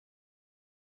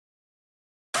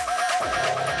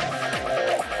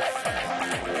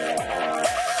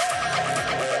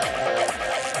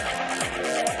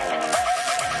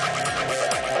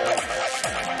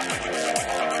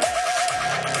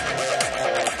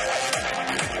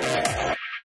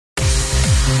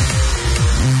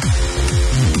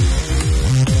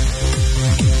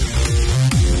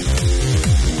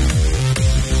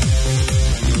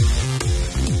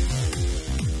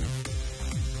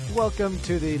welcome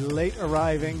to the late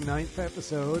arriving 9th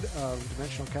episode of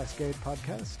Dimensional Cascade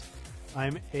podcast.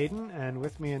 I'm Aiden, and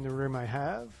with me in the room I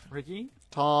have Ricky,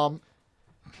 Tom,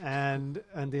 and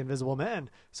the Invisible Man.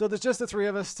 So there's just the three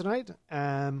of us tonight.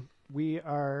 We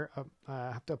are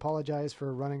have to apologize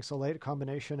for running so late. A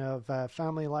combination of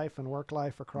family life and work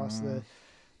life across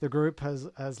the group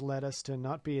has led us to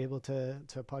not be able to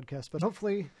podcast, but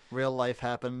hopefully real life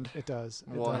happened. it does.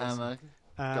 Warhammer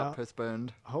got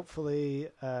postponed. Hopefully,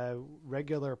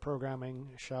 regular programming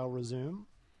shall resume.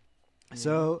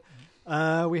 So,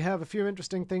 we have a few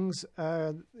interesting things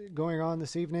going on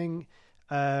this evening.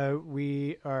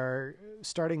 We are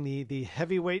starting the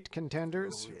heavyweight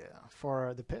contenders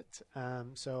for the pit.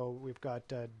 So we've got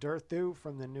Durthu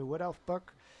from the new Wood Elf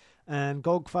book, and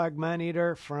Golgfag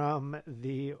Maneater from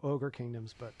the Ogre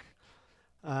Kingdoms book.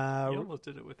 you almost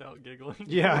did it without giggling.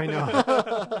 Yeah, I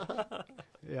know.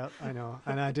 Yeah, I know.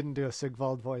 And I didn't do a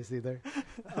Sigvald voice either.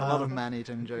 A lot of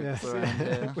man-eating jokes around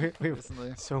here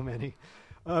recently. So many.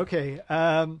 Okay,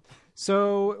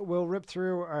 so we'll rip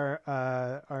through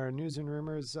our news and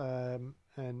rumors, and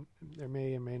there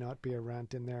may or may not be a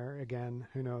rant in there again.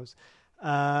 Who knows?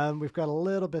 We've got a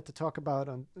little bit to talk about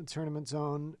on Tournament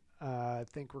Zone. I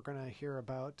think we're going to hear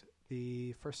about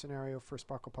the first scenario for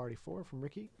Sparkle Party 4 from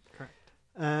Ricky. Correct.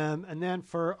 And then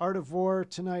for Art of War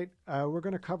tonight, we're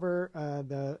going to cover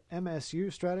the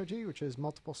MSU strategy, which is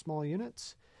multiple small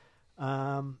units.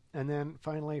 And then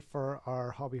finally for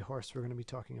our hobby horse, we're going to be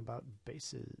talking about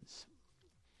bases.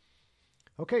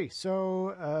 Okay,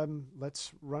 so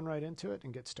let's run right into it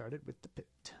and get started with the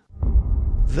pit.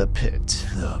 The pit.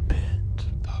 The pit.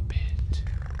 The pit.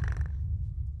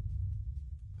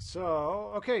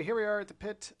 So, okay, here we are at the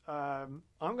pit. I'm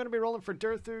going to be rolling for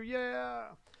Durthu, yeah!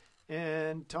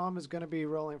 And Tom is going to be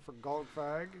rolling for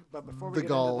Golgfag. But before we get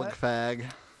into Golgfag,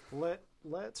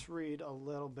 let's read a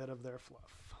little bit of their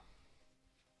fluff.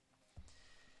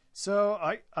 So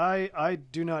I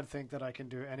do not think that I can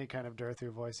do any kind of Durthu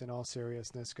voice in all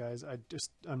seriousness, guys.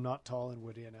 I'm not tall and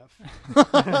woody enough.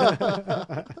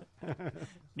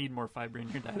 Need more fiber in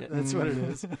your diet. That's what it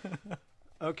is.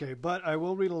 Okay, but I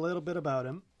will read a little bit about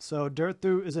him. So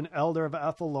Durthu is an elder of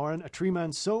Athelloren, a tree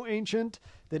man so ancient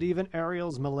that even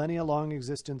Ariel's millennia-long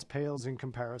existence pales in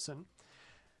comparison.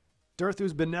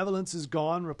 Durthu's benevolence is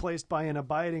gone, replaced by an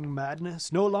abiding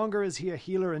madness. No longer is he a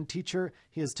healer and teacher.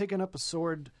 He has taken up a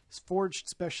sword forged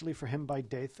specially for him by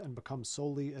Daith and become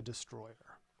solely a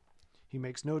destroyer. He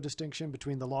makes no distinction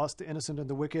between the lost, the innocent, and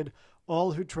the wicked.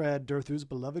 All who tread Durthu's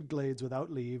beloved glades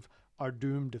without leave are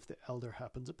doomed if the elder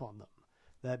happens upon them.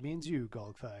 That means you,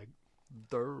 Golgfag.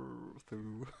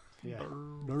 Durthu. Yeah.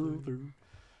 Durthu.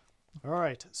 All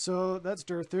right, so that's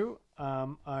Durthu.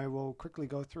 I will quickly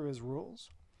go through his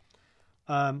rules.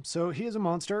 So he is a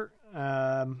monster.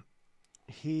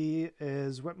 He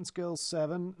is weapon skill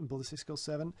 7, ballistic skill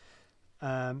 7,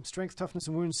 strength, toughness,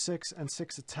 and wounds 6, and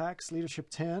 6 attacks, leadership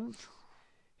 10.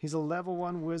 He's a level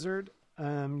 1 wizard,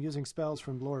 using spells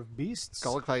from Lore of Beasts.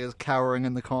 Golgfag is cowering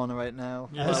in the corner right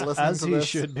now. As he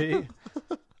should be.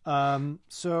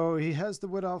 So he has the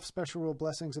Wood Elf special rule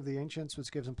Blessings of the Ancients,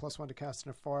 which gives him +1 to cast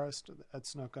in a forest.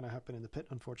 That's not going to happen in the pit,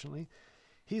 unfortunately.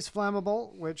 He's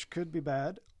flammable, which could be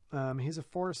bad. He's a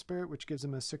forest spirit, which gives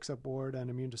him a 6-up ward and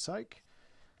immune to psych.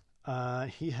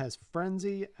 He has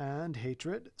frenzy and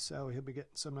hatred, so he'll be getting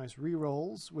some nice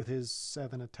rerolls with his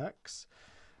 7 attacks.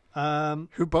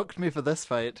 Who booked me for this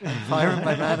fight? I'm firing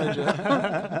my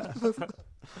manager.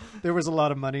 There was a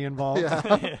lot of money involved.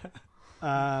 Yeah.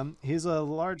 He's a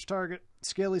large target,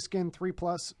 scaly skin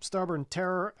 3+, stubborn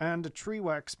terror, and a tree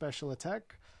whack special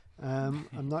attack. I'm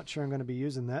not sure I'm going to be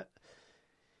using that.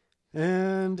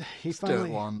 And he Do it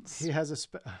once. he has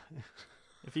a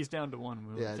If he's down to 1,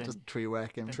 we'll Yeah, just tree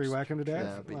whack him. tree whack him to death.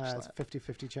 Yeah, beach It's slap.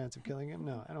 50-50 chance of killing him.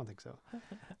 No, I don't think so.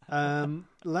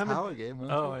 Power game. Huh?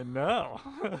 Oh, I know.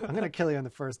 I'm going to kill you on the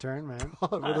first turn, man.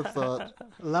 I would have thought.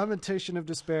 Lamentation of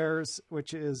Despairs,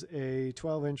 which is a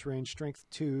 12-inch range, strength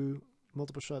 2,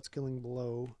 multiple shots killing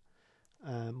below,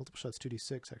 multiple shots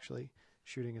 2d6 actually,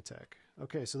 shooting attack.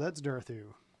 Okay, so that's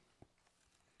Durthu.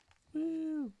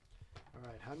 Woo. All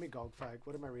right, hand me Golgfag.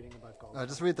 What am I reading about Golgfag?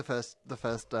 Just read the first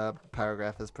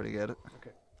paragraph is pretty good.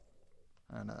 Okay.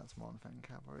 Oh no, that's Mournfang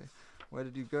Cavalry. Where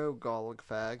did you go,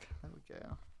 Golgfag? There we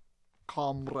go.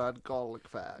 Comrade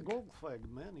Golgfag. Golgfag,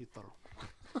 man-eater.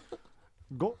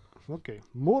 Okay.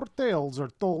 More tales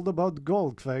are told about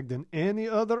Golgfag than any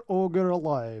other ogre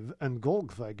alive, and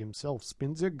Golgfag himself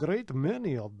spins a great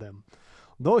many of them.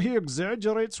 Though he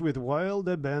exaggerates with wild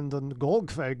abandon,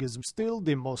 Golgfag is still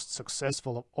the most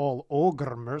successful of all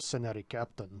ogre mercenary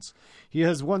captains. He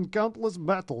has won countless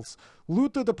battles,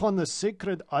 looted upon the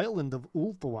sacred island of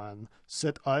Ulthuan,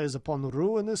 set eyes upon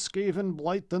ruinous Skaven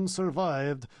blight and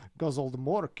survived, guzzled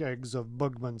more kegs of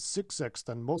Bugman's sixex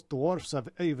than most dwarfs have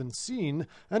even seen,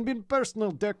 and been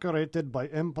personally decorated by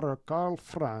Emperor Karl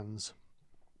Franz.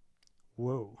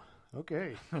 Whoa.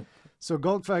 Okay. So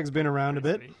Golgfag's been around a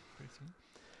bit.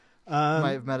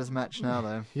 Might have met his match now,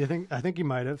 though. You think? I think he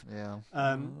might have. Yeah.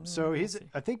 So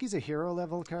I think he's a hero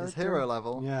level character. He's hero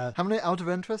level. Yeah. How many, out of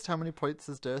interest, how many points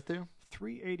is Durthu?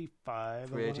 385.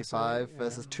 385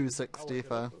 versus 260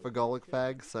 for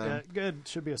Golgfag. So yeah, good.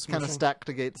 Should be a kind of smishing. stacked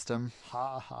against him.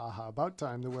 Ha ha ha! About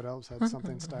time the Wood Elves had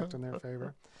something stacked in their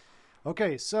favor.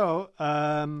 Okay, so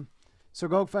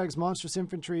Golgfag's monstrous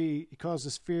infantry. He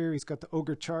causes fear. He's got the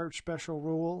Ogre Charge special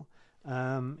rule.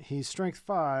 He's strength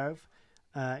 5.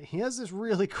 He has this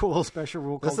really cool special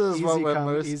rule called This is Easy what we're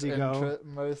Come, Easy Go.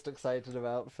 most excited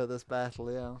about for this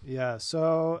battle, yeah. Yeah,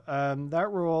 so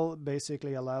that rule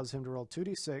basically allows him to roll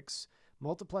 2d6,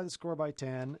 multiply the score by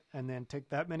 10, and then take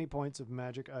that many points of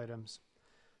magic items.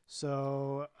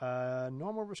 So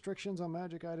normal restrictions on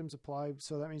magic items apply,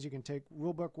 so that means you can take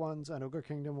Rulebook ones and Ogre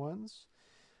Kingdom ones.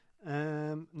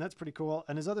 And that's pretty cool.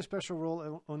 And his other special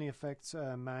rule only affects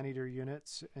man-eater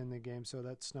units in the game, so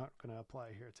that's not going to apply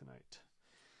here tonight.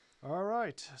 All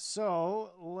right,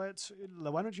 so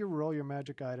why don't you roll your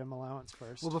magic item allowance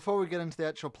first? Well, before we get into the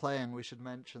actual playing, we should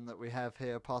mention that we have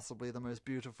here possibly the most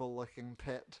beautiful looking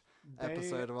pit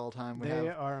episode of all time. They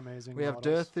are amazing. We have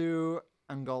models. Durthu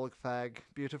and Golgfag,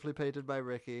 beautifully painted by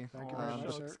Ricky. Thank you very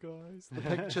much, sir. guys. The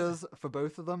pictures for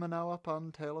both of them are now up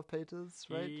on Tale of Painters,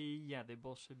 right? Yeah, they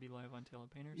both should be live on Tale of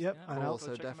Painters. Yep, Yeah, and Cool, I'll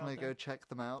so definitely go check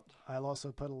them out. I'll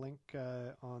also put a link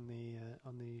on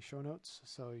the show notes,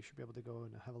 so you should be able to go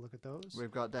and have a look at those. We've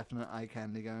got definite eye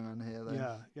candy going on here,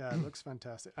 though. Yeah, it looks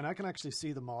fantastic, and I can actually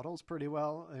see the models pretty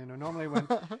well. You know, normally when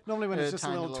it's just a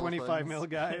tiny little 25 things. mil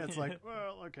guy, it's like,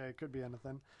 well, okay, it could be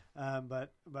anything.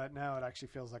 But now it actually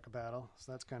feels like a battle,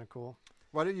 so that's kind of cool.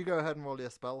 Why don't you go ahead and roll your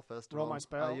spell first of Roll all? my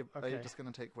spell? Are you Okay. just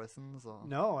going to take Wissons? Or?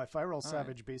 No, if I roll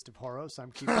Savage Beast of Horos,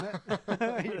 I'm keeping it.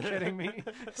 Are you kidding me?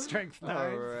 Strength 9.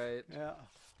 All right. Yeah.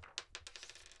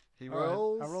 He All right,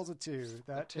 rolls. I rolls a 2.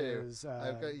 That 2. is.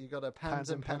 You got a Pan's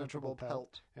Impenetrable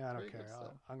Pelt. Yeah, I don't Very care. good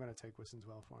stuff. I'm going to take Wisson's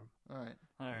Well for him. All right.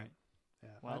 All right. Yeah.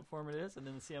 Wild form it is, and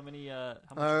then see how many. How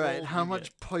much All right. gold How you much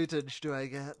get. pointage do I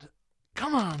get?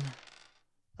 Come on.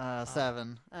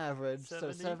 7 average,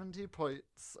 70? so 70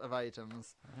 points of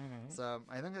items. All right. So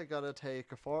I think I gotta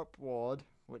take a Forp Ward,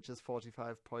 which is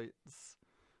 45 points,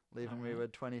 leaving me Alright.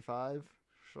 with 25.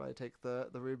 Should I take the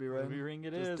Ruby Ring? Ruby ring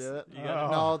it Just is. do it. You got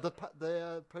it. No,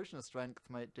 the Potion of Strength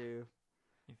might do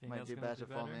You think that's gonna better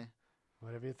for me.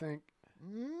 Whatever you think.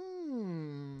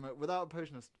 Without a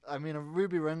Potion of, I mean, a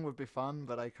Ruby Ring would be fun,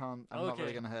 but I can't. I'm not really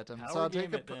Okay. gonna hurt him. Power So I'll take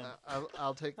game it then.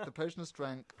 I'll take the Potion of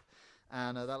Strength,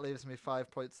 and that leaves me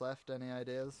 5 points left. Any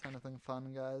ideas? Anything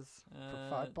fun, guys? For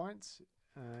 5 points,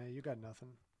 you got nothing.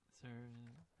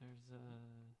 There's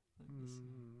let me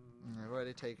see. I've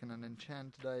already taken an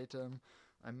enchanted item.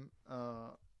 That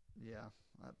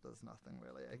does nothing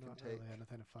really. I can Not take. really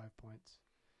anything at 5 points.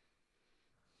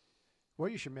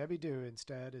 What you should maybe do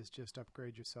instead is just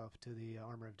upgrade yourself to the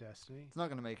Armor of Destiny. It's not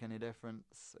going to make any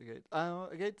difference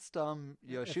against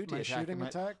your If shooting my attack. shooting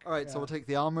attack? All right, so Yeah. we'll take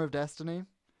the Armor of Destiny,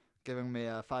 giving me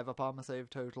a 5 up armor save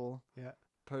total. Yeah.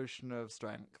 Potion of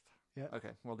Strength. Yeah.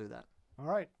 Okay, we'll do that. All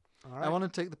right. I want to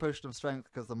take the Potion of Strength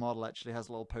because the model actually has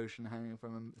a little potion hanging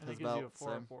from And his it gives belt. you a 4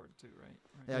 so. board too, right?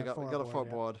 Yeah, I got a 4 board,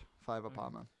 yeah. board, 5 up Okay.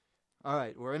 armor. All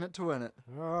right, we're in it to win it.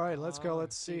 All right, let's go.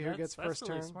 Let's see who that's, gets that's first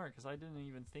really turn. smart because I didn't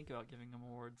even think about giving him a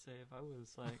ward save. I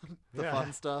was like, The Yeah.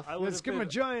 fun stuff. I Let's would give him a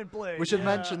giant blade. We should Yeah.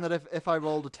 mention that if I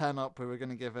rolled a 10 up, we were going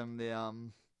to give him the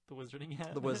the wizarding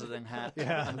hat. wizarding hat.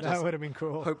 Yeah, and that just would have been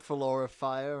cool. hope for lore of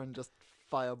fire and just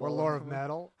fireball. Or Lore of him.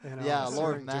 Metal. You know, Yeah,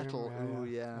 Lore of Searing Doom. Metal. Ooh,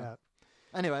 yeah.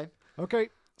 Anyway, Okay,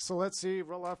 so let's see.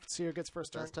 Roll up. See who gets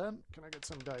first turn. first turn. Can I get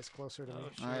some dice closer to me?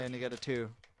 Oh, I only get a 2.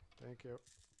 Thank you.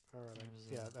 All right. There's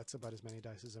Yeah, that's about as many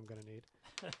dice as I'm going to need.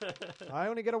 I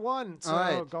only get a 1, so All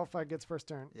right. Golfag gets first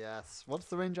turn. Yes. What's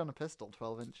the range on a pistol?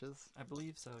 12 inches? I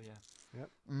believe so. Yeah.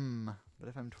 But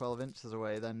if I'm 12 inches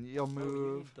away, then you'll Oh, you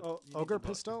move. need the- Oh, you need Ogre the book.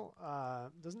 Pistol?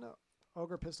 Doesn't a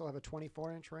Ogre Pistol have a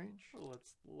 24-inch range? Oh,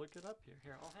 let's look it up here.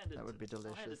 Here, I'll hand it. That would be I'll hand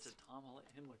it delicious. to Tom. I'll let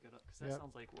him look it up because that Yep.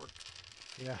 sounds like work.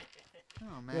 Yeah.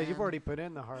 Oh, man. Yeah, you've already put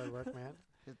in the hard work, man.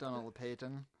 He's done all the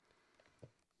painting.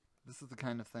 This is the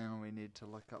kind of thing we need to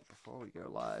look up before we go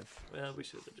live. Well, we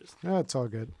should have just. No, it's all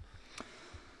good.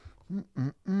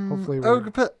 Hopefully we're-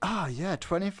 Ogre pit. Ah, yeah,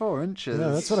 24 inches. Yeah,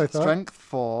 that's what I thought. Strength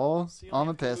 4,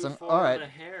 armor piercing. All right. The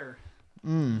hair.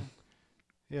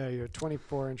 Yeah, you're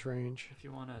 24-inch range. If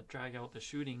you want to drag out the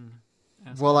shooting.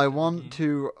 Well, I aspect of the want game.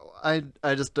 to.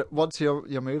 I just. What's your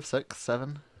move? 6,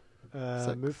 7?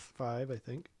 Six. Move 5, I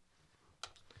think.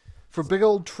 For a big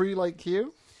old tree like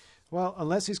you? Well,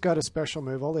 unless he's got a special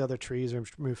move, all the other trees are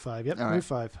move 5. Yep, All right. move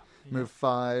 5. Yeah. Move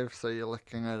 5, so you're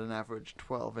looking at an average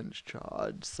 12-inch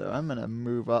charge. So I'm gonna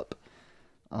move up.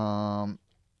 I'm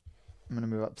gonna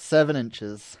move up 7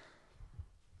 inches.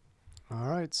 All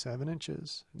right, 7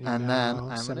 inches. You're And then now I'm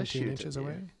gonna 17 shoot inches at you.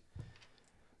 away.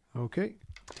 Okay,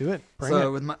 do it. Bring So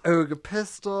it. with my ogre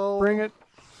pistol, Bring it.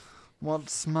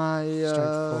 what's my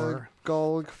Strength 4.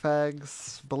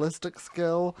 Golgfag's ballistic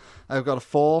skill? I've got a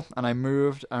 4, and I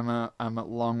moved. I'm at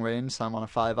long range, so I'm on a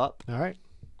 5 up. All right,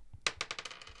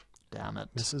 Damn it!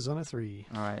 misses on a 3.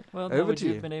 All right, Well, now over would to you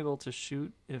you. have been able to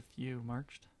shoot if you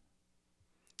marched?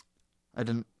 I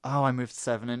didn't. Oh, I moved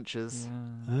 7 inches.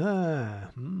 Yeah.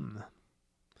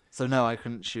 So no, I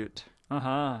couldn't shoot.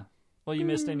 Well, you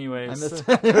missed anyways. I missed.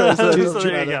 So, anyway, so it so doesn't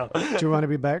there you matter. go. Do you want to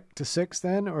be back to 6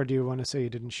 then, or do you want to say you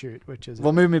didn't shoot? Which is it?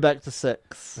 We'll move me back to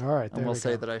 6, All right, there and we'll we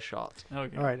say go. that I shot.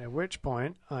 Okay. All right, at which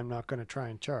point I'm not going to try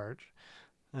and charge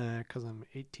because I'm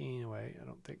 18 away. I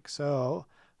don't think so.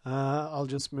 I'll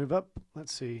just move up.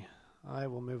 Let's see. I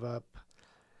will move up.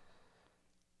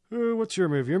 What's your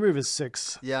move? Your move is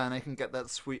 6. Yeah, and I can get that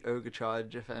sweet ogre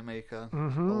charge if I make a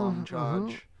Mm-hmm, long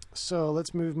charge. So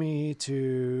let's move me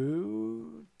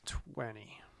to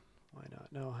 20. Why not?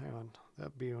 No, hang on.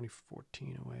 That'd be only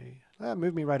 14 away.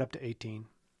 Move me right up to 18.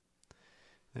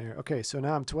 There. Okay, so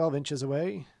now I'm 12 inches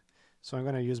away. So I'm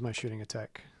going to use my shooting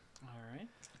attack. All right.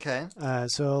 Okay.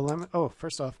 So let me. Oh,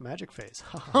 first off, magic phase.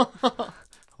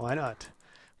 Why not?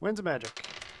 When's a magic?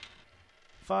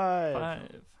 5.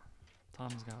 5.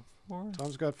 Tom's got 4.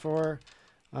 Tom's got 4.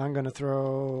 I'm going to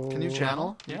throw. Can you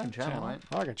channel? Yeah, you can channel, channel. right?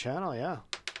 Oh, I can channel, yeah.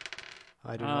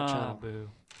 I do not channel. Boo.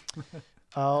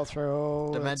 I'll throw.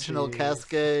 let's Dimensional see.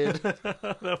 Cascade.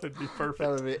 That would be perfect. That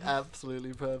would be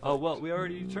absolutely perfect. Oh, well, we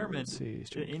already determined Let's see,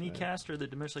 strength any 5. caster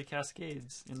that dimensionally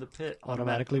cascades in the pit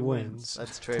Automatically wins.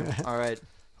 That's true. All right.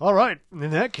 All right.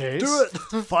 In that case, Do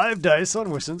it. 5 dice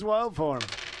on Wissen's wild form.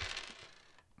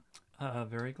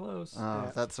 Very close. Oh,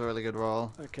 Yeah. that's a really good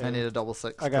roll. Okay. I need a double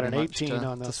 6. I got an pretty much 18 to,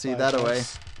 on to those see 5 that away.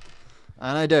 dice.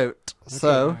 And I don't.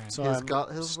 So, Alright. So he's I'm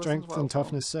got his strength Wissen's and wild form.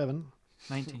 toughness 7.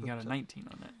 19. Got a 19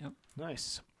 on that. Yep.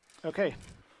 Nice. Okay.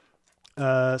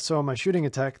 So my shooting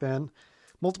attack then.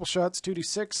 Multiple shots,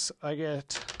 2d6. I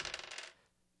get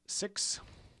 6.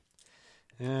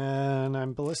 And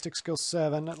I'm ballistic skill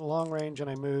 7 at long range, and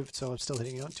I moved, so I'm still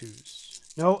hitting you on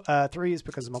 2s. No, 3s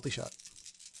because of multi-shot.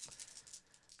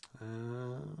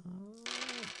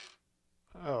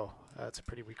 Oh, that's a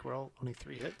pretty weak roll. Only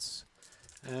 3 hits.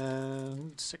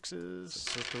 And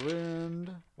 6s. With the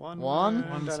wind. One, One? and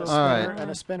One a so spinner, far. Alright.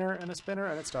 and a spinner, and a spinner,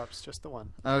 and it stops. Just the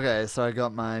one. Okay, so I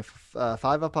got my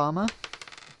 5 up armor.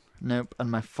 Nope. And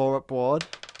my 4 up ward.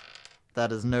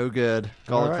 That is no good.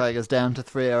 Alright. Golgfag is down to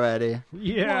 3 already.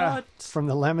 Yeah. What? From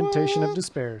the Lamentation of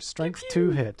Despair. Strength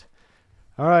 2 hit.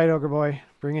 All right, Ogre Boy.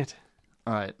 Bring it.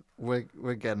 Alright, we're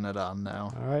getting it on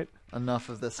now. All right. Enough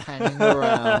of this hanging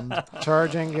around.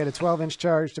 Charging. Get a 12-inch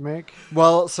charge to make.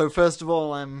 Well, so first of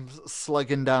all, I'm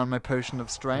slugging down my potion of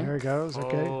strength. There he goes.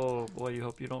 Okay. Oh, boy, you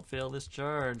hope you don't fail this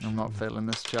charge. I'm not failing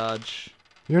this charge.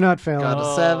 You're not failing. Got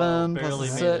Oh, a 7 barely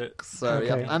plus a made it. 6. So,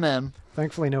 Okay. yep, I'm in.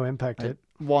 Thankfully, no impact hit.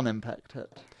 1 impact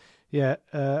hit. Yeah.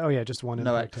 Oh, yeah. Just one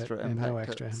No impact extra hit. And no impact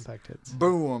extra hits. impact hits.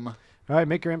 Boom. All right.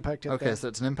 Make your impact hit. Okay, then. so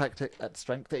it's an impact hit at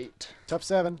strength 8. Tough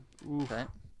 7. Okay.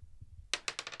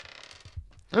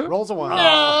 Rolls a 1.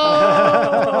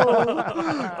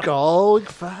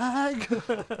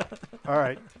 Golgfag. All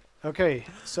right. Okay.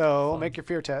 So make your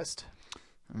fear test.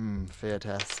 Fear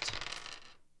test.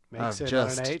 Makes I've it on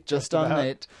an 8. just on an about.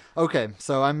 8. Okay,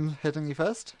 so I'm hitting you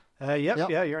first. Yep. Yep.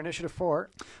 Yeah. You're initiative 4.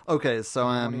 Okay, so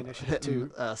Only I'm initiative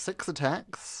hitting 6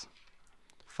 attacks.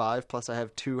 5 plus I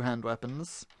have 2 hand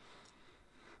weapons.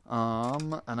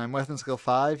 And I'm weapon skill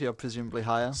 5. You're presumably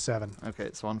higher. 7.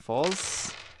 Okay, so on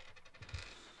 4s.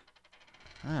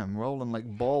 I'm rolling like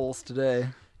balls today.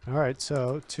 All right.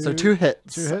 So 2. So 2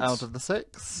 hits, 2 hits. out of the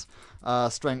 6.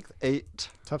 Strength 8.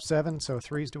 Tough 7. So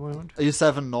 3's to wound. Are you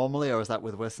 7 normally, or is that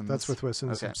with Wissons? That's with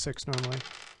Wissons. Okay. 6 normally.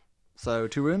 So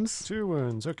 2 wounds. 2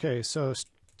 wounds. Okay, so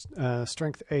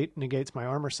strength 8 negates my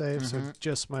armor save, so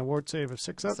just my ward save of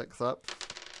 6 up. 6 up.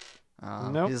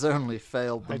 Nope. He's only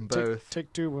failed I them both.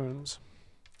 take 2 wounds.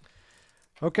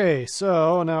 Okay,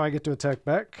 so now I get to attack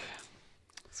back.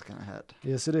 It's gonna hit.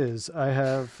 Yes, it is. I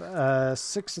have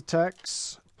 6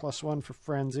 attacks +1 for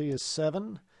Frenzy is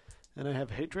 7. And I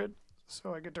have Hatred,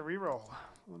 so I get to reroll.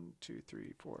 1, 2,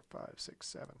 3, 4, 5, 6,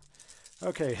 7.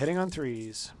 Okay, hitting on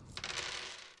 3s.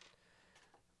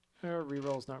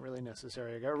 Reroll's not really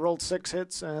necessary. I got rolled 6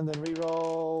 hits, and then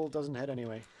reroll doesn't hit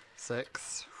anyway.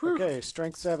 6. Okay,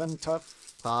 strength 7, tough.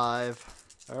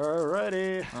 5.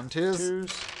 Alrighty. On 2s.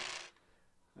 2s.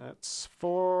 That's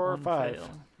 4, 5. Fail.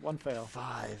 1 fail.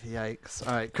 5. Yikes.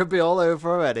 All right, could be all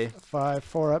over already. 5,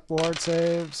 4 up ward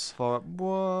saves. 4 up. What?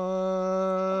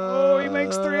 Oh, he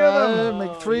makes 3 of them. I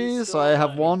make Oh, 3, he's so so I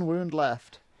have nice. 1 wound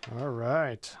left. All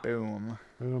right. Boom.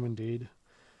 Boom, indeed.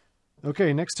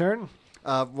 Okay, next turn.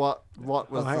 What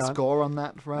was hang the on. score on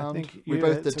that round? think We you-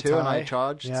 both did it's a 2 and I tie.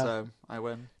 charged, Yeah. so I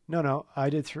win. No, I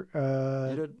did. You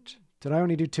Did I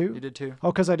only do 2? did 2.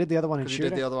 Oh, because I did the other one in Because you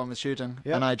shooting. did the other one with shooting,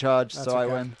 Yep. and I charged, That's so I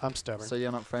okay. win. I'm stubborn. So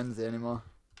you're not frenzy anymore.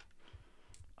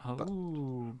 Oh, Are good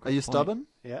you point. stubborn?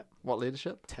 Yeah, What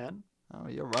leadership? 10. Oh,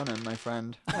 you're running, my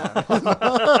friend.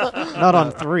 Not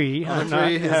on 3. On I'm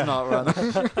 3, he's yeah. not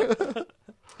running.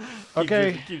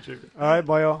 Okay. Keep tripping. All right,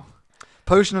 boyo.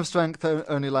 Potion of Strength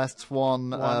only lasts one,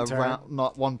 One turn.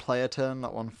 not one player turn,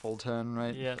 not one full turn,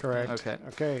 right? Yeah. Correct. Okay.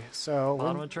 Okay, so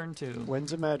Bottom of turn 2.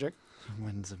 Winds of Magic.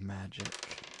 Winds of Magic.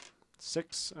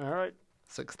 6. All right.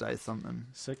 6 dice something.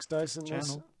 6 dice in this.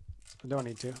 Channel. I don't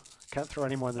need to. Can't throw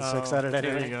any more than 6 at it There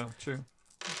anyway. you go. True.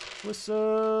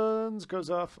 Whistles goes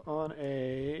off on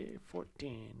a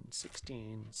 14,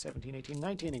 16, 17, 18,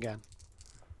 19 again.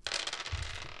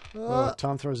 Oh,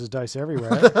 Tom throws his dice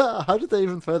everywhere. How did they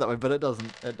even throw that way? But it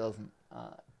doesn't. It doesn't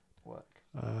work.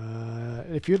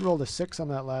 If you'd rolled a 6 on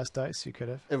that last dice, you could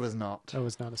have. It was not. That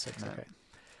was not a 6. No. Okay.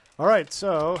 All right,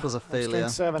 so It was a I'm failure.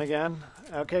 strength 7 again.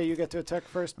 Okay, you get to attack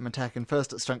first. I'm attacking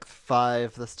first at strength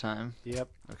 5 this time. Yep,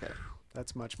 Okay.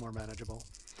 that's much more manageable.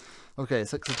 Okay,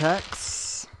 6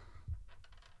 attacks.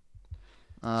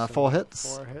 So 4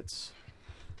 hits. 4 hits.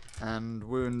 And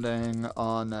wounding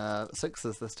on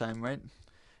 6s this time, right?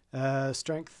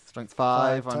 Strength. Strength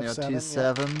 5 5, on tough your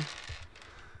 7, T7.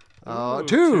 Oh, Ooh,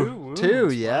 2! 2 2,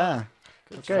 wounds. yeah.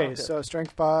 Good Okay, job. so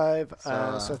strength 5.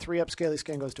 So, So 3 up, Scaly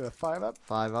Skin goes to a 5 up.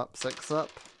 5 up, 6 up.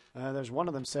 There's one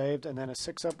of them saved, and then a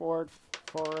 6 up ward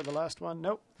for the last one.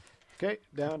 Nope. Okay,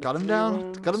 down to Got him 3 down.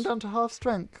 wounds. Got him down to half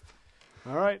strength.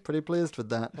 All right, Pretty pleased with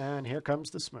that. and here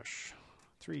comes the smush.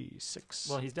 3, 6.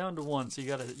 Well, he's down to 1, so you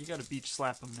gotta beach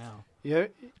slap him now. Yeah.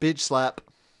 Beach slap.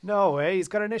 No way. He's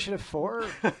got initiative 4.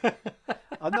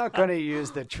 I'm not going to use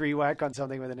the tree whack on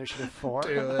something with initiative 4. Do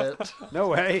it. No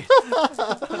way.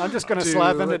 I'm just going to Do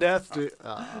slap him to it. death.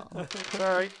 Oh.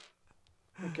 Sorry.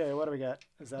 Okay, what do we got?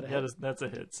 Is that a Yeah, hit? that's a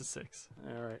hit. It's a 6.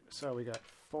 All right, so we got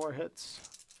 4 hits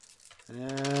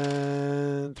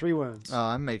and 3 wounds. Oh,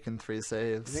 I'm making 3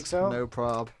 saves. You think so? No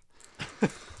prob.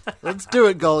 Let's do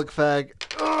it, Golgfag.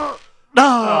 No!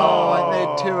 I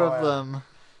made 2 of them.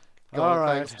 All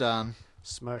right. Golgfag's done.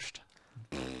 Smushed.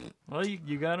 Well,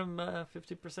 you got him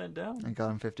 50% down. I got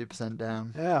him 50%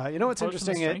 down. Yeah, you know what's Potion of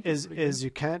interesting strength is pretty is good.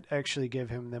 you can't actually give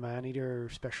him the man-eater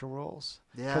special rolls.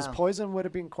 Yeah. Because poison would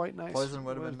have been quite nice. Poison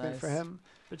would have been for nice. him.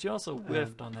 But you also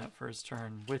whiffed on that first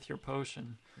turn with your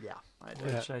potion, Yeah, I did.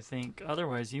 Yeah. which I think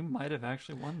otherwise you might have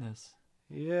actually won this.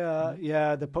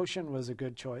 Yeah, the potion was a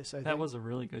good choice. I That think. was a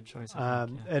really good choice. I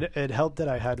think, yeah. It helped that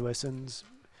I had Wissons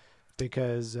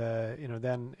because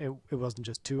then it wasn't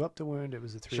just 2 up the wound; it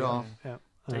was a 3 Sure. up. Yeah.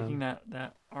 Taking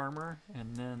that armor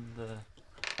and then the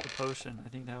potion, I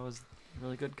think that was a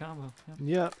really good combo.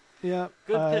 Yeah. Yeah.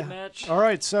 Good pit match. All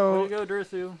right, Way so to go,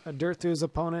 Durthu. Dirthu's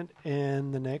opponent in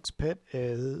the next pit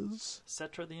is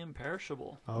Cetra the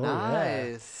Imperishable. yeah.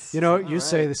 Nice. You know, All you right.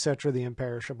 say the Cetra the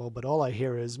Imperishable, but all I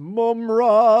hear is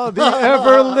Mumra the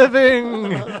Ever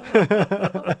Living.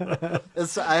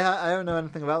 I don't know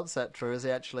anything about Cetra. Is he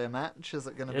actually a match? Is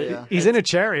it going to be a... He's in a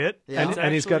chariot, Yeah. and, It's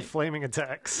and he's got actually- flaming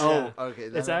attacks. Oh, Yeah. okay.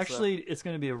 Then It's actually it's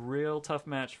going to be a real tough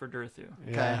match for Durthu.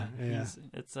 yeah, okay. yeah.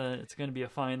 It's going to be a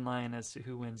fine line as to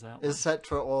who wins that Is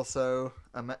Cetra also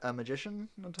a magician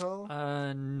at all?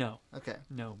 one. No, Okay.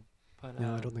 no, but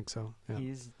No, I don't think so. Yeah.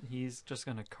 he's just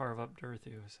going to carve up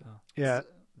Durthu. So Yeah.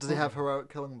 Does he have heroic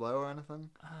killing blow or anything?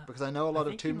 Because I know a lot of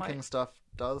think he Tomb might. King stuff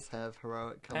does have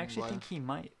heroic I killing actually blow. think he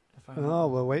might. If I Oh,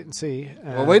 we'll wait and see.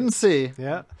 We'll wait and see.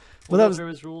 Yeah. we'll that go was through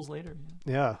his rules later.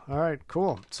 yeah. All right.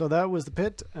 Cool. So that was the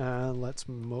pit. Let's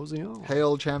mosey on.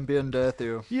 Hail champion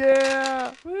Durthu.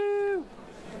 Yeah. Woo.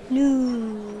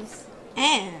 News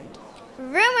and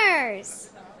rumors.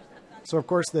 So of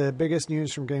course the biggest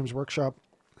news from Games Workshop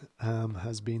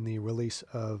has been the release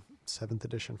of 7th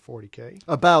edition 40K.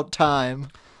 About time.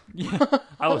 Yeah,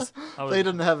 I was. They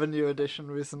didn't have a new edition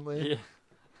recently.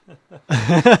 Yeah.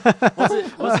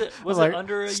 Was Like, it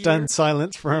under a stunned year?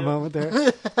 silence for a Yeah. moment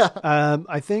there.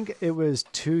 I think it was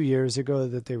 2 years ago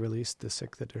that they released the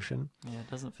 6th edition. Yeah, it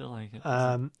doesn't feel like it.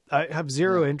 does it? I have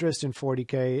zero Yeah. interest in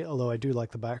 40K, although I do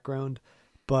like the background.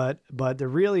 But the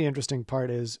really interesting part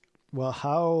is, well,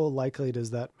 how likely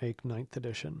does that make 9th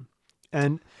edition?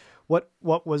 And what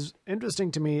was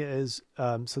interesting to me is,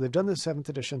 so they've done the 7th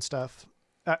edition stuff.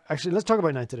 Actually, let's talk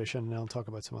about 9th edition, and I'll talk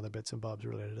about some other bits and bobs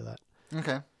related to that.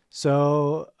 Okay.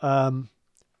 So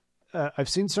I've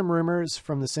seen some rumors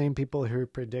from the same people who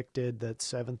predicted that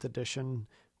 7th edition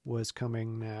was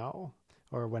coming now,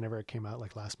 or whenever it came out,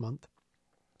 like last month,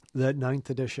 that 9th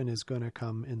edition is going to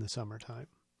come in the summertime.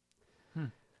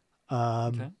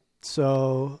 Okay.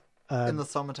 So In the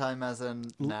summertime, as in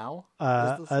now?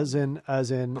 as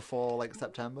in Before, like,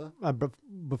 September?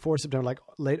 before September, like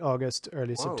late August,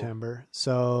 early Whoa. September.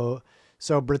 So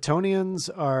Bretonians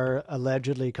are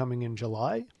allegedly coming in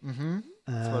July. Mm-hmm.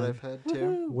 That's what I've heard,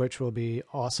 too. Which will be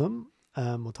awesome.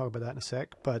 We'll talk about that in a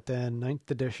sec. But then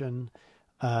 9th edition,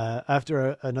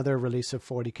 after another release of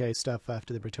 40K stuff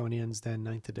after the Bretonians, then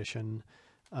 9th edition.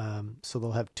 So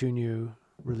they'll have 2 new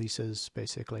releases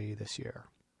basically this year.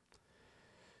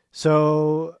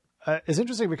 So it's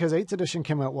interesting because 8th edition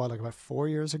came out, like about 4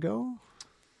 years ago?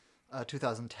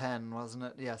 2010, wasn't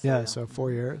it? Yes. Yeah, so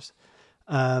 4 years.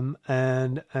 And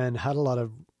had a lot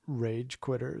of rage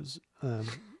quitters.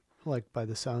 Like by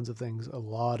the sounds of things, a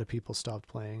lot of people stopped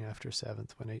playing after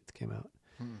 7th when 8th came out.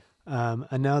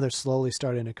 And now they're slowly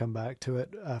starting to come back to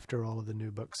it after all of the new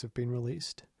books have been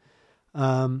released.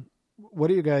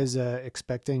 What are you guys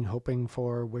expecting, hoping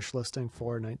for, wish listing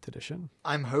for 9th edition?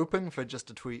 I'm hoping for just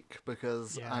a tweak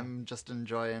because Yeah. I'm just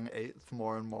enjoying 8th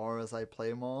more and more as I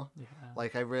play more. Yeah.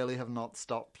 Like, I really have not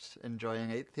stopped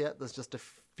enjoying 8th yet. There's just a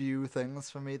few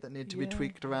things for me that need to be Yeah.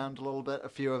 tweaked around a little bit. A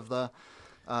few of the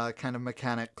kind of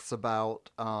mechanics about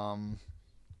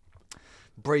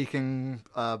breaking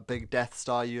big Death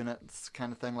Star units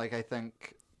kind of thing. Like, I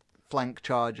think flank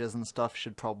charges and stuff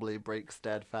should probably break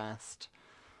steadfast.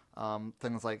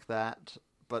 Things like that.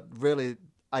 But really,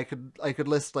 I could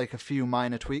list like a few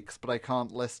minor tweaks, but I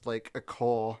can't list like a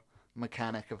core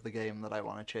mechanic of the game that I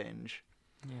want to change.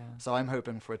 Yeah. So I'm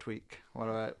hoping for a tweak. What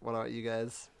about you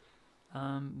guys?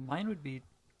 Mine would be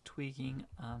tweaking.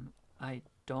 I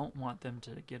don't want them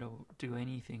to do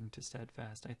anything to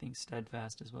Steadfast. I think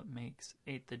Steadfast is what makes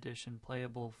 8th edition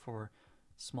playable for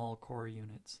small core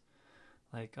units.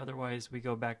 Like, otherwise we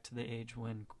go back to the age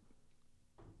when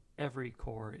every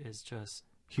core is just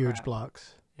Huge crap.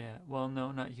 blocks. Yeah, well,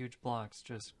 no, not huge blocks,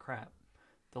 just crap.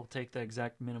 They'll take the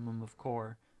exact minimum of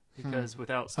core because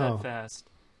without Steadfast,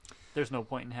 there's no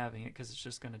point in having it because it's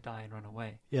just going to die and run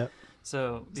away. Yep.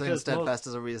 So, So because Steadfast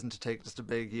is a reason to take just a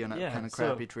big unit, Yeah, kind of so-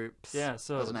 crappy troops. yeah,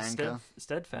 so as an anchor.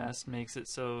 Steadfast makes it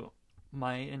so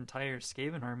my entire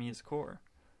Skaven army is core.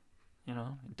 You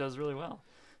know, it does really well.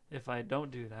 If I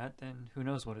don't do that, then who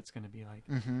knows what it's going to be like.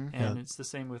 Mm-hmm. And it's the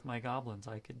same with my goblins.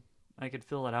 I could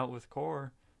fill it out with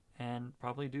core and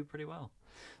probably do pretty well.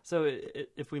 So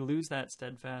if we lose that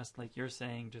Steadfast, like you're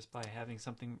saying, just by having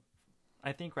something,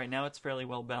 I think right now it's fairly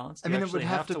well balanced. I You mean, it actually would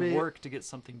have to be- work to get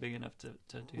something big enough to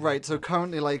do Right, that. so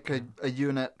currently, like a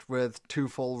unit with 2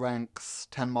 full ranks,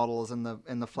 10 models in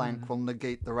the flank will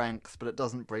negate the ranks, but it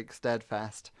doesn't break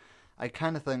Steadfast. I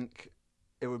kind of think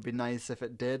it would be nice if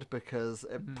it did because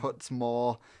it puts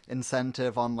more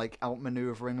incentive on like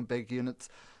outmaneuvering big units,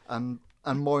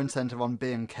 and more incentive on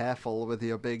being careful with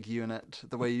your big unit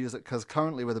the way you use it. Because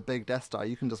currently with a big Death Star,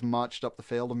 you can just march it up the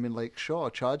field and be like,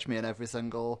 sure, charge me in every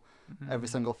single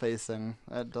facing.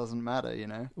 It doesn't matter, you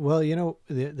know. Well,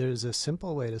 there's a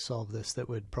simple way to solve this that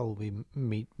would probably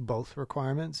meet both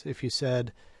requirements. If you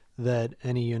said that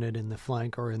any unit in the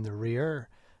flank or in the rear,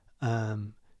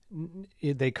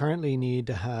 they currently need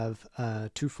to have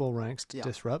 2 full ranks to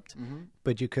disrupt,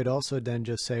 but you could also then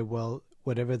just say, well,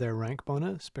 whatever their rank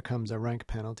bonus becomes a rank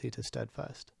penalty to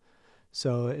Steadfast.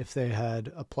 So if they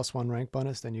had a +1 rank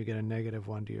bonus, then you get a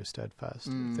 -1 to your Steadfast.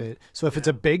 If it's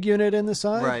a big unit in the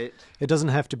side, Right. it doesn't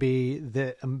have to be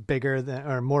bigger than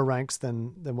or more ranks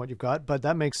than what you've got. But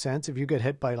that makes sense. If you get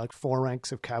hit by like 4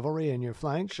 ranks of cavalry in your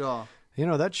flank, Sure.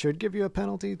 that should give you a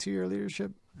penalty to your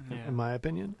leadership, Yeah. in my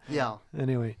opinion. Yeah.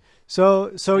 Anyway,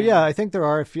 so yeah, I think there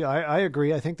are a few. I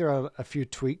agree. I think there are a few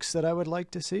tweaks that I would like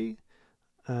to see.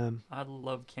 I'd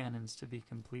love cannons to be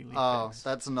completely Oh, fixed.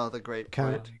 that's another great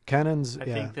Can- point. cannons. I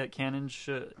yeah. think that cannons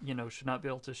should not be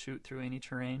able to shoot through any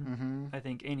terrain. Mm-hmm. I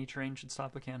think any terrain should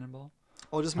stop a cannonball.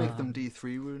 Or just make them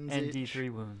D3 wounds And each. D3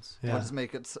 wounds. Yeah. Or just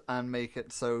make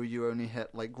it so you only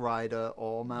hit like rider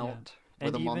or mount with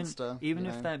And a even monster. even you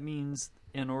if know? that means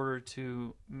in order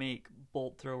to make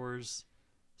bolt throwers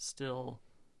still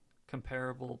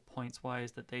comparable points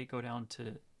wise, that they go down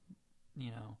to,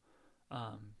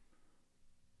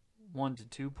 1 to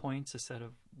 2 points instead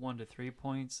of 1 to 3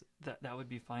 points, that would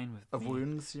be fine with Of me.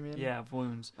 wounds, you mean? Yeah, of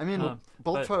wounds. I mean, bolt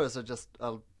but- throwers are just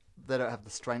they don't have the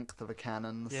strength of a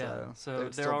cannon, Yeah, so they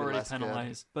would they're still be already less good.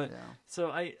 penalized. But Yeah. so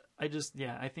I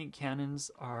think cannons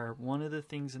are one of the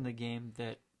things in the game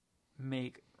that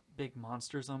make big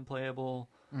monsters unplayable,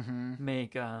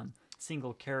 make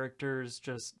single characters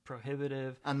just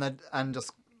prohibitive, and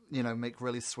just make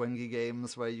really swingy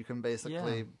games where you can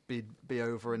basically be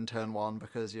over in turn one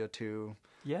because your two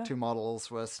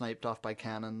models were sniped off by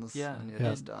cannons, and you're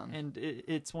just done. And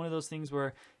it's one of those things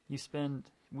where you spend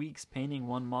weeks painting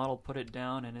one model, put it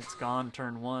down, and it's gone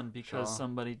turn one because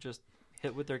somebody just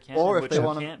hit with their cannon, Or if which they you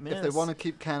want can't miss. if they want to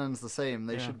keep cannons the same,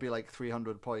 they should be like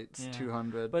 300 points,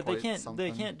 200 But points, they can't.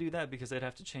 something. They can't do that because they'd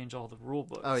have to change all the rule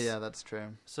books. Oh yeah, that's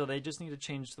true. So they just need to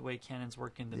change the way cannons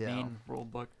work in the main rule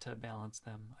book to balance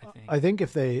them, I think. I think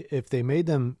if they made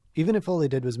them, even if all they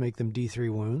did was make them D3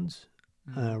 wounds,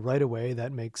 right away,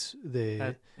 that makes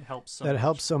that helps so that much.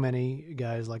 helps so many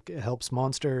guys. Like, it helps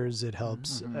monsters, it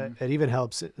helps it even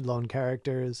helps lone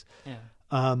characters. Yeah.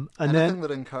 And Anything then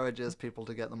that encourages people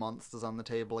to get the monsters on the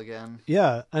table again.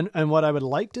 yeah, and what I would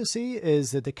like to see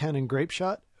is that the cannon grape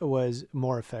shot was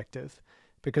more effective,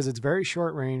 because it's very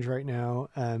short range right now.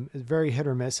 It's very hit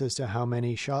or miss as to how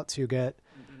many shots you get.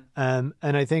 And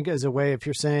I think as a way, if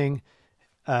you're saying,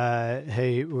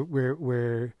 hey,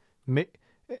 we're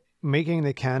making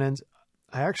the cannons,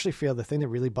 I actually feel the thing that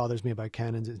really bothers me about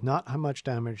cannons is not how much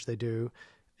damage they do,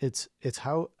 it's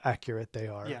how accurate they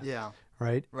are. Yeah.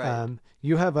 Right. Right.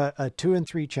 You have a 2 in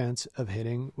 3 chance of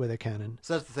hitting with a cannon.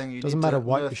 So that's the thing. You Doesn't need matter to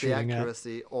what nerf you're the shooting at.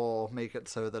 accuracy or make it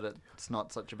so that it's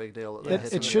not such a big deal. That they're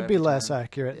hitting It you should be every less time.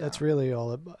 accurate. Yeah. That's really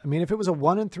all. I mean, if it was a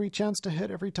 1 in 3 chance to hit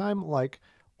every time, like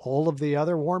all of the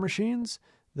other war machines,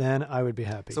 then I would be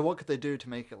happy. So what could they do to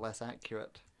make it less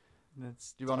accurate?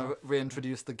 That's Do you want to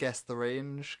reintroduce the guess the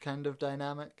range kind of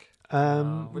dynamic?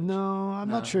 No, I'm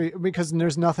not sure, because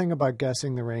there's nothing about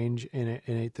guessing the range in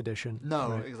 8th edition.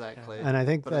 No, right? exactly. And I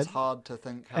think but that it's hard to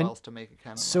think how and else to make a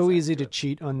cannon. so less easy to accurate.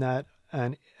 cheat on that,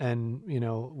 and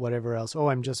whatever else. Oh,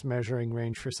 I'm just measuring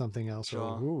range for something else. Sure.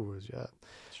 Oh, ooh, yeah.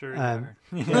 sure.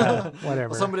 Yeah,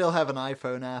 whatever. Or somebody will have an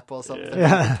iPhone app or something.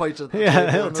 Yeah. Point at the Yeah, table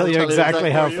it'll and tell you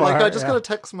exactly how Like, far, I just yeah. got to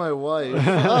text my wife.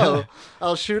 Oh,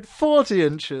 I'll shoot 40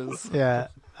 inches. Yeah.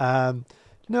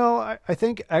 No, I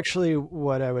think actually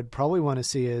what I would probably want to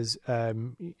see is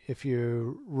if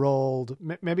you rolled,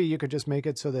 maybe you could just make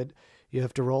it so that you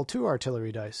have to roll 2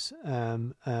 artillery dice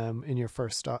in your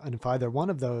first stop, and if either one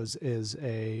of those is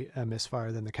a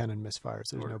misfire, then the cannon misfires.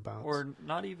 There's no bounce. Or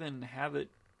not even have it.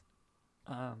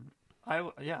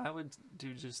 I would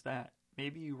do just that.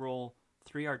 Maybe you roll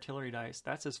 3 artillery dice.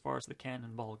 That's as far as the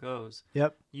cannonball goes.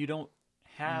 Yep. You don't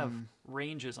have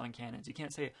ranges on cannons. You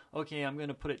can't say, okay, I'm going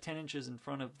to put it 10 inches in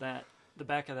front of the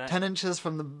back of that. 10 inches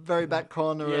from the very back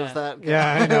corner Yeah. of that.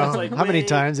 Yeah, I know. It's like How many way-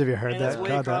 times have you heard and that? it's way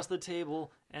God, across that- the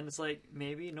table, and it's like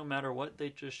maybe no matter what, they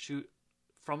just shoot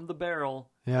from the barrel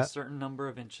Yeah. a certain number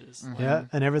of inches. Yeah,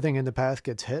 and everything in the path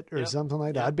gets hit or Yep. something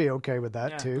like that. Yep. I'd be okay with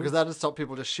that Yeah. too. Because that would stop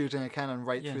people just shooting a cannon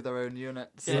right Yeah. through their own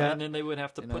units. Yeah, Yeah. and then they would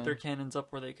have to You put know. their cannons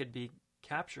up where they could be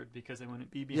captured because they wouldn't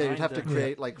be behind Yeah, you'd have to them.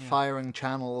 create like Yeah. firing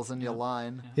channels in your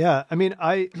line. Yeah, I mean,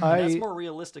 That's more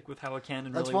realistic with how a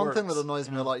cannon That's really one works. thing that annoys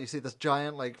me you a know? lot. You see this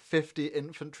giant, like 50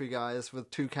 infantry guys with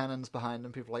 2 cannons behind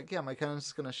them. People are like, yeah, my cannon's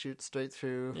just going to shoot straight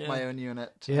through Yeah. my own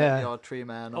unit. Yeah. And your tree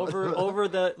man. or over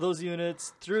those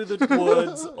units, through the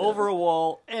woods, over a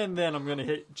wall, and then I'm going to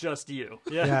hit just you.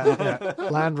 yeah,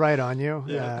 land right on you.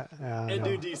 Yeah. Yeah, And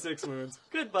no. do D6 wounds.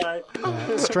 Goodbye.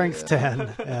 Yeah, strength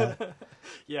 10. Yeah.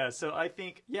 Yeah, so I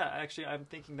think, actually, I'm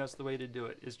thinking that's the way to do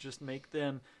it, is just make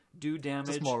them do damage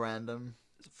just more random.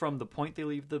 from the point they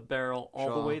leave the barrel all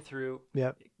the Sure. way through.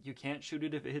 Yep. You can't shoot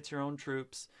it if it hits your own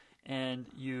troops, and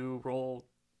you roll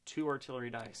 2 artillery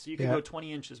dice. So you can Yeah. go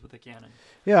 20 inches with a cannon.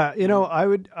 Yeah,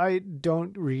 I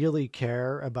don't really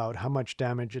care about how much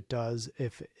damage it does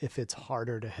if it's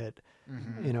harder to hit,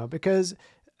 because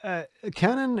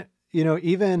cannon,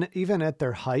 even at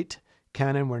their height,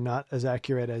 cannon were not as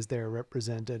accurate as they're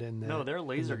represented in the. No, they're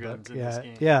laser in the guns book. in this Yeah,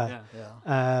 game. yeah.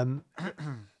 Yeah.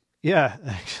 Yeah,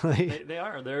 actually. They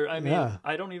are. I mean, Yeah.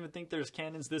 I don't even think there's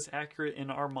cannons this accurate in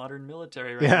our modern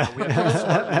military right Yeah. now. We have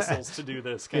smart missiles to do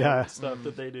this kind Yeah. of stuff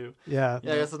that they do. Yeah.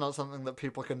 Yeah, I guess it's not something that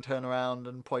people can turn around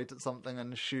and point at something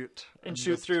and shoot. And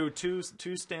shoot just- through two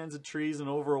stands of trees and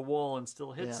over a wall and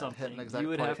still hit Yeah, hit something. an exact You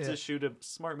would point. have Yeah. to shoot a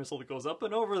smart missile that goes up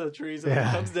and over the trees and Yeah,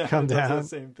 then comes down come and does down. the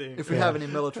same thing. If we Yeah. have any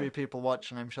military people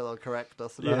watching, I'm sure they'll correct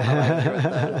us about Yeah. how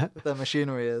accurate their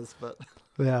machinery is. But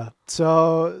Yeah.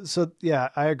 So yeah,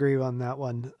 I agree on that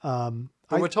one.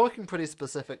 But we're talking pretty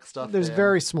specific stuff. There's here.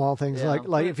 very small things Yeah.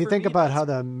 like if you think about how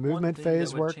the One movement thing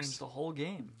phase that would works. change the whole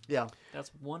game. Yeah.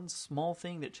 That's one small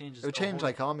thing that changes. It would the change whole,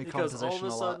 like army because all of composition a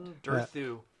a lot. sudden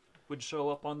Dirthu would show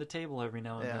up on the table every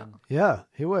now and Yeah. then. Yeah,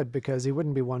 he would because he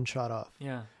wouldn't be one shot off.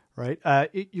 Yeah. Right.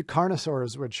 Your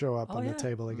Carnosaurs would show up Oh, on the yeah.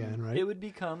 table again. Right. It would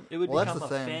become Well, that's become the a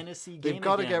thing. fantasy game. They've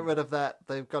got to again. get rid of that.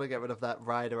 They've got to get rid of that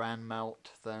rider and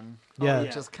mount thing. Yeah.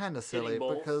 Which is kind of silly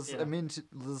both, because yeah. I mean,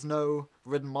 there's no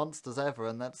ridden monsters ever,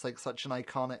 and that's like such an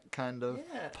iconic kind of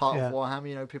Yeah. part Yeah. of Warhammer.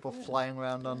 You know, people flying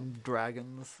around on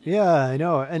dragons. Yeah, I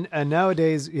know. And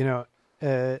nowadays,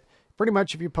 pretty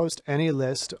much if you post any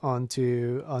list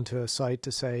onto a site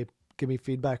to say, give me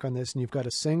feedback on this, and you've got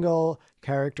a single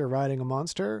character riding a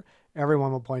monster,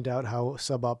 everyone will point out how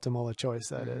suboptimal a choice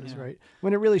that is, Yeah. right?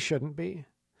 When it really shouldn't be.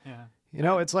 Yeah.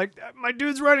 It's like, my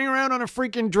dude's riding around on a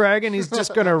freaking dragon. He's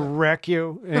just going to wreck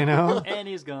you, And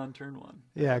he's gone turn one.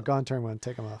 Yeah, gone turn one.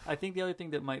 Take him off. I think the other thing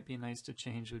that might be nice to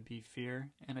change would be fear,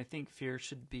 and I think fear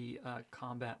should be a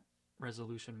combat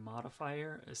resolution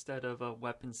modifier instead of a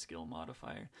weapon skill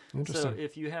modifier. So Interesting.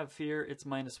 if you have fear, it's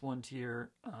 -1 to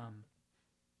your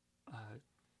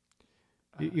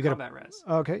You got combat res.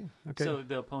 Okay. So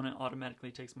the opponent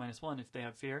automatically takes -1 if they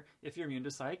have fear. If you're immune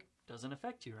to psych, doesn't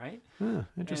affect you, right?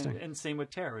 Interesting. And same with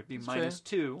terror. It'd be That's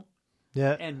 -2,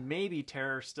 Yeah. and maybe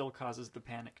terror still causes the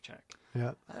panic check.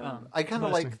 Yeah. I kind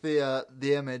of like the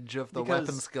image of the Because-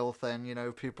 weapon skill thing. You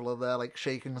know, people are there like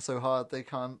shaking so hard they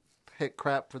can't hit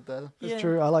crap with their That's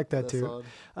true. I like that too. sword.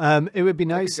 It would be It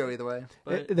nice. could go either way.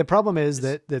 But The problem is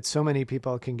that so many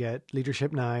people can get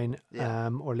leadership 9 Yeah.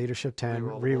 or leadership 10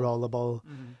 Rerollable.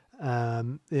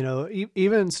 rerollable.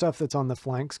 Even stuff that's on the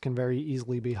flanks can very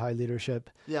easily be high leadership.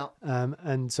 Yeah.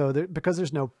 And so because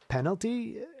there's no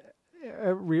penalty,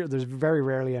 there's very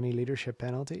rarely any leadership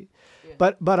penalty. Yeah.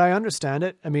 But I understand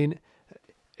it. I mean,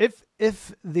 if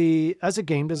as a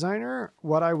game designer,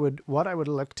 what I would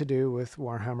look to do with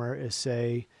Warhammer is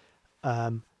say,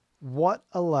 what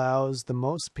allows the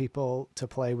most people to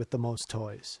play with the most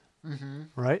toys,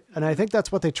 right? And I think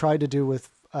that's what they tried to do with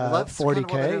Well, that's 40K. kind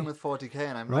of what they're doing with 40K,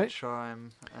 and I'm Right? not sure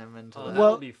I'm into that. that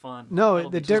Well, would be fun. no,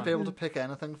 That'll the be Just fun. be able to pick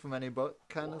anything from any book,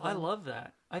 kind of. I thing. love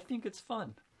that. I think it's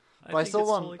fun. But I think still it's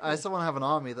want, totally I cool. still want to have an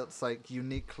army that's like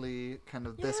uniquely kind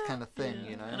of this kind of thing, Yeah,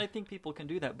 you know. And I think people can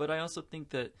do that. But I also think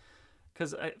that,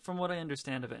 because from what I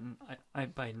understand of it, and I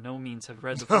by no means have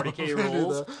read the 40K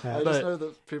rules, I but just know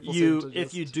that people seem to just...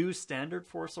 if you do standard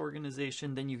force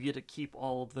organization, then you get to keep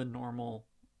all of the normal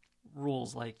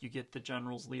rules, like you get the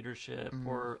general's leadership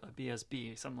or a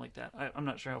BSB, something like that. I'm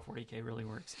not sure how 40K really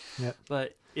works. Yep.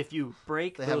 But if you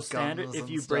break They have those standard, guns if and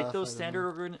you break stuff, those I don't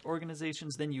standard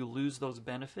organizations, then you lose those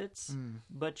benefits.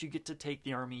 But you get to take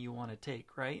the army you want to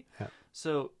take, right? Yeah.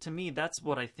 So to me, that's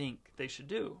what I think they should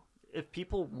do. If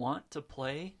people want to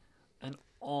play an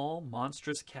all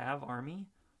monstrous cav army,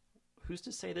 who's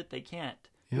to say that they can't?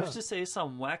 Yeah. Who's to say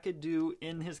some wackadoo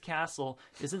in his castle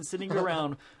isn't sitting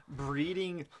around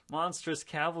breeding monstrous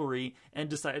cavalry and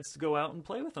decides to go out and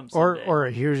play with them someday? or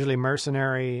a hugely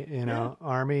mercenary,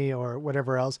 army or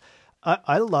whatever else.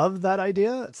 I love that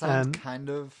idea. It sounds kind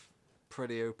of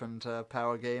pretty open to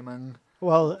power gaming.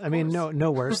 Well, I mean,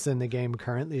 no worse than the game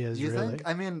currently is. Do you really. think?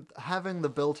 I mean, having the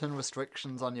built-in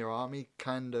restrictions on your army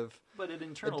kind of... But it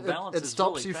internal It balances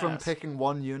stops really you from fast. picking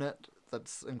one unit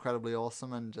that's incredibly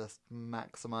awesome and just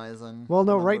maximizing... Well,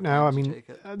 no, the number right of now, I times you mean, take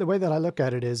it. the way that I look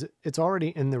at it is it's already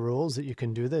in the rules that you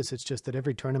can do this. It's just that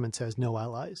every tournament says no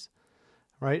allies,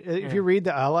 right? If you read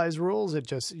the allies rules,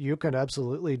 you could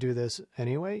absolutely do this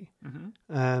anyway.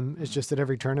 It's just that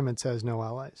every tournament says no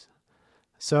allies.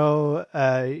 So,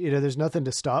 there's nothing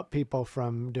to stop people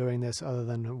from doing this other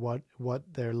than what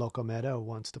their local meta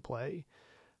wants to play.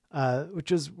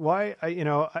 Which is why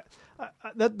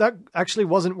that actually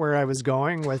wasn't where I was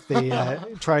going with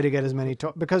the try to get as many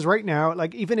because right now,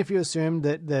 like even if you assume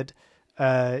that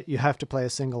you have to play a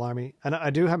single army, and I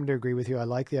do happen to agree with you. I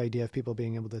like the idea of people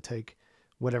being able to take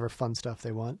whatever fun stuff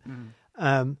they want.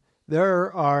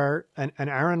 There are, and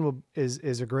Aaron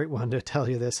is a great one to tell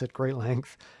you this at great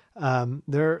length.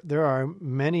 There are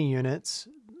many units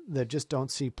that just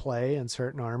don't see play in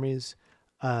certain armies.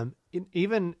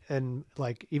 Even in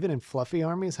fluffy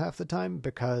armies half the time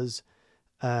because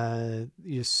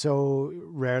you so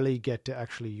rarely get to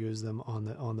actually use them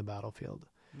on the battlefield.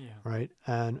 Yeah. Right.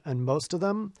 And most of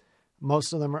them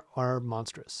are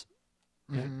monstrous.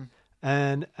 Mm-hmm.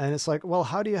 And it's like, well,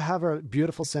 how do you have a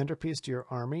beautiful centerpiece to your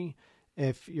army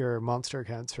if your monster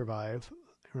can't survive?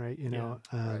 Right.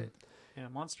 Right. Yeah,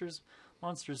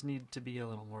 monsters need to be a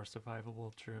little more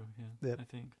survivable. True. Yeah, Yep. I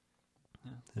think.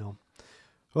 No.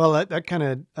 Well, that kind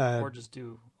of or just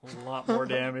do a lot more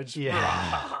damage.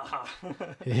 yeah.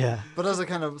 Yeah. But as a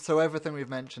kind of, so everything we've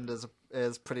mentioned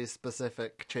is pretty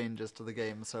specific changes to the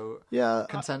game. So Yeah.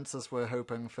 consensus, we're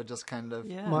hoping for just kind of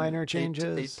Yeah. Minor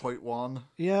changes. 8.1.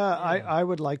 Yeah, I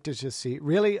would like to just see.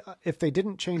 Really, if they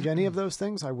didn't change any of those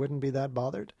things, I wouldn't be that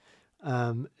bothered.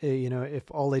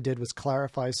 If all they did was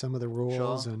clarify some of the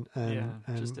rules Sure. and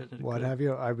just did it what good. have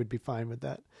you, I would be fine with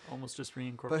that. Almost just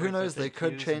reincorporate. But who knows? They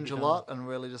could FAQs change a and be lot and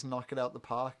really just knock it out the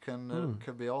park, and it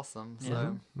could be awesome.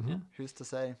 So Yeah. who's to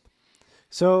say?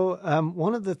 So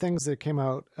one of the things that came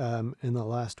out in the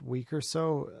last week or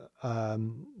so,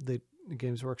 the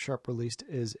Games Workshop released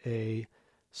is a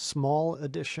small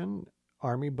edition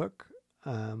army book,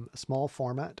 a small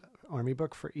format army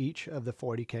book for each of the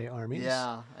 40k armies.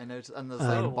 Yeah, I noticed. And there's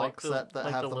like a box set that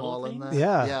like have the them little all in there. things?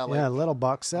 Yeah, like, a little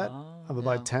box set Oh. of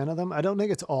about Yeah. 10 of them. I don't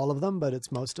think it's all of them, but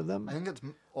it's most of them. I think it's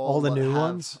All the that new have,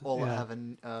 ones? All Yeah. that have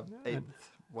an eighth,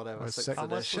 whatever, Or sixth sixth. How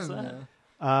much was edition. that?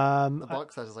 Yeah. The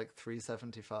box set is like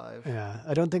 $3.75. Yeah,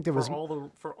 I don't think there was. For all the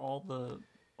For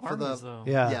the- armies, though.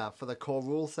 Yeah, For the core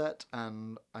rule set,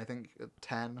 and I think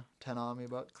 10 army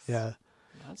books. yeah.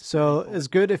 That's So pretty cool. it's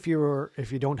good if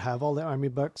you don't have all the army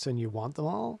books and you want them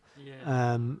all. Yeah.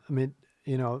 I mean,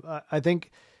 I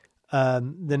think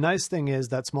the nice thing is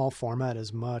that small format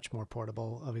is much more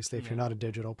portable. Obviously, if you're Yeah. not a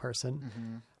digital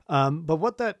person. Mm-hmm. But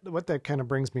what that kind of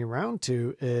brings me around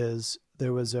to is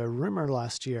there was a rumor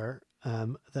last year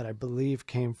that I believe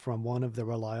came from one of the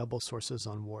reliable sources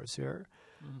on Wars here,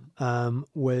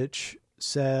 which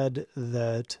said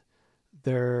that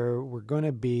there were going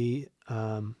to be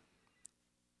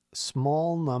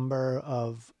small number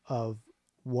of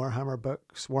Warhammer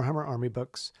books, Warhammer army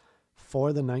books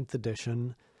for the 9th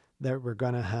edition that were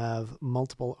going to have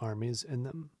multiple armies in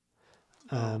them.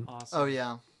 Awesome. Oh,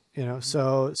 yeah.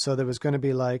 So there was going to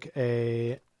be like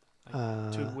a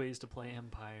Like 2 ways to play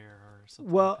Empire or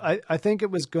something. well, like that. I think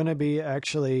it was going to be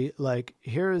actually like,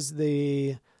 here's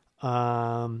the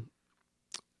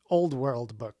old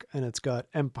world book, and it's got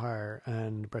Empire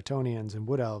and Bretonnians and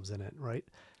Wood Elves in it, right?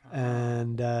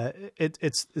 And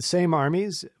it's the same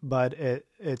armies, but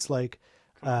it's like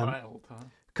Compiled, huh?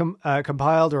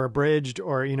 compiled or abridged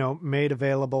or made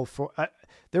available for.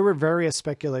 There were various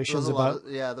speculations There was a lot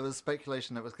about. there was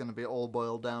speculation it was going to be all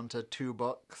boiled down to 2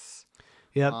 books.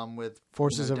 Yep. With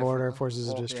Forces of Order, different- Forces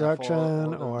of or- yeah, Destruction,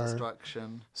 Order and or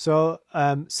Destruction. so.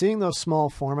 Seeing those small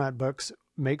format books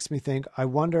makes me think. I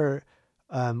wonder,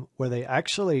 were they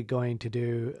actually going to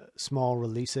do small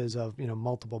releases of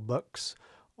multiple books,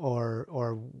 or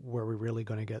were we really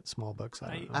going to get small books?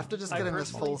 I don't know. After just I getting this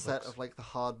personally- full set of like the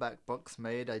hardback books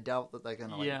made, I doubt that they're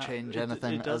going to change it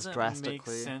anything as doesn't drastically.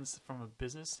 make sense from a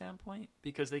business standpoint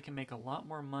because they can make a lot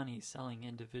more money selling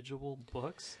individual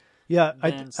books Yeah,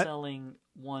 than selling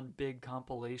one big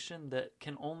compilation that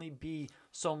can only be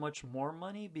so much more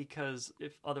money because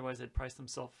if otherwise they'd price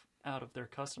themselves out of their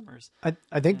customers.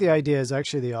 I think the idea is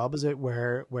actually the opposite,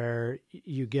 where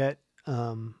you get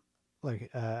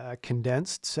like a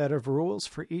condensed set of rules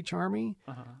for each army,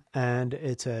 and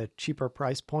it's a cheaper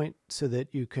price point so that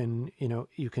you can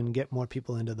get more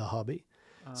people into the hobby.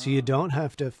 So you don't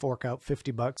have to fork out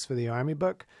 $50 for the army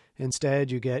book. Instead,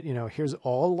 you get here's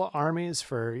all the armies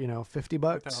for $50.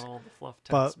 Without all the fluff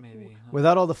But text, maybe. Huh?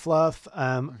 without all the fluff,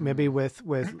 maybe with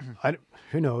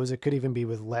who knows, it could even be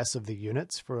with less of the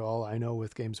units for all I know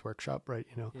with Games Workshop, right?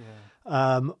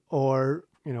 Yeah. Or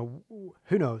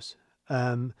who knows.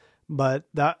 But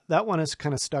that one is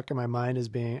kind of stuck in my mind as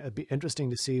being, it'd be interesting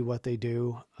to see what they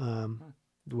do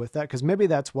with that, because maybe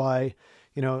that's why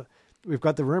we've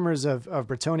got the rumors of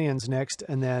Bretonnians next,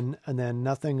 and then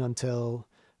nothing until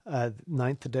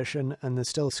 9th edition, and there's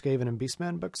still Skaven and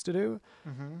Beastman books to do.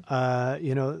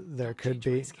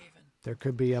 There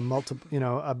could be a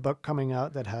a book coming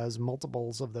out that has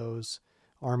multiples of those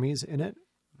armies in it.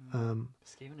 Skaven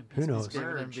and Who Beastmen knows? Skaven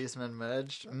and merged. Beastmen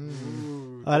merged.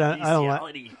 Ooh, I don't like.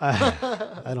 bestiality.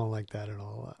 I don't like that at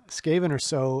all. Skaven are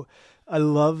so. I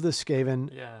love the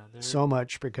Skaven Yeah, so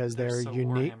much because they're so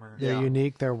unique. Warhammer. They're Yeah.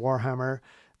 unique. They're Warhammer.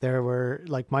 There were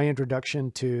like my introduction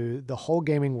to the whole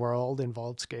gaming world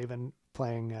involved Skaven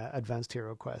playing Advanced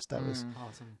Hero Quest. That was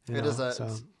Awesome. It is so,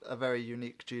 it's a very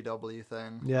unique GW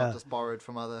thing. Yeah. Not just borrowed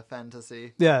from other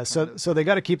fantasy. yeah. So kind of- so they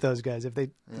got to keep those guys. If they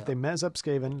Yeah. mess up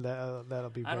Skaven, that'll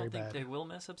be I very don't think bad. they will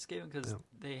mess up Skaven because No.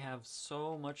 they have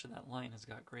so much of that line has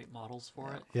got great models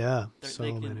for it. Yeah, They're-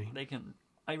 they can, many. They can.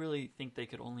 I really think they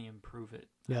could only improve it.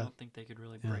 I Yeah. don't think they could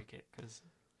really Yeah. break it because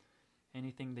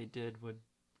anything they did would.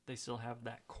 They still have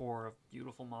that core of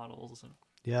beautiful models and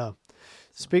Yeah.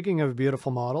 Speaking of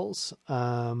beautiful models,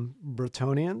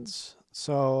 Bretonnians,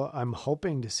 So I'm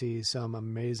hoping to see some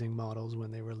amazing models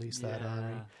when they release that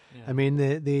army. Yeah. I mean,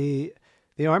 the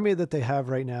army that they have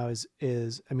right now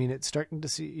is I mean,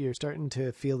 you're starting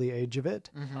to feel the age of it.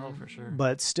 Oh, for sure.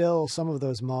 But still, some of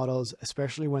those models,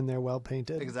 especially when they're well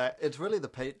painted, Exactly. It's really the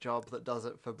paint job that does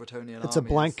it for Bretonnian it's a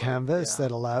armies. blank Like, canvas yeah.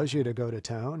 that allows you to go to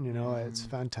town. You know, it's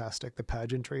fantastic, the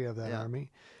pageantry of that Yeah.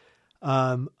 army.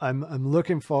 I'm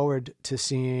looking forward to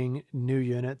seeing new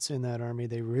units in that army.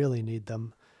 They really need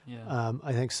them. Yeah.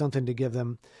 I think something to give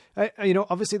them.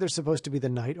 Obviously they're supposed to be the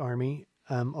knight army,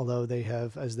 although they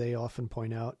have, as they often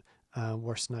point out,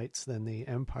 worse knights than the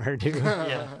Empire do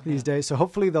these days. So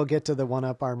hopefully they'll get to the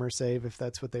 1-up armor save if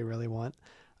that's what they really want,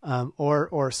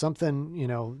 or something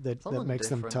that Something makes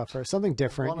them different. tougher, something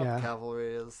different. 1-up Yeah,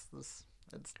 cavalry is this.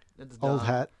 It's old done.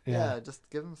 hat. Yeah. Just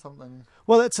give them something.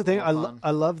 Well, that's the thing. More fun.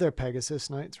 I love their Pegasus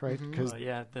knights, right? Mhm. Because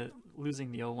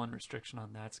Losing the 01 restriction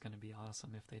on that's going to be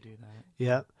awesome if they do that.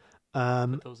 yeah.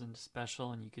 Put those into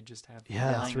special, and you could just have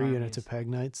 3 units of Peg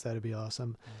Knights. That'd be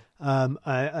awesome.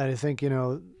 I think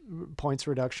points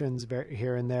reductions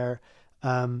here and there.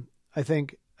 I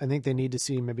think they need to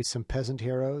see maybe some peasant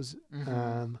heroes.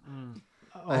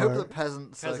 I hope the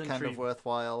peasants are kind Peasantry. of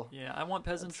worthwhile. Yeah, I want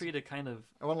peasantry to kind of.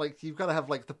 I want you've got to have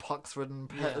the pox-ridden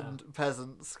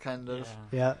peasants kind of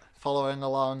Yeah, following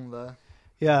along the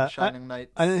yeah. shining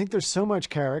knights. I think there's so much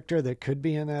character that could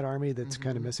be in that army that's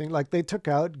kind of missing. Like they took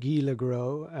out Guy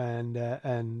Legros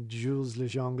and Jules Le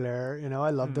Jongleur. I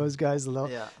love those guys.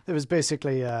 Yeah. It was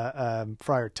basically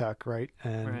Friar Tuck, right?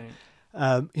 And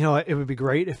Right. it would be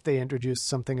great if they introduced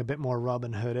something a bit more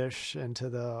Robin Hoodish into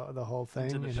the whole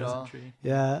thing. Into the peasantry.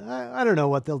 Yeah, I don't know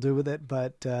what they'll do with it,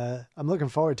 but I'm looking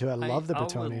forward to it. I love the I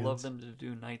Bretonians. would love them to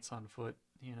do knights on foot.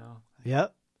 Yeah.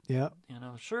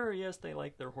 Sure, yes, they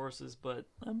like their horses, but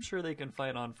I'm sure they can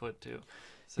fight on foot too.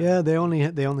 So, Yeah, they only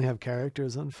have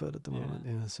characters on foot at the moment.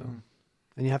 Yeah, so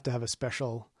and you have to have a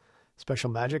special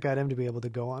magic item to be able to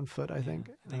go on foot. I think.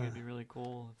 I think it'd be really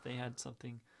cool if they had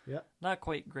something. Yeah. Not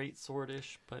quite great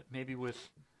swordish, but maybe with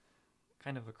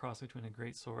kind of a cross between a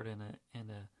great sword and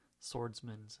a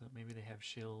swordsman. So maybe they have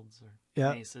shields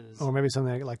or maces. Or maybe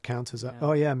something like counts as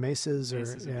maces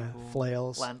Maces would or be cool.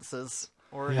 flails. Lances.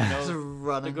 Or Just the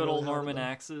running good old really hard Norman at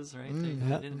them. axes, right?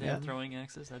 Didn't they yeah. have throwing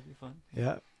axes? That'd be fun.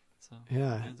 Yeah. So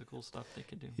Yeah. all kinds of cool stuff they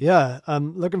could do. Yeah,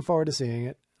 I'm looking forward to seeing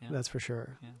it. Yeah. That's for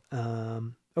sure. Yeah.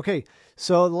 Okay,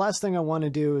 so the last thing I want to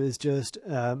do is just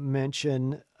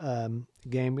mention a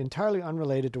game entirely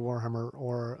unrelated to Warhammer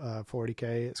or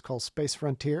 40K. It's called Space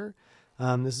Frontier.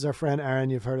 This is our friend Aaron.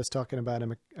 You've heard us talking about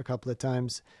him a couple of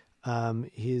times.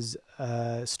 He's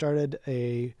started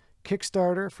a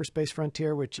Kickstarter for Space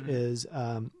Frontier, which is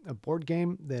a board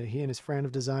game that he and his friend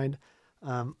have designed.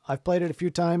 I've played it a few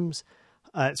times.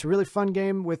 It's a really fun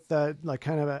game with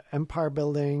kind of an empire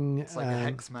building. It's like a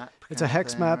hex map. It's a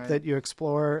hex map that you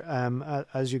explore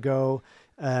as you go,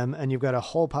 and you've got a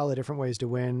whole pile of different ways to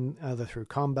win, either through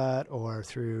combat or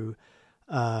through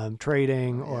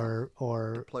trading or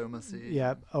diplomacy.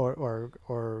 Yeah,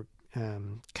 or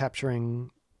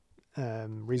capturing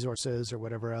resources or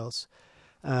whatever else.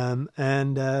 They've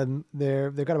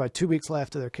got about 2 weeks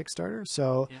left of their Kickstarter.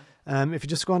 So if you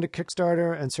just go onto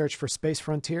Kickstarter and search for Space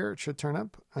Frontier, it should turn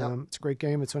up. It's a great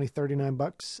game. It's only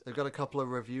 $39. They've got a couple of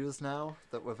reviews now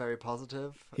that were very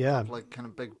positive. Yeah. Like kind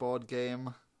of big board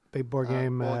game Board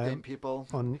game people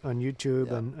on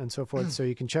YouTube and so forth. So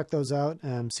you can check those out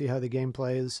and see how the game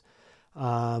plays. Like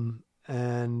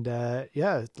I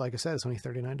said, it's only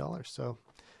 $39. So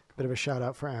a bit of a shout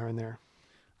out for Aaron there.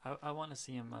 I want to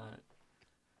see him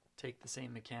take the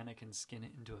same mechanic and skin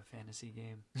it into a fantasy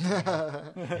game.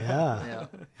 Yeah.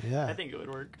 I think it would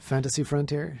work. Fantasy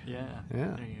Frontier. Yeah.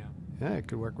 Yeah. There you go. Yeah, it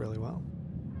could work really well.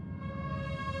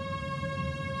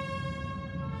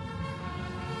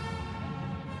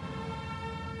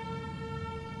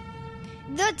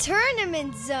 The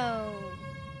Tournament Zone.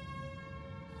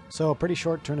 So a pretty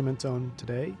short tournament zone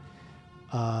today.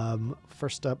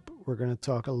 First up, we're going to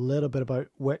talk a little bit about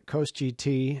Wet Coast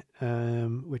GT,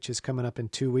 which is coming up in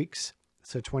 2 weeks.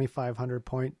 It's a 2,500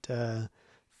 point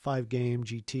 5-game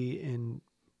GT in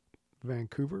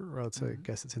Vancouver, or else I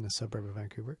guess it's in a suburb of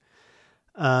Vancouver.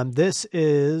 This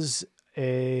is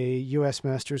a U.S.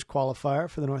 Masters qualifier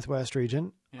for the Northwest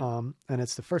region, and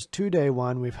it's the first 2-day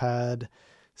one we've had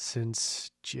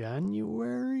since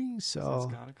January.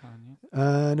 So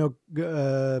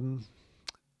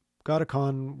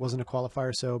Godicon wasn't a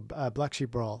qualifier, so Black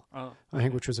Sheep Brawl, I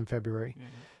think, which was in February. Yeah.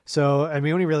 So, and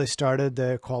we only really started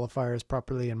the qualifiers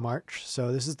properly in March.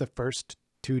 So this is the first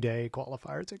 2-day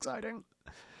qualifier. It's exciting.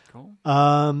 Cool.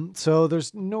 So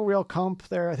there's no real comp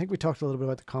there. I think we talked a little bit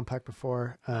about the comp pack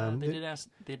before.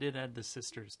 They did add the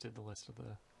sisters to the list of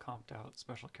the comped out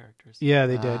special characters. Yeah,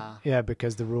 they did. Yeah,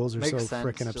 because the rules are so Makes sense,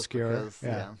 freaking just obscure. because,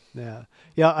 Yeah.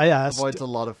 I asked. Avoids a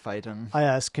lot of fighting. I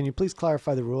asked, can you please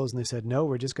clarify the rules? And they said, no,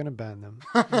 we're just going to ban them.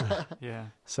 Yeah.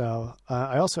 So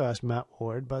I also asked Matt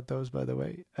Ward about those, by the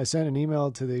way. I sent an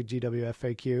email to the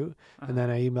GWFAQ, and then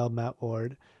I emailed Matt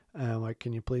Ward. Like,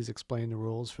 can you please explain the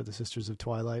rules for the Sisters of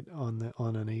Twilight on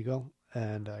an Eagle?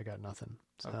 And I got nothing.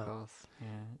 So, Of course.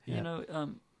 Yeah. You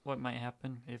know, what might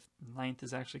happen if 9th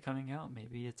is actually coming out?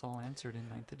 Maybe it's all answered in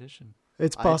 9th edition.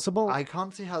 it's possible. I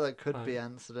can't see how that could be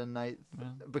answered in night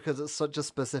because it's such a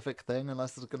specific thing.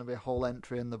 Unless there's going to be a whole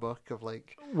entry in the book of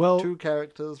like 2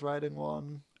 characters riding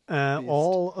one.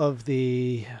 All of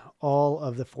the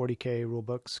 40K rule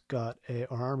books or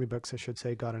army books, I should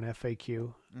say, got an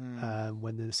FAQ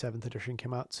when the 7th edition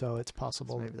came out. So it's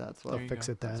possible So maybe that's they'll fix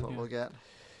it then. That's what we'll get.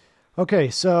 Okay,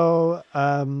 so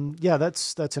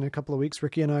that's in a couple of weeks.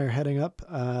 Ricky and I are heading up.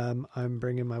 I'm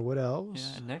bringing my wood elves.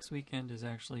 Yeah, and next weekend is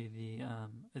actually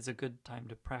is a good time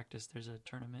to practice. There's a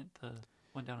tournament, the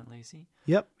one down in Lacey.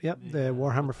 Yep. The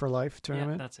Warhammer for Life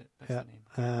tournament. Yeah, that's it. That's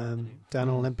the name. Down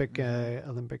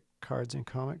Olympic cards and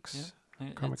comics.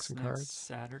 Yeah. Comics and next cards.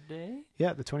 Saturday.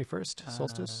 Yeah, the 21st,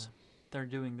 solstice. They're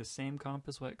doing the same comp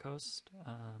as Wet Coast.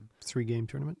 3-game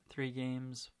tournament. 3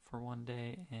 games for one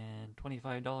day and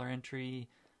 $25 entry,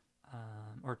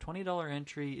 or $20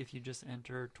 entry if you just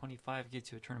enter. 25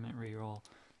 gets you a tournament reroll,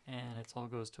 and it all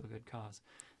goes to a good cause.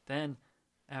 Then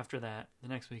after that, the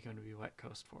next weekend will be Wet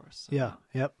Coast for us. So,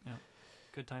 Yep.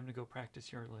 Good time to go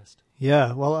practice your list.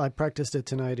 Yeah, well, I practiced it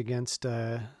tonight against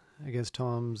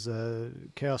Tom's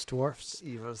Chaos Dwarfs.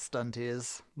 Evil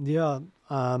stunties. Yeah,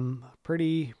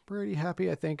 pretty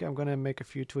happy. I think I'm going to make a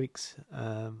few tweaks.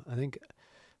 I think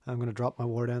I'm going to drop my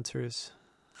war dancers.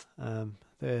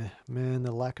 The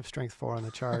lack of strength 4 on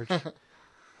the charge.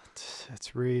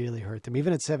 It's really hurt them.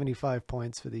 Even at 75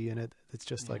 points for the unit, it's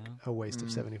just like a waste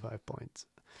of 75 points.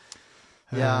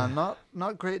 Yeah,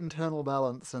 not great internal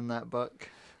balance in that book.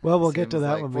 Well, we'll get to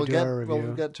that when we do our review.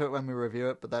 We'll get to it when we review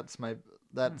it, but that's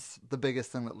the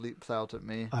biggest thing that leaps out at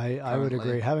me. I would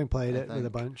agree. Having played it with a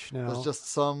bunch now. There's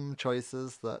just some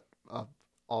choices that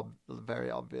are very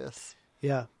obvious.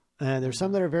 Yeah. And there's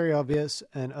some that are very obvious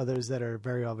and others that are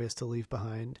very obvious to leave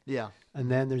behind. Yeah. And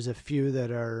then there's a few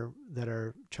that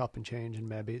are chop and change and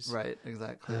maybes. Right,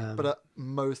 exactly. But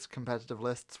most competitive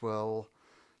lists will,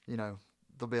 there'll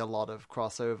be a lot of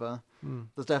crossover.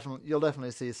 You'll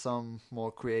definitely see some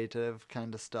more creative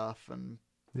kind of stuff and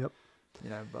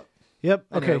but anyway,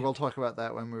 okay. We'll talk about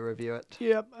that when we review it.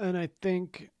 Yep, and I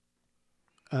think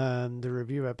the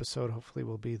review episode hopefully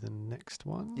will be the next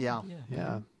one. Yeah.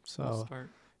 So we'll start.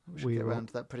 We should get around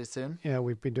to that pretty soon. Yeah,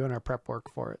 we've been doing our prep work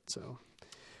for it. So,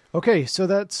 okay, so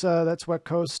that's Wet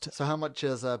Coast. So how much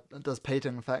does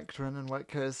painting factor in Wet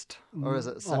Coast, or is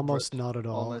it separate? Almost not at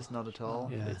all? Almost not at all.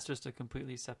 Yeah. It's just a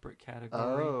completely separate category.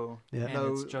 Oh, yeah.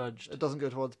 And it's judged. It doesn't go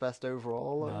towards best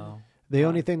overall. No. The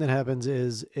only thing that happens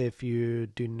is if you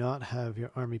do not have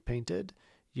your army painted,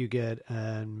 you get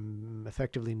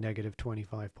effectively negative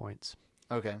 25 points.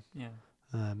 Okay. Yeah.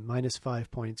 Minus 5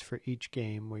 points for each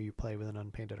game where you play with an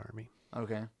unpainted army.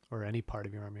 Okay. Or any part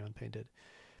of your army unpainted.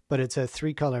 But it's a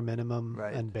 3-color minimum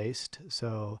and based.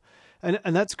 So, and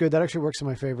that's good. That actually works in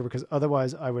my favor because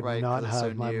otherwise I would not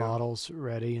have my models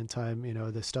ready in time.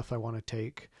 The stuff I want to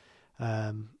take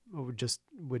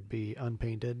would be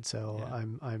unpainted. So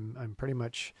I'm pretty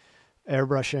much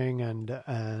airbrushing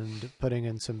and putting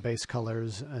in some base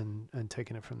colors and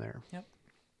taking it from there. Yep.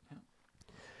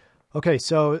 Okay,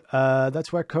 so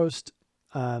that's Wet Coast.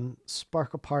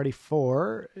 Sparkle Party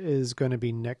 4 is going to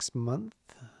be next month.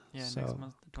 Yeah, so next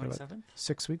month, the 27th.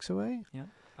 6 weeks away. Yeah,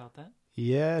 about that.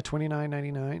 Yeah,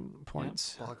 $29.99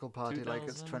 points. Yep. Sparkle Party like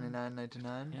it's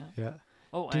 $29.99. Yeah.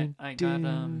 Oh, I got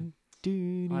I'll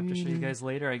have to show you guys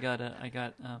later. I got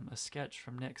a sketch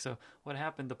from Nick. So what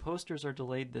happened? The posters are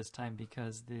delayed this time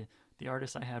because the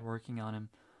artist I had working on him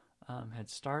had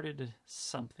started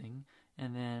something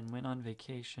and then went on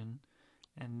vacation,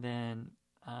 and then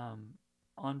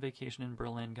on vacation in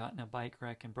Berlin got in a bike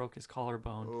wreck and broke his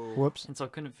collarbone. Oh. Whoops! And so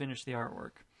couldn't finish the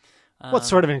artwork. What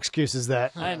sort of an excuse is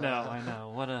that? I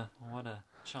know. What a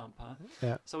chump, huh?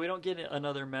 Yeah. So we don't get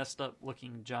another messed up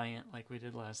looking giant like we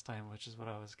did last time, which is what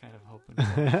I was kind of hoping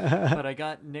for. But I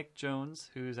got Nick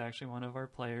Jones, who's actually one of our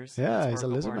players. Yeah, he's a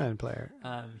Lizardman player.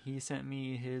 He sent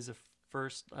me his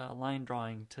first line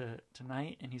drawing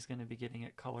tonight, and he's going to be getting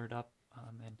it colored up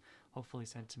and hopefully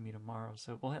sent to me tomorrow.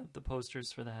 So we'll have the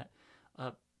posters for that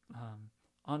up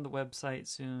on the website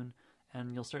soon,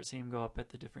 and you'll start seeing them go up at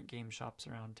the different game shops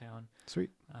around town. Sweet.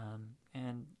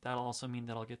 And that'll also mean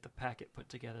that I'll get the packet put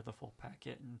together, the full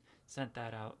packet, and sent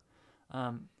that out.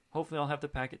 Hopefully I'll have the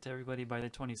packet to everybody by the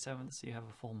 27th, so you have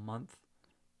a full month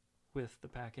with the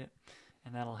packet,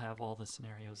 and that'll have all the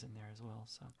scenarios in there as well.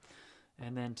 So,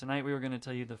 and then tonight we were going to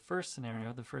tell you the first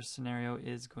scenario. The first scenario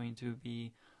is going to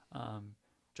be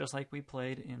just like we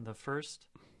played in the first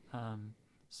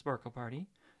Sparkle Party.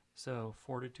 So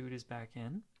Fortitude is back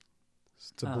in.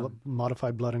 It's a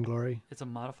modified Blood and Glory. It's a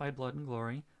modified Blood and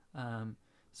Glory.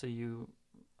 So you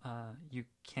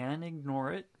can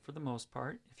ignore it for the most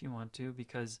part if you want to,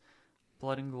 because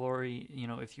Blood and Glory,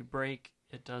 if you break,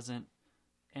 it doesn't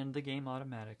end the game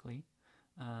automatically,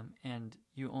 and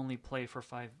you only play for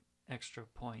 5 extra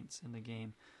points in the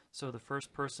game. So the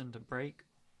first person to break,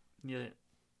 if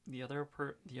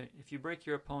you break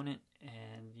your opponent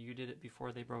and you did it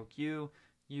before they broke you,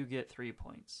 you get 3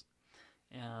 points.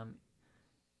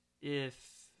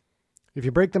 If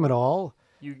you break them at all,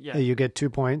 you get 2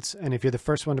 points, and if you're the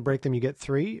first one to break them, you get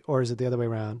 3, or is it the other way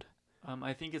around?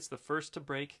 I think it's the first to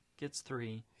break gets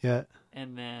 3. Yeah.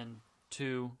 And then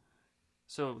 2.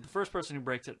 So the first person who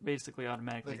breaks it basically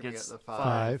automatically gets the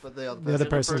 5. But the other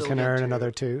person can earn another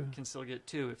 2. Can still get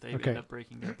 2 if they end up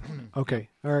breaking their opponent. Okay.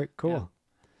 All right. Cool. Yeah.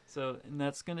 So, and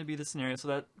that's going to be the scenario.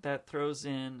 So that throws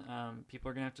in, people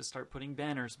are going to have to start putting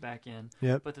banners back in.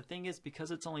 Yep. But the thing is,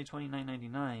 because it's only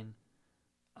 $29.99,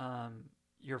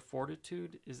 your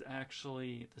Fortitude is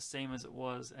actually the same as it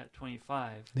was at $25.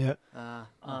 Yeah.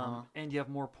 And you have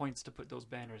more points to put those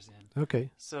banners in. Okay.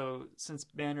 So since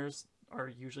banners are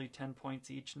usually 10 points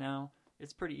each now,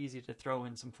 it's pretty easy to throw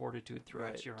in some Fortitude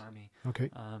throughout your army. Okay.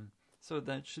 So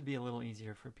that should be a little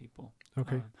easier for people.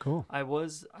 Okay. Cool. I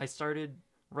started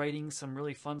writing some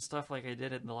really fun stuff like I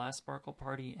did at the last Sparkle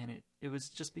Party, and it was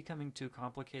just becoming too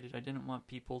complicated. I didn't want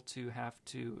people to have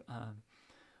to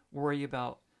worry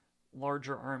about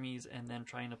larger armies and then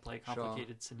trying to play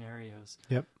complicated scenarios.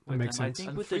 Yep, that makes sense. I think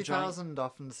and with 3,000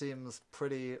 often seems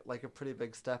like a pretty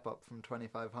big step up from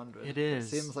 2,500. It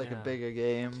is. It seems like a bigger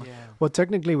game. Yeah. Well,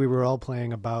 technically, we were all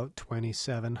playing about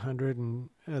 2,700 and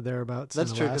thereabouts.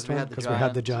 That's in the true, last 'cause we one, had the because we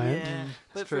had the giant. giant. Yeah,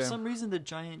 but true. for some reason the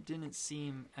giant didn't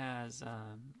seem as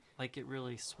like it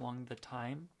really swung the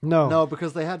time. No,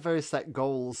 because they had very set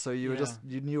goals, so you were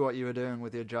you knew what you were doing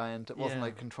with your giant. It wasn't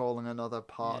like controlling another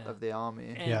part of the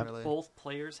army. And really. both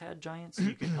players had giants, so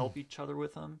you could help each other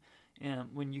with them.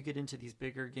 And when you get into these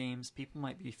bigger games, people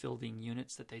might be fielding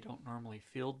units that they don't normally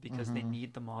field because they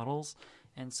need the models,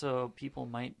 and so people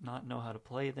might not know how to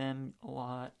play them a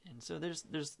lot. And so there's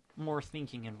more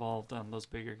thinking involved on those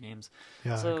bigger games.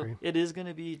 Yeah, so I agree. it is going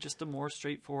to be just a more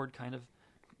straightforward kind of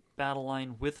battle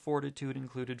line with Fortitude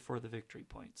included for the victory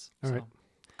points. All right.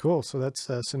 Cool. So that's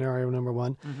scenario number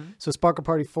 1. Mm-hmm. So Sparkle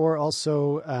Party 4,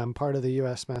 also part of the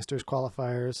U.S. Masters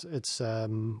qualifiers. It's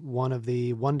one of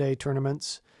the one-day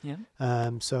tournaments. Yeah.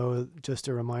 So just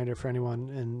a reminder for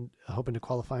anyone hoping to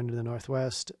qualify into the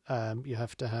Northwest, you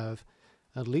have to have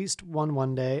at least one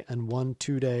one-day and one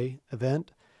two-day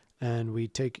event. And we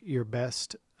take your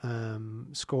best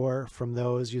score from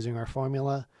those using our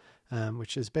formula,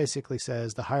 which is basically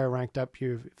says the higher ranked up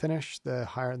you finish, the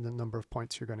higher the number of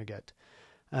points you're going to get.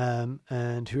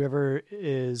 And whoever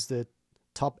is the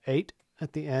top 8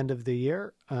 at the end of the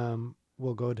year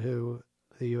will go to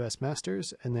the U.S.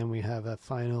 Masters, and then we have a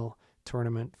final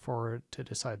tournament to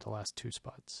decide the last 2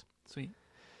 spots. Sweet.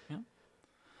 Yeah.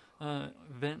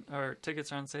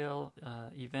 Tickets are on sale.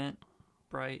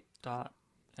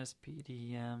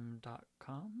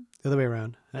 Eventbrite.spdm.com. The other way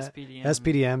around.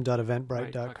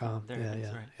 spdm.eventbrite.com. There it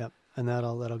is, right. Yep. And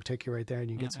that'll take you right there,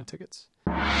 and you get some tickets.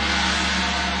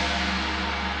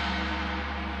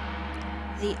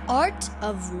 The Art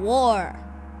of War.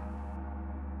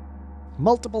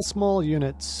 Multiple small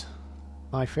units.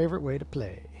 My favorite way to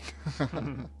play.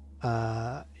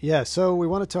 So we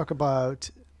want to talk about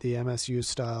the MSU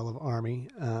style of army,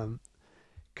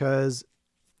 because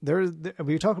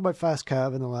we talked about fast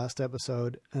cav in the last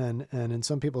episode, and in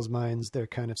some people's minds they're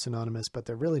kind of synonymous, but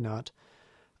they're really not.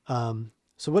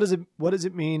 So what does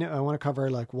it mean? I want to cover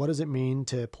what does it mean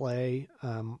to play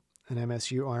an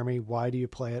MSU army? Why do you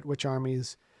play it? Which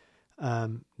armies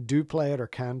do play it or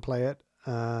can play it?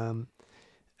 How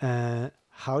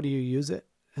do you use it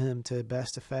to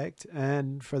best effect?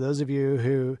 And for those of you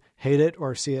who hate it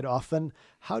or see it often,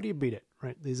 how do you beat it?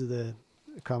 Right? These are the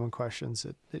common questions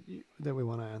that we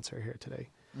want to answer here today.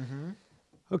 Mm-hmm.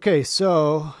 Okay,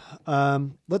 so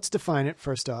let's define it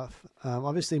first off.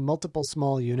 Obviously, multiple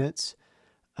small units.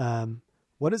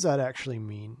 What does that actually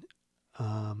mean?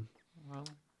 Well,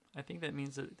 I think that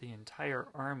means that the entire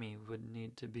army would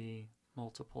need to be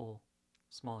multiple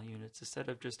small units. Instead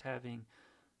of just having,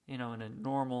 in a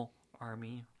normal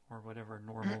army, or whatever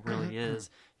normal really is,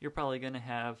 you're probably going to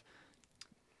have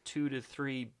 2 to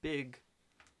 3 big,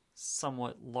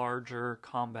 somewhat larger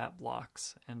combat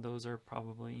blocks, and those are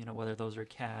probably, whether those are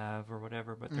cav or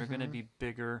whatever, but they're going to be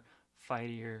bigger,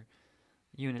 fightier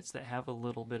units that have a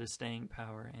little bit of staying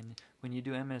power. And when you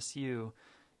do MSU,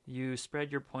 you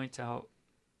spread your points out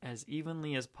as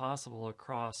evenly as possible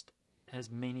across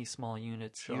as many small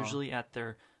units, usually at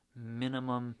their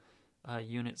minimum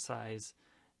unit size,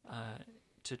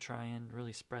 to try and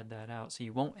really spread that out. So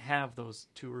you won't have those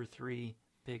 2 or 3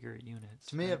 bigger units.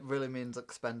 To me, it really means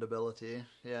expendability.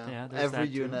 Yeah, every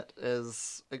unit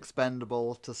is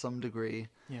expendable to some degree.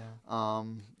 Yeah.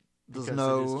 There's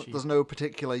no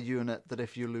particular unit that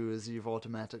if you lose, you've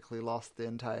automatically lost the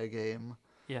entire game.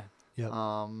 Yeah. Yep.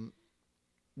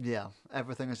 Yeah,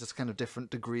 everything is just kind of different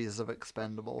degrees of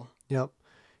expendable. Yep.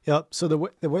 So the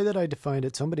way that I defined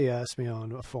it, somebody asked me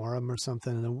on a forum or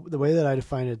something, and the way that I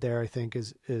defined it there, I think,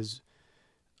 is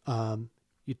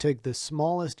you take the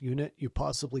smallest unit you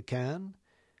possibly can,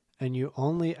 and you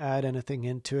only add anything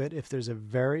into it if there's a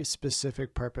very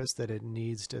specific purpose that it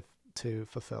needs to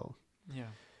fulfill. Yeah.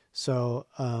 So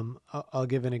I'll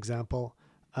give an example.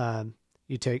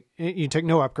 You take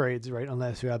no upgrades, right,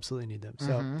 unless you absolutely need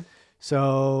them.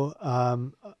 So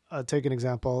I'll take an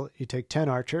example. You take 10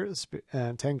 archers,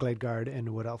 10 Glade Guard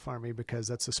in Wood Elf Army, because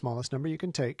that's the smallest number you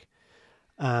can take.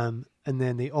 And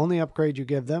then the only upgrade you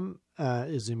give them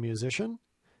is a musician,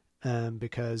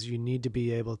 because you need to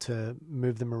be able to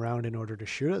move them around in order to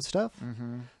shoot at stuff.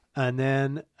 And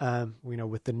then,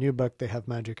 with the new book, they have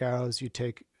magic arrows. You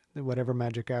take whatever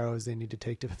magic arrows they need to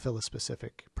take to fulfill a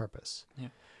specific purpose. Yeah.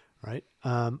 Right.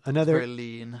 It's very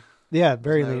lean. Yeah,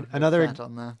 very lean.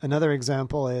 Another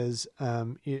example is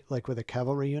like with a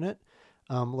cavalry unit.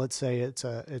 Let's say it's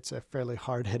a fairly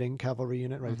hard hitting cavalry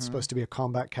unit, right? It's supposed to be a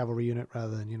combat cavalry unit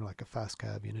rather than like a fast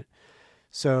cav unit.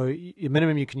 So the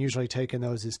minimum you can usually take in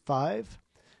those is 5,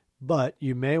 but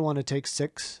you may want to take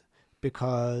 6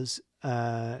 because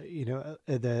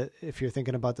if you're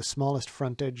thinking about the smallest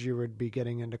frontage you would be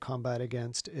getting into combat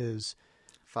against is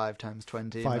 5 times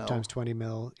 20 5 mil. times 20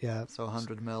 mil, yeah. So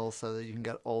 100 mil, so that you can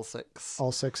get all 6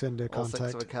 into all contact.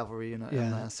 6 of a cavalry unit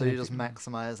in there. So you're just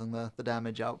maximizing the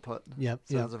damage output. Yep.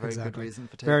 So that's a very good reason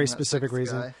for taking very that specific 6th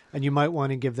reason. guy. And you might want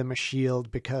to give them a shield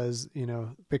because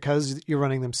you're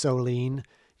running them so lean,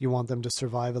 you want them to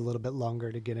survive a little bit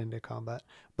longer to get into combat.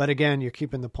 But again, you're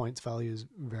keeping the points values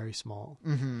very small.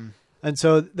 And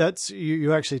so that's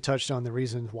you actually touched on the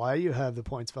reason why you have the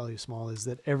points value small is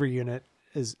that every unit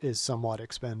is somewhat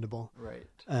expendable. Right.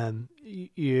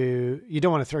 You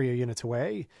don't want to throw your units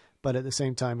away, but at the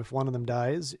same time, if one of them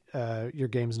dies, your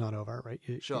game's not over, right?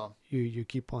 You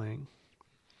keep playing.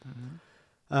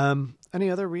 Any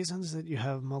other reasons that you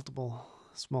have multiple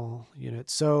small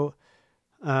units? So,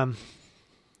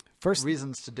 first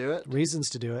reasons to do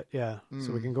it. Yeah.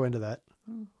 So we can go into that.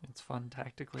 It's fun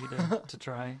tactically to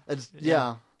try.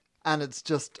 And it's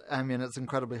just, it's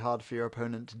incredibly hard for your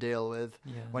opponent to deal with.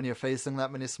 When you're facing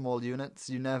that many small units,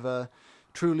 you never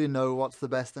truly know what's the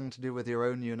best thing to do with your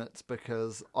own units,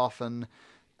 because often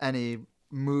any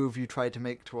move you try to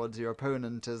make towards your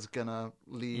opponent is going to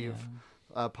leave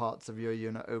parts of your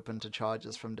unit open to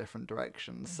charges from different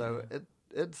directions. So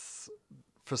it's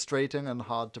frustrating and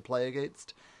hard to play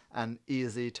against and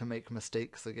easy to make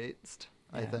mistakes against,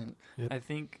 I think. I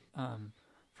think...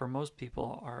 for most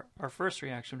people, our first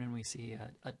reaction when we see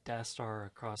a Death Star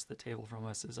across the table from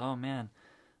us is, oh man,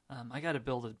 I got to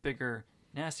build a bigger,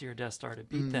 nastier Death Star to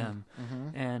beat them.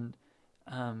 And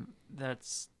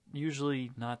that's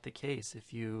usually not the case.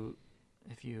 If you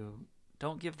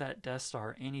don't give that Death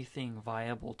Star anything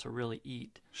viable to really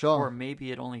eat, or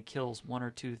maybe it only kills 1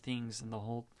 or 2 things in the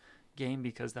whole game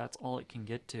because that's all it can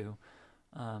get to,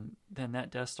 then that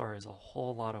Death Star is a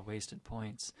whole lot of wasted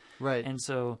points. Right. And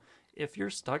so if you're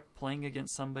stuck playing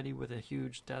against somebody with a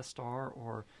huge Death Star,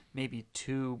 or maybe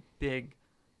 2 big,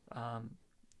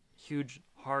 huge,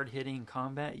 hard-hitting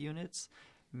combat units,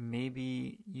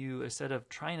 maybe you, instead of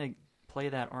trying to play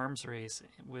that arms race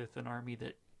with an army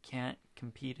that can't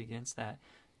compete against that,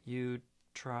 you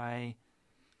try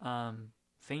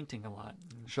fainting a lot.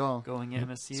 Going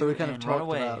MSU so we kind of and talked run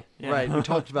away. About, right, we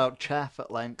talked about chaff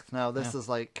at length. Now this is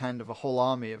like kind of a whole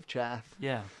army of chaff.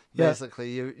 Yeah.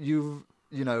 Basically, you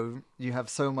have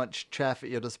so much chaff at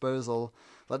your disposal.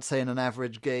 Let's say in an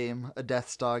average game, a Death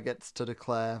Star gets to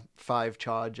declare 5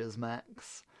 charges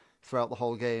max throughout the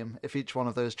whole game. If each one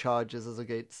of those charges is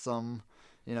against some,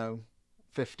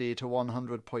 50 to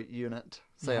 100 point unit,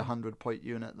 say 100 point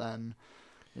unit, then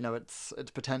You know, its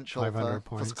potential 500 for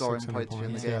points, scoring 600 points in the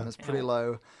points, game yeah. is pretty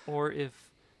low. Or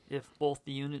if both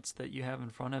the units that you have in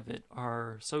front of it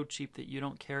are so cheap that you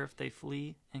don't care if they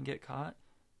flee and get caught,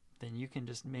 then you can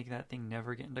just make that thing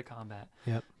never get into combat.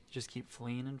 Yep. Just keep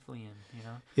fleeing and fleeing, you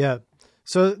know? Yeah.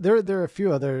 So there are a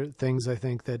few other things I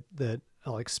think that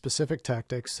like specific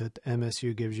tactics that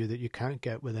MSU gives you that you can't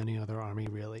get with any other army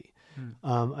really.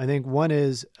 I think one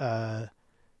is,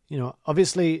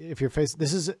 obviously if you're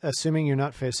this is assuming you're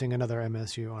not facing another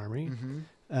MSU army.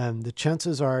 The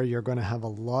chances are you're going to have a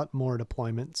lot more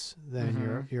deployments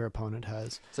than your opponent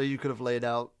has. So you could have laid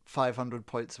out 500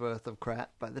 points worth of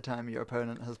crap by the time your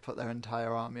opponent has put their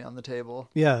entire army on the table.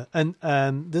 Yeah, and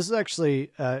this is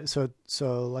actually so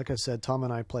like I said, Tom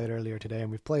and I played earlier today, and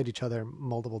we've played each other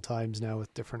multiple times now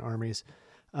with different armies,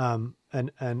 and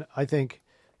I think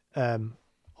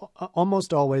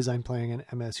almost always I'm playing an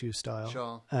MSU style.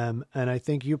 Sure. And I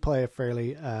think you play a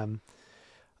fairly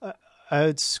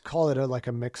I'd call it like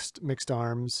a mixed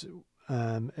arms.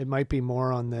 It might be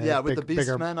more on the with the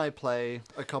bigger... Beastmen I play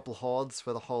a couple hordes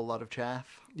with a whole lot of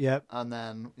chaff. Yep. And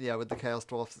then with the Chaos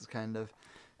Dwarfs it's kind of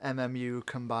MMU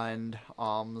combined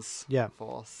arms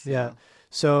force. Yeah.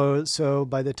 So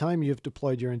by the time you've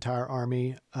deployed your entire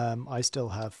army, I still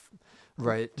have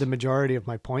the majority of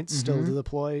my points still to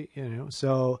deploy.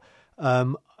 So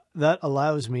that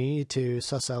allows me to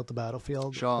suss out the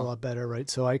battlefield a lot better, right?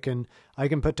 So I can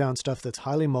put down stuff that's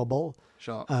highly mobile,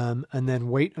 and then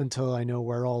wait until I know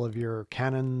where all of your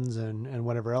cannons and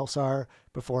whatever else are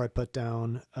before I put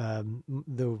down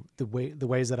the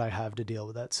ways that I have to deal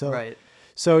with that.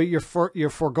 So you're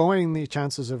foregoing the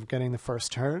chances of getting the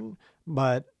first turn,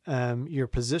 but you're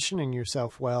positioning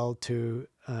yourself well to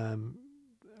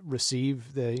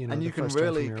receive the and you the can first turn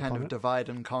really from your kind opponent. of divide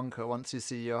and conquer once you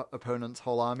see your opponent's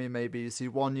whole army. Maybe you see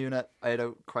one unit, I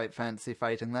don't quite fancy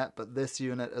fighting that, but this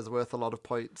unit is worth a lot of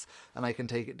points and I can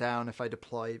take it down if I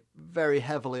deploy very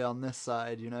heavily on this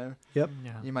side. Yep. Yeah.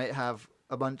 You might have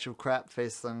a bunch of crap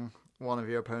facing one of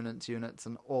your opponent's units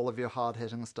and all of your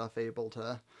hard-hitting stuff able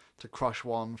to crush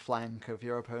one flank of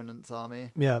your opponent's army.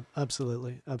 Yeah,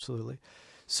 absolutely.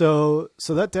 So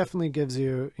that definitely gives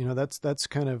you, that's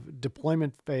kind of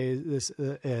deployment phase.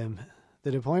 The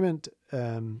deployment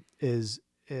is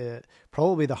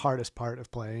probably the hardest part of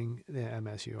playing the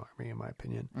MSU army, in my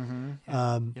opinion.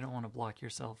 You don't want to block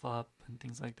yourself up and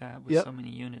things like that with so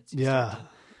many units. You start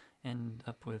to end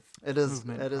up with it is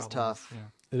tough. Yeah.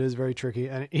 It is very tricky,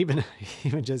 and even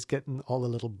just getting all the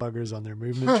little buggers on their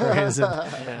movement trays,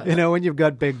 and when you've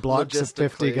got big blocks of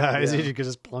 50 guys, you can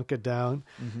just plunk it down.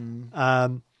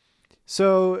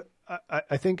 So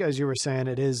I think, as you were saying,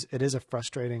 it is a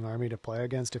frustrating army to play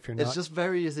against if you're not. It's just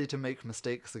very easy to make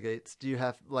mistakes against. Do you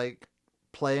have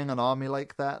playing an army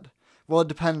like that? Well, it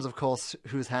depends, of course,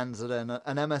 whose hands it in.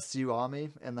 An MSU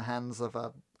army in the hands of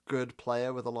a good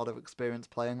player with a lot of experience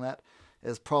playing that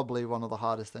is probably one of the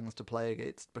hardest things to play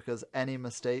against, because any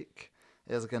mistake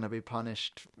is going to be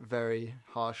punished very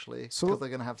harshly because they're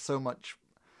going to have so much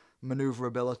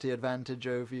maneuverability advantage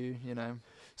over you,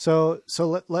 So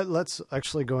let's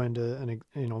actually go into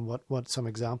what some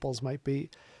examples might be.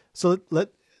 So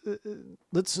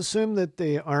let's assume that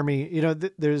the army,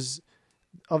 there's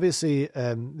obviously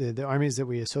the armies that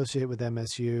we associate with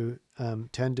MSU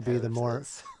tend to be the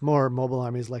more mobile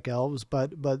armies like elves,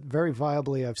 but very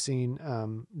viably I've seen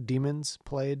demons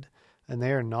played, and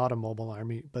they are not a mobile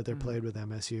army, but they're played with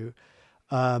MSU.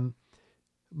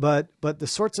 But the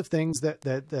sorts of things that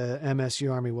the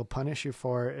MSU army will punish you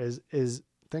for is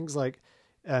things like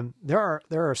there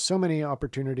are so many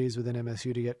opportunities within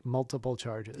MSU to get multiple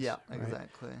charges. Yeah, right?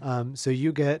 exactly. So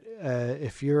you get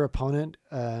if your opponent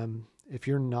if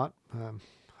you're not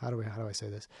how do I say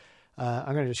this?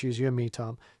 I'm going to just use you and me,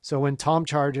 Tom. So when Tom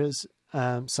charges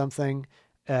something,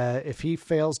 if he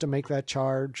fails to make that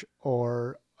charge,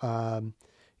 or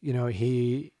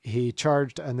he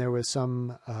charged and there was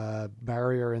some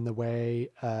barrier in the way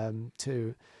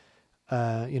to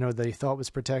that he thought was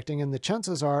protecting, and the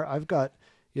chances are I've got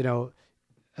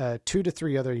 2 to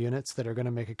 3 other units that are going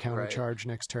to make a counter charge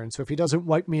next turn. So if he doesn't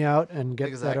wipe me out and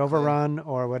get that overrun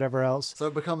or whatever else, so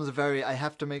it becomes I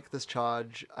have to make this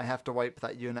charge, I have to wipe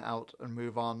that unit out and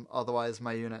move on, otherwise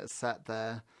my unit is sat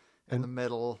there in the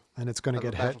middle and it's going to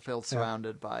get hit. Battlefield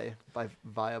surrounded by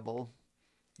viable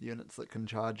units that can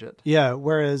charge it. Yeah.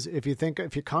 Whereas if you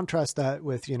contrast that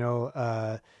with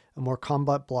a more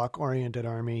combat block oriented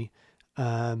army,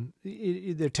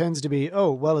 there tends to be, as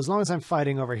long as I'm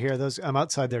fighting over here, I'm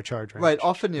outside their charge range. Right.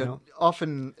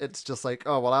 Often it's just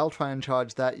I'll try and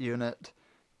charge that unit.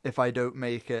 If I don't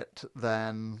make it,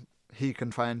 then he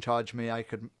can try and charge me, I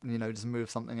could, just move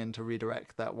something in to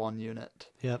redirect that one unit.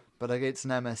 Yep. But against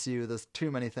an MSU, there's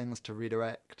too many things to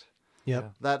redirect. Yep. Yeah.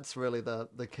 That's really the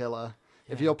killer.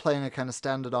 Yeah. If you're playing a kind of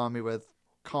standard army with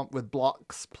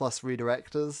blocks plus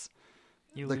redirectors,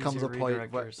 there comes a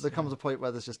point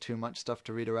where there's just too much stuff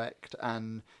to redirect,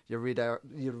 and your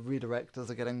redirectors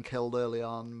are getting killed early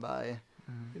on by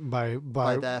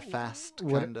their fast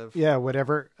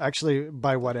whatever. Actually,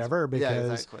 by whatever,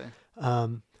 because exactly.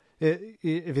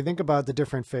 If you think about the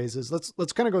different phases,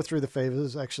 let's kind of go through the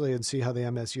phases actually and see how the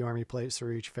MSU army plays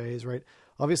through each phase. Right.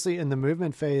 Obviously, in the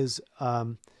movement phase,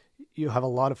 you have a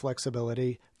lot of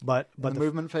flexibility, but in the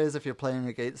movement phase, if you're playing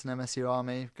against an MSU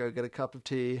army, go get a cup of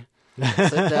tea.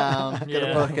 Sit down, get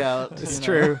a book out. It's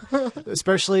true.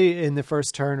 Especially in the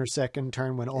first turn or second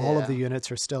turn when all of the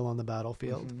units are still on the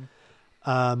battlefield.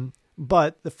 Mm-hmm.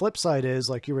 But the flip side is,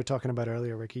 like you were talking about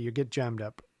earlier, Ricky, you get jammed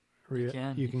up. You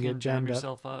can get jammed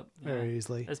yourself up very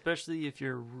easily. Especially if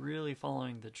you're really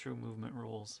following the true movement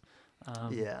rules.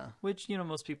 Which,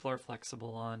 most people are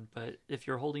flexible on. But if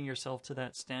you're holding yourself to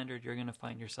that standard, you're going to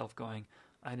find yourself going,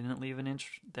 I didn't leave an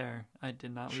inch there. I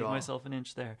did not leave myself an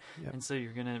inch there. Yep. And so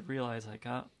you're going to realize, like,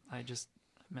 I just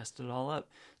messed it all up.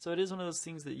 So it is one of those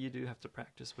things that you do have to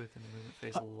practice with in the movement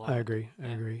phase a lot. I agree.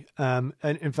 And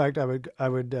in fact, I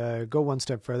would go one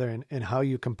step further in how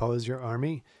you compose your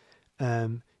army.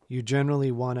 You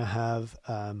generally want to have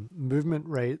movement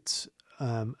rates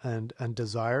and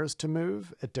desires to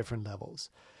move at different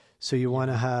levels. So you want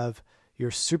to have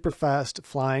your super fast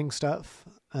flying stuff.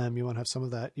 You want to have some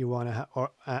of that. You want to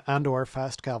have or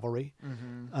fast cavalry.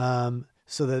 Mm-hmm.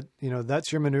 So that,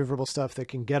 that's your maneuverable stuff that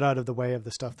can get out of the way of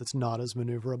the stuff that's not as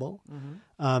maneuverable.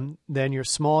 Mm-hmm. Then your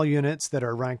small units that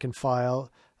are rank and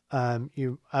file.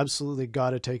 You absolutely got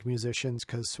to take musicians,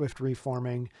 because swift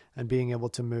reforming and being able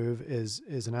to move is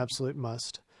an absolute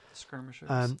must.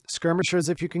 Skirmishers,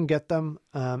 if you can get them,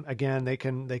 again, they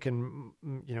can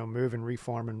move and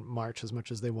reform and march as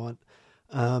much as they want.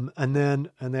 And then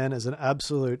as an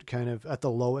absolute kind of at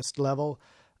the lowest level,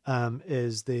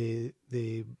 is the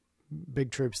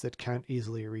big troops that can't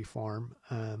easily reform.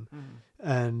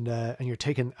 And you're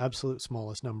taking absolute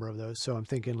smallest number of those. So I'm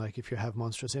thinking, like, if you have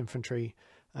monstrous infantry,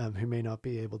 who may not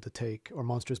be able to take, or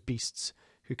monstrous beasts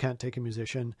who can't take a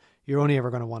musician, you're only ever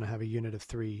going to want to have a unit of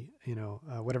 3,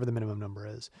 whatever the minimum number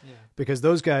is, because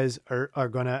those guys are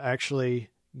going to actually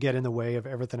get in the way of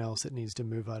everything else that needs to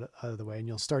move out of the way. And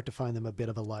you'll start to find them a bit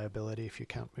of a liability if you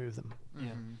can't move them.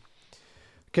 Yeah.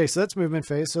 Okay. So that's movement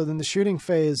phase. So then the shooting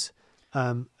phase,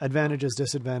 advantages,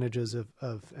 disadvantages of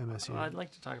MSU. Well, I'd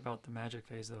like to talk about the magic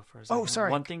phase though for a second. Oh,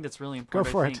 sorry. One thing that's really important,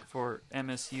 Go for I think, for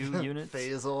MSU units.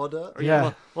 Phase order.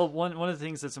 One of the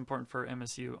things that's important for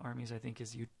MSU armies, I think,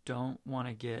 is you don't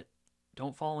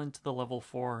fall into the level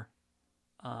 4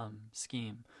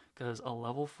 scheme, because a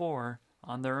level 4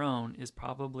 on their own is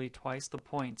probably twice the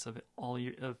points of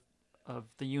of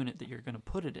the unit that you're going to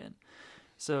put it in.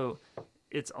 So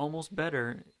it's almost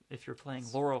better if you're playing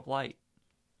Lore of Light.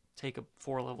 Take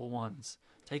 4 level 1s.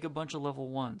 Take a bunch of level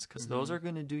 1s, because those are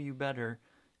going to do you better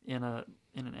in an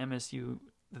MSU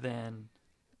than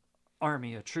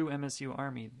army, a true MSU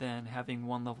army, than having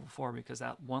 1 level 4, because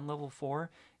that 1 level 4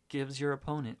 gives your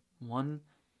opponent one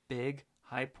big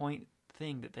high point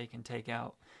thing that they can take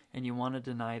out, and you want to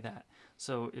deny that.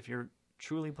 So if you're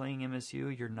truly playing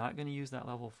MSU, you're not going to use that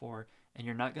level 4, and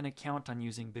you're not going to count on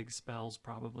using big spells.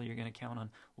 Probably you're going to count on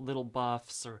little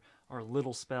buffs or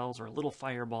little spells or little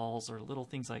fireballs or little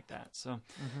things like that. So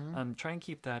try and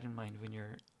keep that in mind when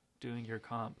you're doing your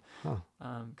comp.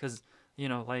 Because,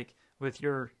 like with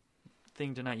your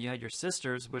thing tonight, you had your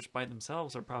sisters, which by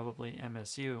themselves are probably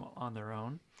MSU on their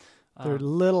own. They're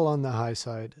little on the high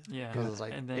side. Yeah. There's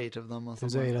like 8 of them or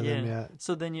something. There's 8 of them, yeah.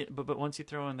 So then but once you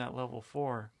throw in that level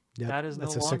 4, that's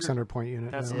a 600 point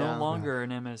unit. That's no longer an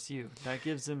MSU.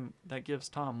 That gives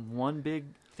Tom one big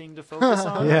thing to focus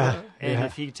on. And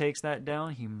if he takes that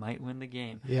down, he might win the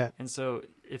game. Yeah. And so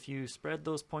if you spread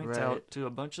those points out to a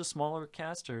bunch of smaller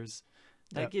casters,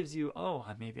 that gives you,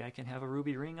 maybe I can have a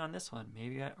ruby ring on this one.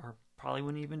 Or probably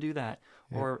wouldn't even do that.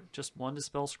 Or just 1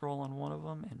 dispel scroll on one of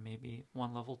them, and maybe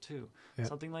 1 level 2.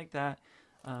 Something like that.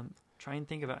 Try and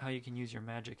think about how you can use your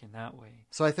magic in that way.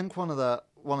 So I think one of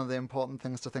the important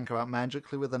things to think about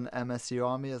magically with an MSU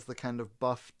army is the kind of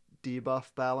buff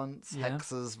debuff balance,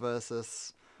 hexes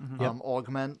versus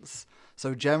augments.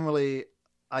 So generally,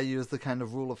 I use the kind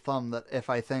of rule of thumb that if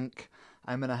I think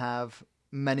I'm going to have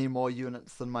many more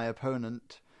units than my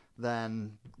opponent,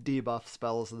 then debuff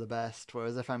spells are the best.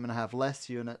 Whereas if I'm going to have less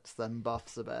units, then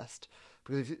buffs are best.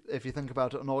 Because if you think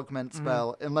about it, an augment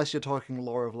spell, unless you're talking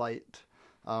Lore of Light,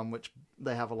 which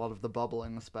they have a lot of the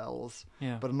bubbling spells.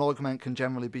 Yeah. But an augment can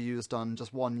generally be used on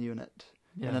just one unit.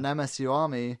 Yeah. In an MSU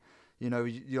army,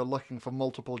 you're looking for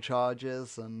multiple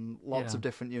charges and lots of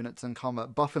different units in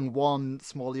combat. Buffing one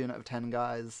small unit of 10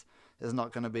 guys is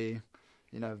not going to be,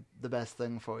 the best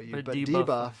thing for you. But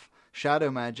debuff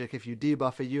shadow magic, if you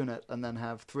debuff a unit and then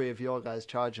have 3 of your guys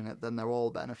charging it, then they're all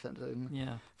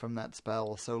benefiting from that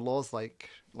spell. So laws like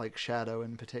shadow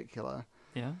in particular,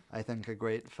 I think are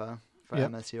great for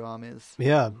MSU armies.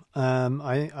 Yeah,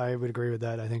 I would agree with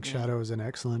that. I think shadow is an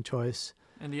excellent choice.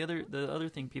 And the other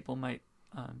thing people might,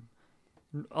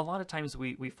 a lot of times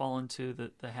we fall into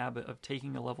the habit of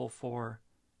taking a level 4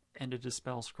 and a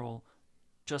dispel scroll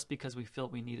just because we feel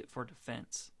we need it for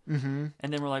defense. Mm-hmm.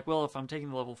 And then we're like, well, if I'm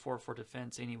taking the level 4 for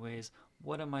defense anyways,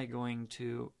 what am I going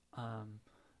to,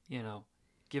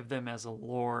 give them as a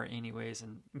lore anyways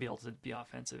and be able to be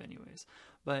offensive anyways?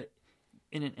 But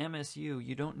in an MSU,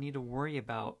 you don't need to worry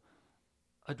about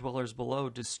a Dwellers Below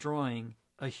destroying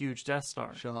a huge Death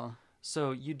Star. Sure.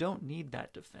 So you don't need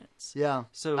that defense. Yeah.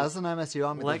 So as an MSU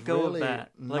army, let go really of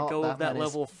that. Let go of that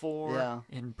level 4. Yeah.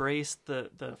 Embrace the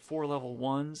 4 level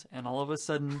 1s, and all of a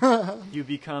sudden you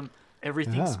become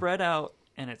everything spread out,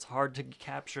 and it's hard to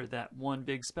capture that one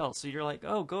big spell. So you're like,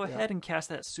 oh, go ahead and cast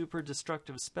that super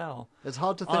destructive spell. It's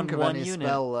hard to think of any unit.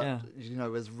 spell that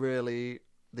is really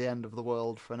the end of the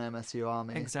world for an MSU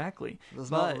army. Exactly.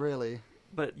 There's not really.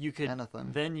 But you could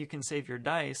anything. Then you can save your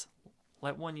dice.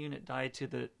 Let one unit die to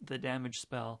the damage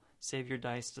spell. Save your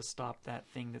dice to stop that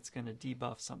thing that's going to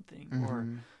debuff something, or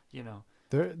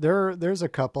There's a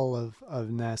couple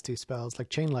of nasty spells. Like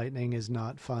Chain Lightning is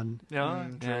not fun.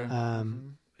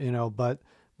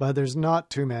 But there's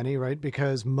not too many, right?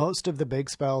 Because most of the big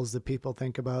spells that people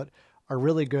think about are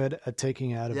really good at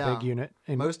taking out a big unit.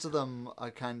 And most of them are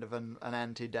kind of an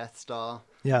anti-Death Star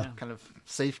kind of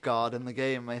safeguard in the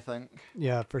game, I think.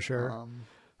 Yeah, for sure.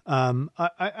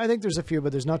 I think there's a few,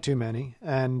 but there's not too many.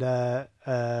 And I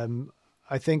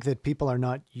think that people are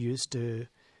not used to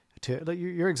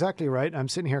you're exactly right. I'm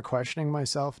sitting here questioning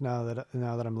myself now that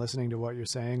I'm listening to what you're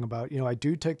saying about, I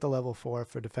do take the level 4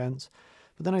 for defense.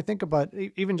 But then I think about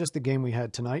even just the game we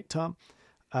had tonight, Tom.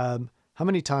 How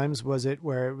many times was it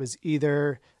where it was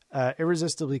either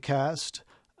irresistibly cast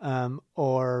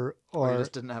or you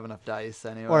just didn't have enough dice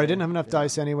anyway. Or I didn't have enough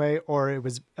dice anyway, or it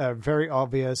was very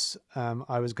obvious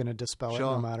I was going to dispel it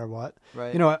no matter what.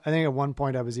 Right. I think at one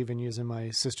point I was even using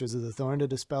my Sisters of the Thorn to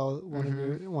dispel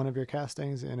one of your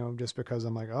castings, just because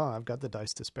I'm like, oh, I've got the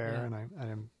dice to spare, and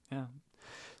I'm.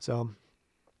 So,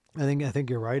 I think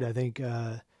you're right. I think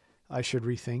I should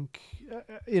rethink.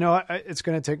 It's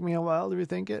going to take me a while to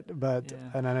rethink it, but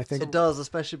and then I think it does,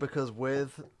 especially because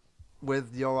with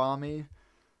your army.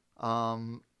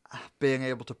 Being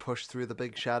able to push through the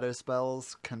big shadow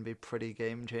spells can be pretty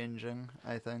game changing,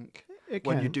 I think.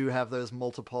 When you do have those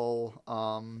multiple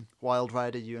Wild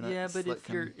Rider units. Yeah, but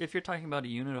if you're talking about a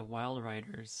unit of Wild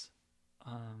Riders,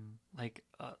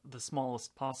 the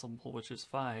smallest possible, which is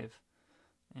 5,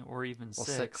 or even 6.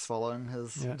 Or 6 following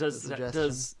his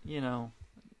suggestion.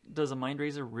 Does a Mind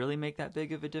Razor really make that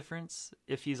big of a difference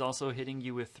if he's also hitting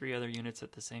you with 3 other units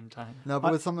at the same time? No,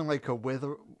 but with something like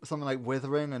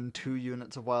Withering and 2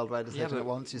 units of Wild Riders hitting at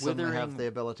once, you suddenly have the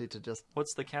ability to just...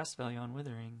 What's the cast value on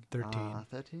Withering? 13.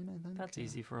 13, I think. That's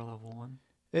easy for a level 1.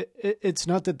 It's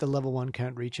not that the level 1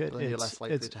 can't reach it. You're less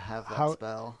likely to have that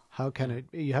spell. How can it...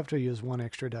 You have to use 1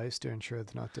 extra dice to ensure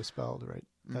it's not dispelled, right?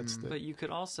 But you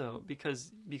could also,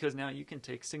 because now you can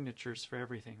take signatures for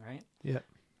everything, right? Yeah.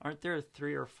 Aren't there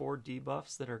 3 or 4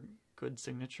 debuffs that are good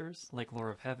signatures? Like Lore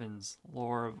of Heavens,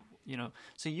 Lore of,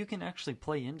 so you can actually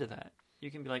play into that. You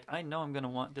can be like, I know I'm going to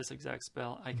want this exact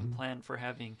spell. I can plan for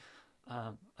having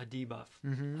a debuff.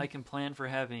 I can plan for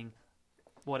having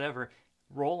whatever.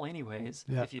 Roll anyways.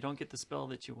 Yeah. If you don't get the spell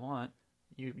that you want,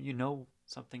 you know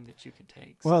something that you can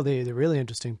take. So. Well, the really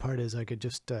interesting part is I could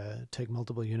just take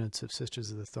multiple units of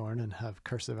Sisters of the Thorn and have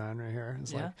Curse of Anra here.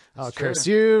 It's like, I'll curse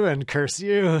you and curse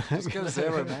you. Just go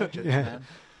 0 magic, man.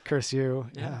 Curse you.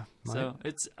 Yeah. So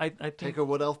it's I think take a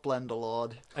Wood Elf Blender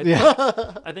Lord.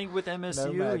 I think with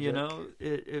MSU,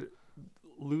 it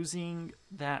losing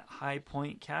that high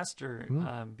point caster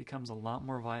becomes a lot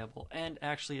more viable and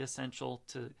actually essential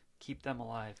to keep them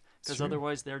alive, because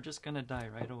otherwise they're just going to die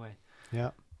right away.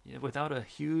 Yeah. Without a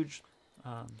huge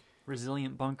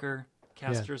resilient bunker,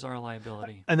 casters are a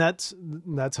liability. And that's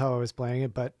how I was playing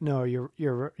it. But no, you're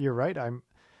right.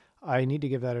 I need to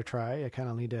give that a try. I kind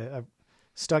of need to. I'm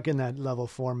stuck in that level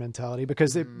 4 mentality,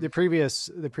 because the previous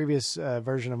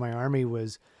version of my army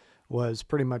was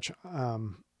pretty much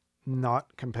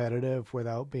not competitive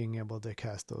without being able to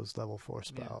cast those level 4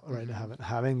 spells. Right,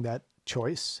 having that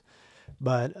choice.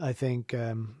 But I think,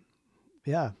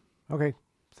 yeah. Okay.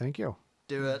 Thank you.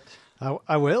 Do it.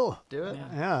 I will. Do it.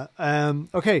 Yeah. Yeah.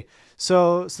 Okay.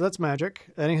 So that's magic.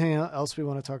 Anything else we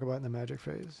want to talk about in the magic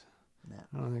phase? No.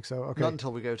 I don't think so. Okay. Not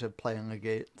until we go to playing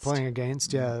against. Playing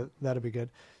against, yeah, that'd be good.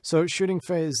 So shooting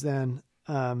phase then,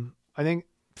 I think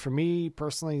for me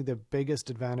personally, the biggest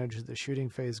advantage the shooting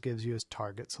phase gives you is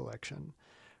target selection,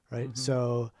 right? Mm-hmm.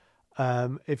 So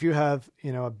if you have,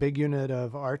 a big unit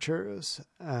of archers,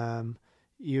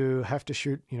 you have to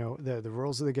shoot, the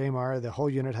rules of the game are the whole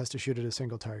unit has to shoot at a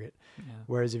single target. Yeah.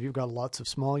 Whereas if you've got lots of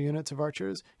small units of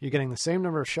archers, you're getting the same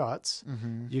number of shots.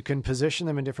 Mm-hmm. You can position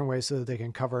them in different ways so that they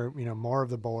can cover, more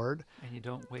of the board. And you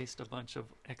don't waste a bunch of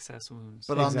excess wounds.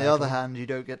 But on Exactly. the other hand, you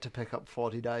don't get to pick up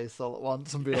 40 dice all at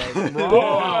once and be like,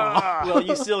 Well,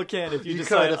 you still can if you You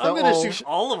decide, could if I'm they're going all- to shoot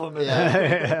all of them. In Yeah.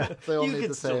 that. they all You need can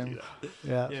the still same. do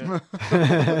that. Yeah.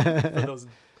 Yeah. For those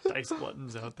dice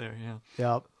gluttons out there, yeah.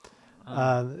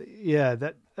 Yeah.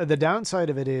 That the downside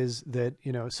of it is that,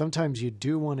 sometimes you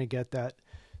do want to get that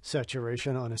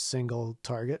saturation on a single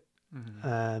target.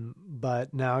 Mhm.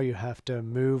 But now you have to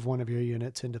move one of your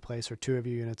units into place or two of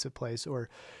your units in place, or,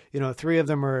 three of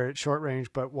them are at short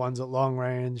range, but one's at long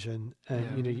range. And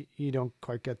Yeah. you don't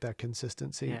quite get that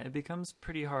consistency. Yeah, it becomes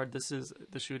pretty hard. This is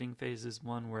the shooting phase is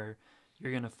one where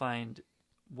you're going to find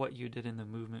what you did in the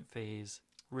movement phase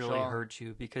really Sure. hurt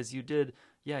you, because you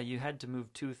had to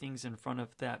move two things in front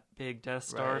of that big Death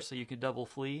Star Right. so you could double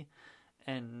flee,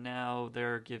 and now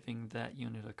they're giving that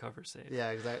unit a cover save.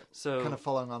 Yeah, exactly. So Kind of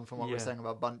following on from what we're yeah. saying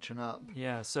about bunching up.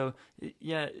 yeah, so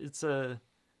it's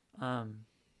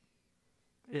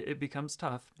it becomes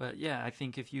tough, but yeah, I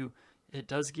think it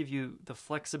does give you the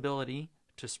flexibility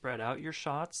to spread out your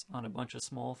shots on a bunch of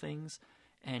small things,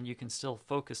 and you can still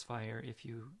focus fire if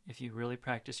you really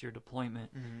practice your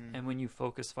deployment. And when you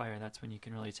focus fire, that's when you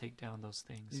can really take down those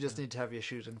things. You just need to have your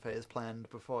shooting phase planned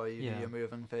before you Yeah. do your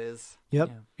moving phase. Yep.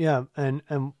 Yeah. And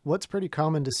what's pretty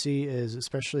common to see is,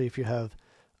 especially if you have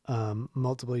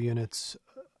multiple units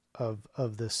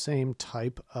of the same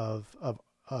type of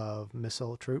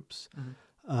missile troops,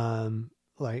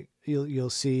 like you'll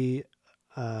see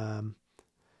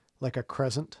like a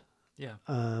crescent, Yeah.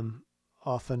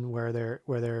 often where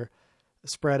they're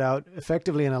spread out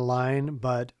effectively in a line,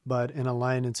 but in a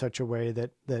line in such a way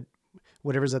that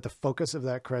whatever's at the focus of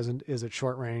that crescent is at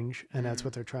short range, and that's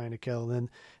what they're trying to kill. And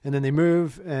then they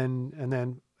move and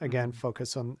then again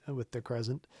focus on with the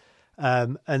crescent.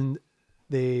 And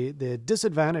the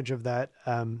disadvantage of that,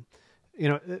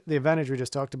 the advantage we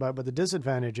just talked about, but the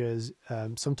disadvantage is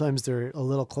sometimes they're a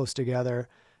little close together.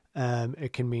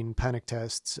 It can mean panic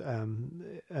tests.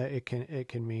 It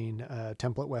can mean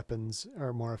template weapons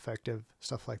are more effective,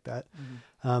 stuff like that.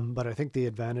 But I think the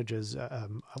advantages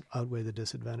outweigh the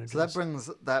disadvantages. So that brings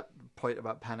that point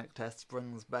about panic tests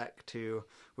brings back to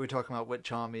we were talking about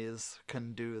which armies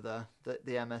can do the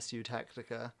MSU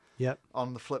Tactica. Yep.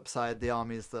 On the flip side, the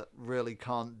armies that really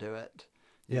can't do it,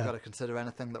 you've got to consider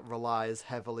anything that relies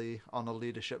heavily on a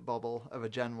leadership bubble of a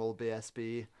general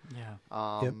BSB.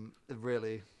 Yeah. It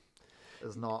really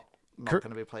is not going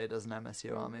to be played as an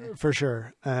MSU army. For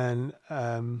sure. And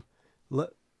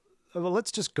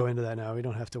let's just go into that now. We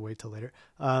don't have to wait till later.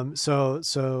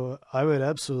 So I would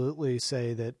absolutely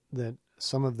say that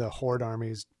some of the horde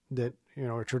armies that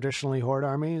are traditionally horde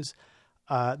armies,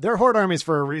 they're horde armies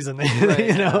for a reason.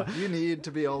 Right. You need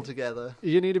to be all together.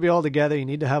 You need to be all together. You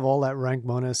need to have all that rank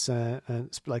bonus.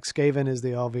 Like Skaven is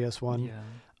the obvious one. Yeah.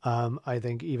 I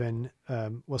think even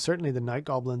certainly the Night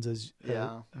Goblins is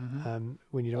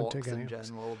when you don't Orcs take any in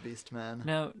general, Beastmen.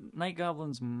 Now, Night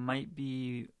Goblins might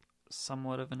be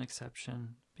somewhat of an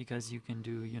exception because you can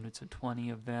do units of 20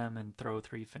 of them and throw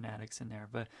 3 fanatics in there.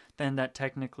 But then that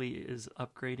technically is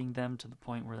upgrading them to the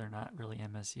point where they're not really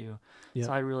MSU. Yep.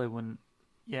 So I really wouldn't.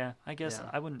 Yeah, I guess Yeah.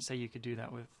 I wouldn't say you could do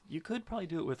that with. You could probably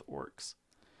do it with orcs.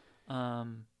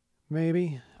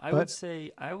 Maybe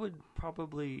I would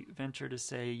probably venture to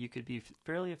say you could be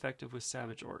fairly effective with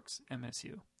Savage Orcs,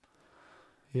 MSU.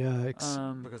 Yeah,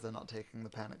 Because they're not taking the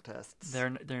panic tests.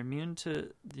 They're immune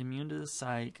to the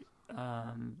psych.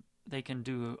 They can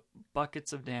do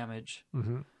buckets of damage.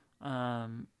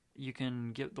 You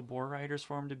can get the Boar Riders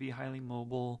for them to be highly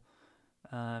mobile.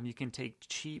 You can take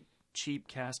cheap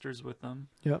casters with them.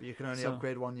 Yep. You can only So-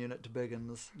 upgrade one unit to big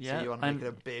uns. Yeah, So you want to make it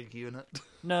a big unit.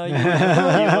 No, you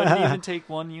wouldn't even take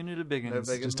one unit of big No ones.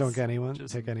 big Just don't get anyone.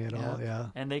 Just- Take any at all. Yeah.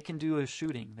 And they can do a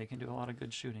shooting. They can do a lot of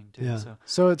good shooting too. Yeah. So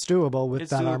So it's doable with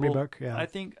it's that doable. army book. Yeah. I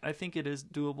think it is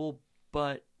doable,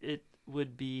 but it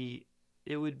would be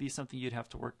something you'd have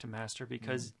to work to master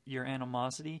because your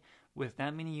animosity with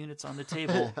that many units on the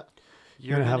table,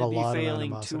 you're gonna have going a to be lot of failing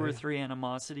 2 or animosity. 3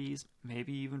 animosities,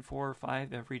 maybe even 4 or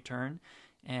 5 every turn,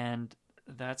 and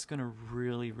that's going to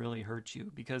really, really hurt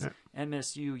you because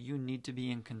MSU, you need to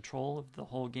be in control of the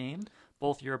whole game,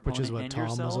 both your opponent Which is what and Tom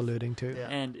was yourself. alluding to. Yeah.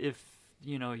 And if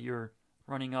you're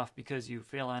running off because you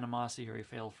fail animosity or you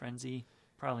fail frenzy,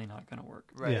 probably not going to work.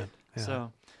 Right. Yeah.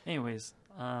 So, anyways,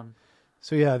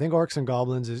 So yeah, I think orcs and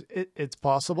goblins it's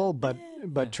possible, but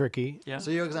tricky. yeah.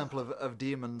 So your example of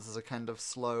demons is a kind of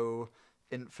slow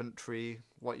infantry,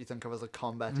 what you think of as a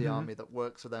combat-y army that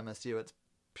works with MSU. It's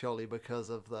purely because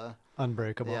of the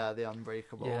Unbreakable. the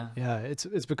unbreakable. Yeah. Yeah, it's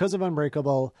because of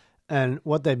Unbreakable, and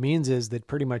what that means is that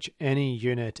pretty much any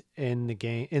unit in the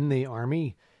game in the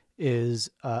army is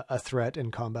a threat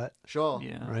in combat, Sure.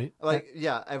 Yeah. right?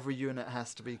 Every unit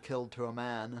has to be killed to a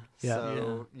man. Yeah.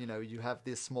 So, you have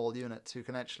these small units who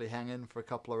can actually hang in for a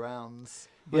couple of rounds.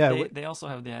 But Yeah, they also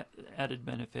have the added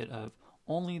benefit of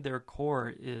only their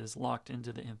core is locked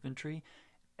into the infantry.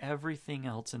 Everything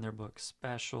else in their book,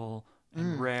 special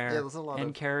and rare, there's a lot and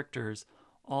of- characters,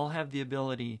 all have the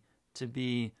ability to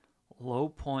be low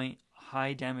point,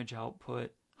 high damage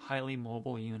output, highly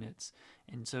mobile units.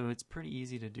 And so it's pretty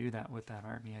easy to do that with that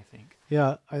army, I think.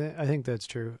 Yeah, I think that's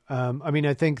true. I mean,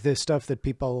 I think the stuff that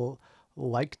people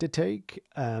like to take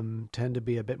tend to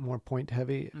be a bit more point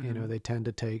heavy. You know, they tend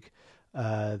to take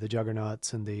the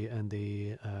juggernauts and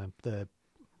the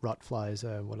rot flies.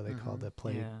 What are they called? The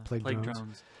plague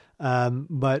drones.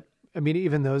 But I mean,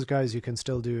 even those guys, you can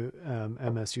still do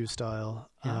MSU style.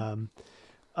 Yeah.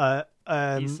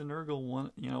 Beast of Nurgle,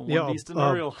 one Beast of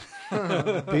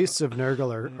Nurgle. Beasts of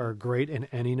Nurgle are great in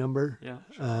any number. Yeah.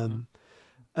 Sure.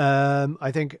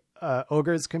 I think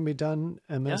ogres can be done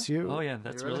MSU. Yeah. Oh yeah,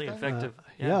 that's You really really think? effective.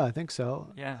 Yeah, I think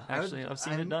so. Yeah, actually, I've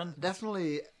seen it done.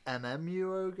 Definitely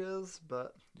MMU ogres,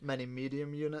 but many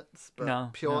medium units. But No,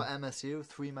 pure no. MSU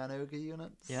 3-man ogre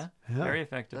units. Yeah, Yeah. very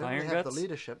effective. Don't Iron really have Guts. the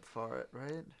leadership for it,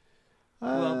 right?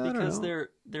 I Well, don't because know.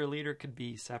 their leader could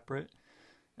be separate,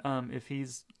 if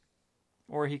he's,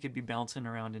 or he could be bouncing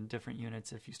around in different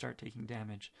units if you start taking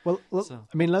damage. Well, So-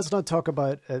 I mean, let's not talk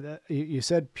about. You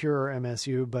said pure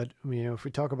MSU, but if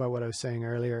we talk about what I was saying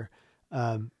earlier,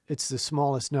 it's the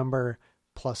smallest number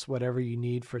plus whatever you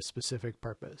need for a specific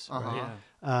purpose. Right?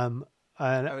 Yeah,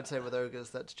 And I would say with ogres,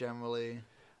 that's generally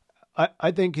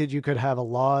I think that you could have a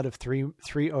lot of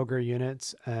three ogre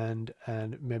units and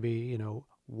maybe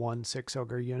 1 6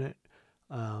 ogre unit,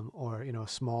 or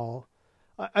small.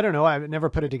 I don't know. I've never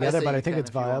put it together, say but you I think can it's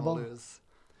if you wanna viable. lose.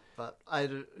 But I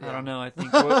don't know. I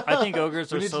think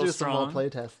ogres We are need so to do strong. some more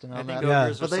playtesting I on think that. Yeah.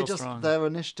 ogres But are they so strong. they're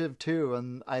initiative too,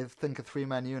 and I think a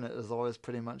 3-man unit is always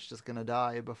pretty much just going to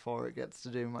die before it gets to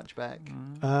do much back.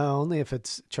 Only if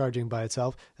it's charging by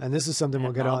itself, and this is something we'll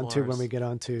And get on to when Nobblers. we get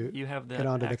on to You have get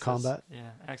onto the access, combat.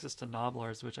 Yeah, access to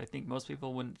Nobblers, which I think most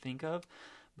people wouldn't think of,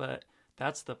 but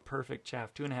that's the perfect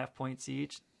chaff. 2.5 points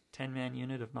each, 10-man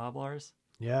unit of Nobblers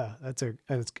Yeah, and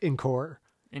it's in core.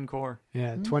 in core.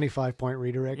 Yeah, 25-point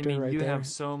redirector I mean, right you there. have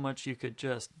so much you could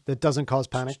just, That doesn't cause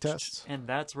panic tests. and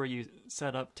that's where you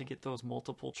set up to get those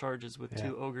multiple charges with Yeah.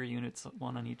 2 ogre units,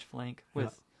 one on each flank.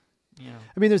 With,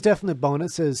 I mean, there's definite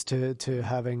bonuses to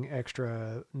having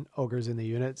extra ogres in the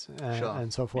units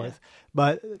and so forth.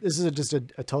 But this is just a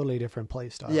totally different play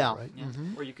style, Yeah. right? yeah.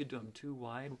 Or you could do them 2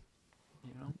 wide.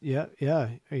 Yeah.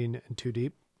 I mean, 2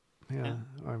 deep,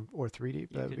 or 3 deep.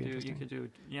 You That would could be do interesting.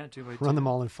 2 by 2. Run them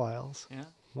all in files. Yeah,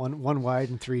 One wide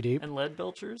and 3 deep. and lead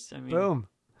belchers. I mean, Boom.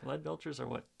 lead belchers are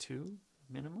what, 2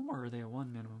 minimum, or are they a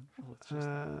 1 minimum? Well, it's just,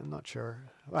 I'm not sure.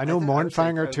 I know think I would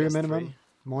Mornfang say are 2 Ogre's minimum. 3.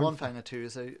 Morn- Mornfang are 2,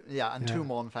 so yeah, and Yeah. 2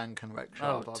 Mornfang can wreck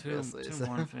oh, shop, 2 obviously. so-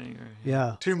 more finger.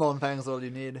 yeah. 2 Mornfangs all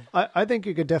you need. I think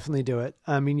you could definitely do it.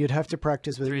 I mean, you'd have to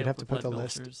practice with it. 3 You'd up have to with put the lead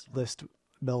belchers. list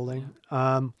building.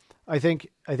 I think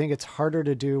it's harder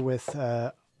to do with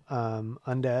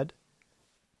undead.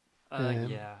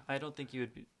 Yeah, I don't think you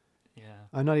would be. Yeah,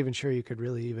 I'm not even sure you could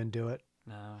really even do it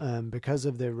no. because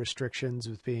of the restrictions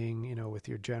with being, with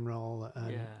your general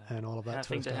and all of that Having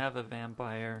sort of to stuff. have a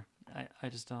vampire, I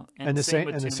just don't. And the same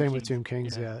Tomb with Tomb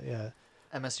Kings. Kings. Yeah.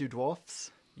 MSU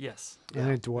Dwarfs. Yes, I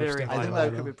think dwarfs Very definitely I think high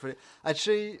that could be pretty.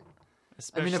 Actually,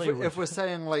 I mean, especially if we're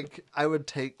saying like, I would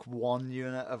take 1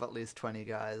 unit of at least 20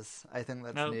 guys. I think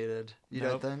that's Nope. needed. You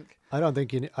Nope. don't think? I don't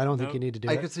think you Nope. need to do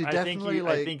I it. could see I definitely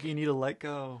like. think you need to let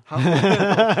go. How-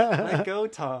 Let go,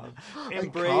 Tom.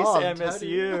 Embrace can't. How do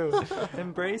MSU.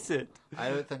 Embrace it. I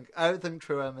don't think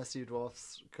true MSU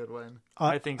Dwarfs could win.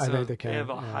 I think so. I think they can. have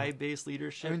a yeah. high base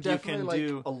leadership. I mean, you definitely can like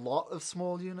do. a lot of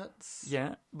small units.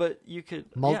 Yeah, but you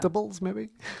could Multiples, maybe.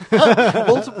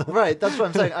 Right, that's what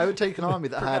I'm saying. I would take an army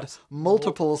that Perhaps had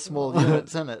multiple small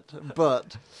units in it,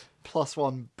 but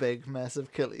 +1 big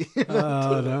massive killie.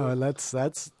 Oh no, that's.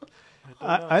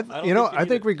 I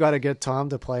think we got to get Tom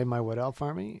to play my Wood Elf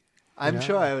army. I'm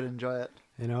sure I would enjoy it.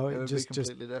 You know, It would be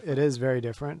completely different. It is very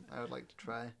different. I would like to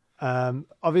try.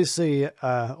 Obviously,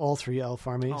 all 3 elf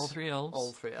armies. All 3 elves.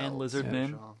 All 3 elves. And lizardmen.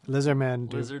 Sure. Lizardmen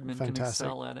do Lizardmen can fantastic.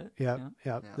 excel at it.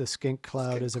 Yeah. The skink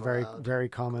cloud Skink is a cloud. very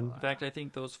common. In fact, I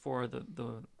think those 4,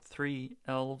 the 3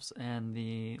 elves and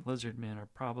the lizardmen are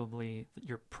probably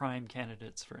your prime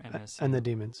candidates for MSU. And the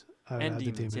demons. And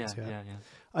the demons, demons, yeah.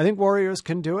 I think warriors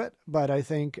can do it, but I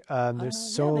think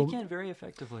there's so. Yeah, they can very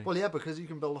effectively. Well, yeah, because you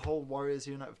can build a whole warriors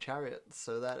unit of chariots,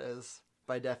 so that is,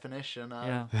 by definition,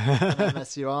 an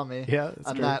MSU army. Yeah, that's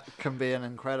and true. that can be an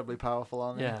incredibly powerful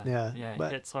army. Yeah, it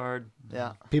but- hits hard.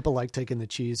 Yeah. People like taking the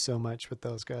cheese so much with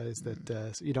those guys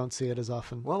that you don't see it as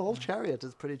often. Well, old chariot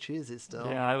is pretty cheesy still.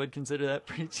 Yeah, I would consider that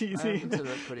pretty cheesy. I would consider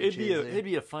it pretty it'd cheesy.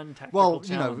 be a fun tactical Well,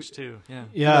 you know, challenge too. Yeah.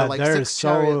 Yeah, like they're 6 so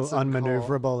chariots and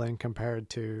unmaneuverable in compared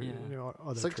to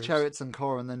other 6 troops. chariots and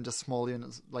core, and then just small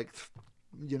units, like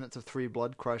units of 3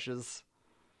 blood crushers.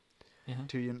 Yeah.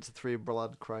 2 units of 3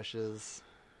 blood crushers.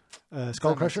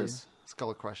 Skull crushers.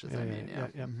 Skull crushers. I mean,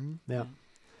 yeah. Mm-hmm. Mhm.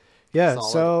 Yeah.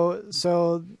 Solid.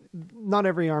 So not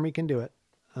every army can do it,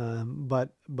 but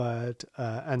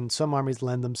and some armies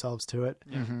lend themselves to it.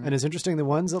 Mhm. And it's interesting. The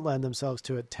ones that lend themselves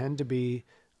to it tend to be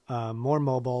more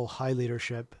mobile, high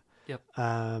leadership. Yep.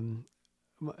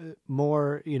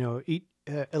 More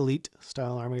elite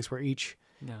style armies where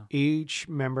each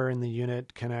member in the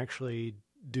unit can actually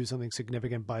do something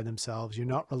significant by themselves. You're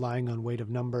not relying on weight of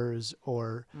numbers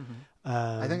or.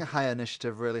 I think a high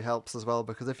initiative really helps as well,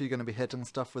 because if you're going to be hitting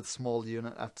stuff with small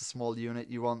unit after small unit,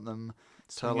 you want them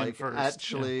to Swing in like first,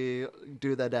 actually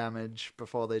do their damage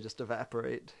before they just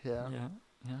evaporate. Yeah.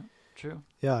 True.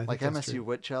 Yeah, I think Like that's MSU true.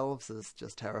 witch elves is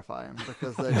just terrifying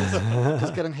because they're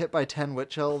just getting hit by 10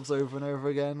 witch elves over and over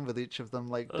again, with each of them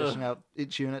like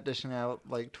each unit dishing out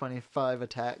like 25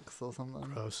 attacks or something.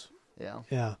 Gross. Yeah.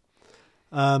 Yeah.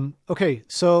 Okay,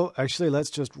 so actually, let's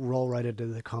just roll right into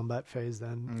the combat phase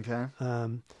then. Okay.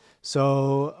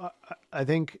 So I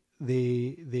think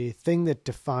the thing that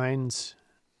defines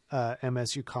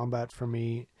MSU combat for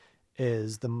me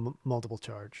is the multiple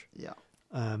charge. Yeah.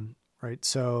 Right.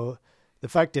 So the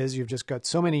fact is, you've just got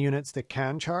so many units that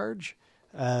can charge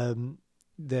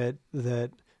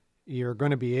that you're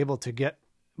going to be able to get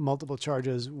multiple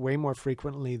charges way more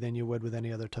frequently than you would with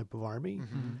any other type of army.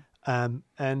 Mm-hmm.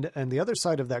 And the other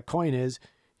side of that coin is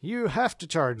you have to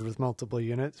charge with multiple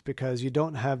units because you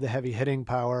don't have the heavy hitting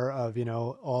power of,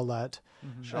 all that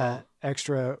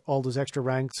all those extra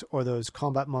ranks or those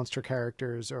combat monster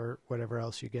characters or whatever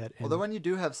else you get. Although when you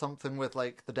do have something with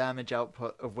like the damage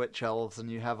output of witch elves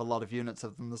and you have a lot of units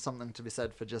of them, there's something to be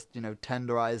said for just,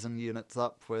 tenderizing units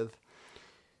up with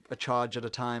a charge at a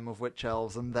time of witch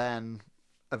elves and then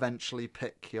eventually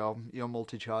pick your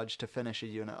multi-charge to finish a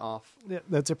unit off. Yeah,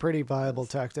 that's a pretty viable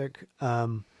tactic.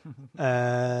 So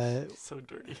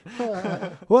dirty.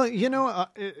 Well,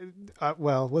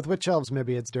 with witch elves,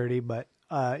 maybe it's dirty, but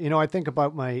I think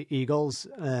about my eagles,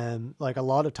 and like a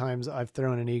lot of times I've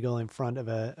thrown an eagle in front of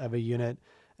a unit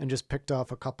and just picked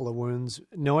off a couple of wounds,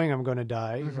 knowing I'm going to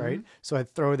die, right? So I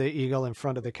throw the eagle in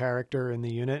front of the character in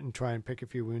the unit and try and pick a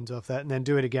few wounds off that, and then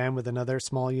do it again with another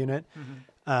small unit.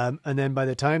 And then by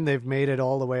the time they've made it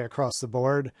all the way across the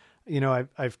board,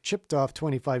 I've chipped off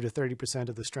 25 to 30%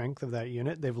 of the strength of that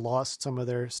unit. They've lost some of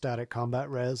their static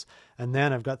combat res, and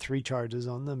then I've got 3 charges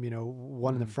on them,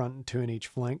 one in the front and 2 in each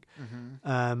flank.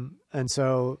 And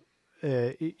so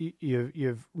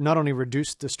you've not only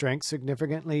reduced the strength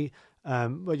significantly,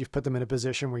 but you've put them in a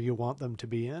position where you want them to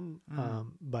be in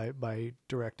by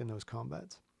directing those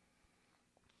combats.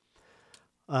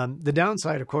 The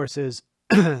downside, of course, is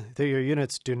that your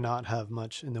units do not have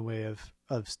much in the way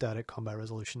of static combat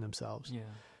resolution themselves.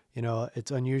 Yeah.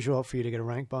 It's unusual for you to get a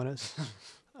rank bonus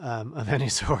of any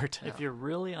sort. If you're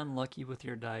really unlucky with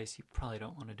your dice, you probably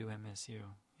don't want to do MSU.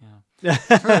 Yeah.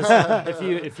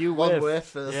 if you One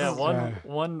whiff, whiff is...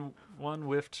 one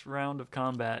whiffed round of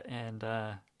combat, and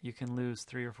you can lose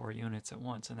 3 or 4 units at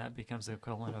once, and that becomes the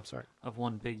equivalent of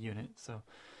one big unit. So,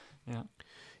 yeah.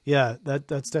 Yeah,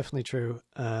 that's definitely true.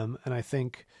 And I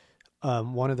think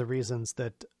one of the reasons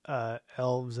that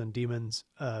elves and demons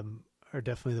are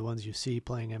definitely the ones you see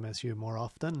playing MSU more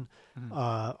often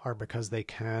are because they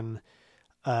can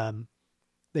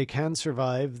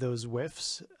survive those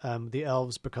whiffs. The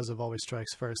elves because of always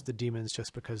strikes first. The demons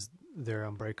just because they're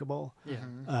unbreakable.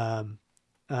 Yeah.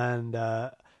 And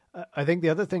I think the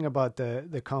other thing about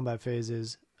the combat phase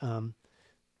is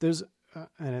there's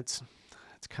and it's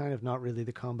kind of not really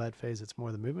the combat phase. It's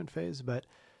more the movement phase, but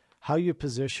how you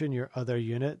position your other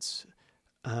units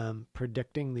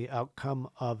predicting the outcome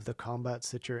of the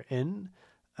combats that you're in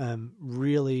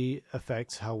really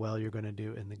affects how well you're going to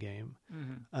do in the game.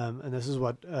 And this is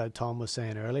what Tom was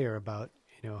saying earlier about,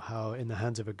 how in the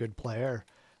hands of a good player,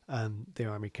 the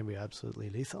army can be absolutely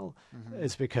lethal.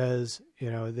 It's because,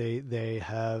 they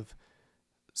have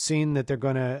seen that they're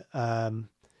going to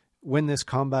win this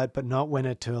combat, but not win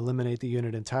it to eliminate the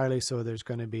unit entirely. So there's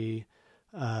going to be,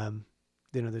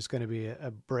 there's going to be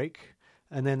a break.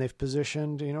 And then they've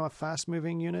positioned, a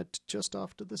fast-moving unit just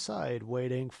off to the side,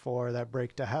 waiting for that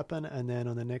break to happen. And then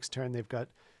on the next turn, they've got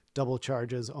double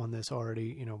charges on this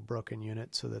already, broken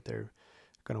unit so that they're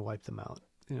going to wipe them out.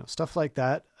 Stuff like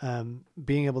that.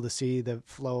 Being able to see the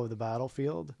flow of the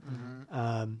battlefield.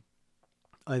 I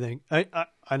think,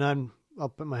 I'll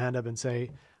put my hand up and say,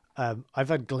 I've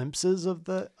had glimpses of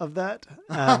that.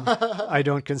 I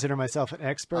don't consider myself an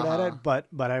expert at it, but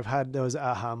I've had those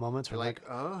aha moments where You're like,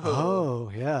 oh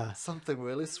yeah, something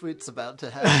really sweet's about to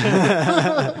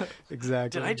happen.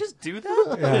 Exactly. Did I just do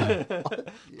that? Yeah.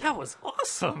 That was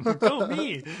awesome. Go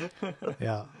me.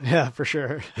 Yeah, for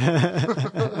sure.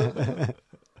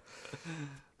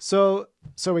 So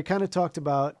we kind of talked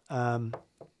about a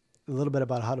little bit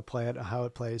about how to play it, how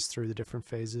it plays through the different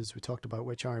phases. We talked about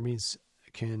which armies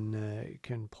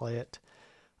can play it.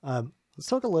 Let's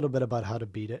talk a little bit about how to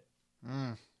beat it.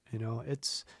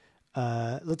 It's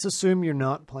let's assume you're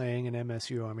not playing an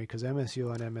MSU army, because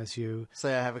MSU on MSU.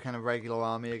 Say I have a kind of regular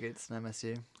army against an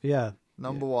MSU. Yeah.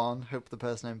 Number one, hope the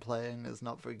person I'm playing is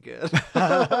not very good.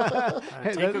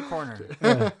 Take a corner.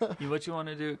 What you want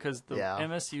to do, because the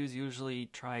MSUs usually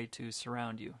try to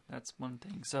surround you. That's one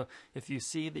thing. So if you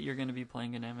see that you're going to be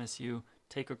playing an MSU,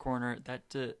 take a corner.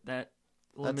 That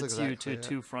limits you to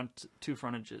two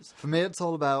frontages. For me, it's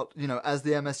all about, as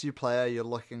the MSU player, you're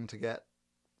looking to get,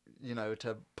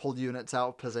 to pull units out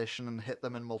of position and hit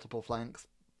them in multiple flanks.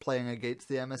 Playing against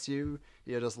the MSU,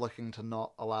 you're just looking to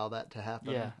not allow that to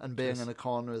happen. Yeah, and being in a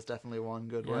corner is definitely one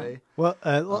good way. Well,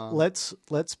 let's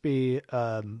be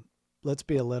a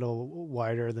little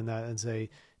wider than that and say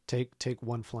take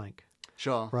one flank.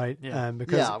 Sure. Right. Yeah.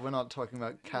 Because we're not talking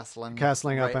about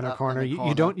castling up in a corner.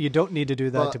 You don't need to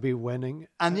do that to be winning.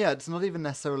 And it's not even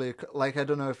necessarily like, I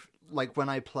don't know if, like, when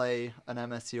I play an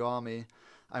MSU army,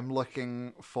 I'm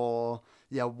looking for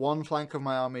one flank of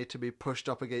my army to be pushed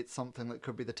up against something that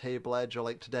could be the table edge, or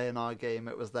like today in our game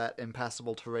it was that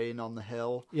impassable terrain on the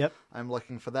hill. Yep. I'm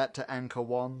looking for that to anchor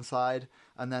one side,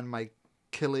 and then my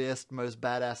killiest, most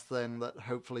badass thing that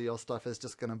hopefully your stuff is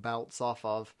just going to bounce off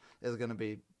of is going to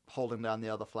be holding down the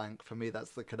other flank. For me,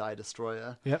 that's the Kadai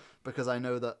Destroyer. Yep. Because I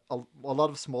know that a lot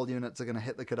of small units are going to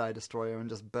hit the Kadai Destroyer and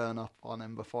just burn up on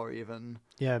him before they even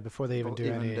do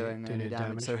any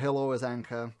damage. So he'll always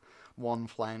anchor one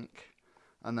flank,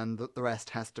 and then the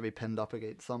rest has to be pinned up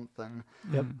against something.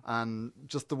 Yep. And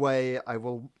just the way I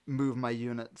will move my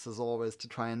units is always to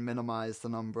try and minimize the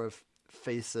number of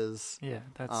faces. Yeah,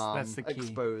 that's the key.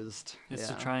 Exposed. Is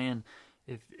to try and,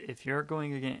 if you're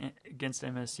going against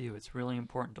MSU, it's really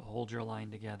important to hold your line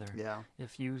together. Yeah.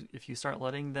 If you start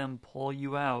letting them pull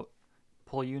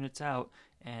units out,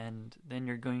 and then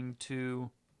you're going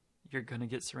to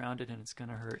get surrounded and it's going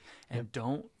to hurt. And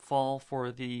don't fall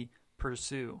for the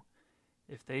pursue.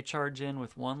 If they charge in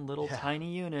with one little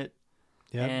tiny unit,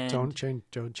 don't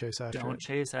chase after it. Don't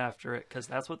chase after it, because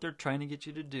that's what they're trying to get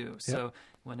you to do. Yep. So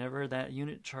whenever that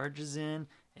unit charges in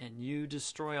and you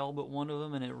destroy all but one of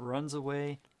them and it runs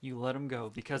away, you let them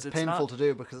go, because it's painful to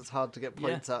do, because it's hard to get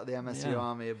points out of the MSU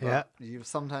army. But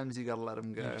sometimes you got to let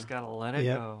them go. You just got to let it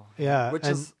go. Yeah,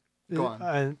 go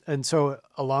on. And so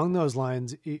along those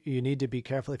lines, you need to be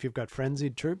careful if you've got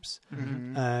frenzied troops.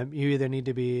 Mm-hmm. You either need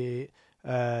to be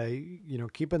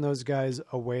keeping those guys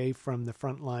away from the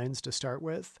front lines to start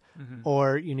with,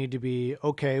 or you need to be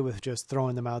okay with just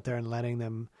throwing them out there and letting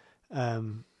them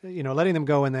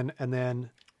go, and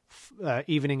then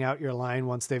evening out your line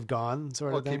once they've gone,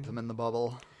 sort of thing. Or keep them in the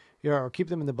bubble. Yeah, or keep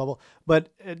them in the bubble. But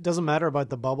it doesn't matter about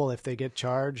the bubble if they get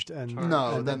charged, and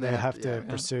then they have to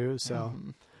pursue. So,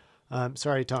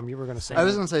 sorry, Tom, you were going to say. I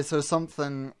was going to say, so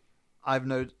something I've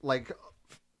noted, like,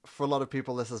 for a lot of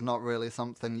people, this is not really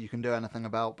something you can do anything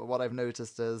about, but what I've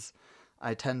noticed is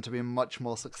I tend to be much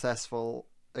more successful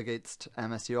against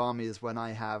MSU armies when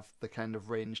I have the kind of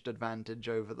ranged advantage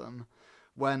over them.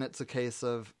 When it's a case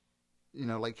of,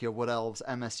 like your Wood Elves,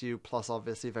 MSU plus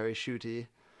obviously very shooty,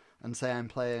 and say I'm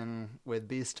playing with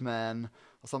Beastmen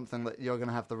or something that you're going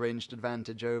to have the ranged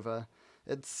advantage over,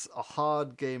 it's a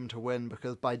hard game to win,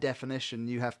 because by definition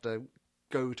you have to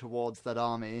go towards that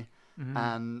army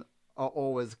and are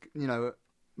always,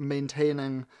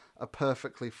 maintaining a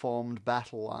perfectly formed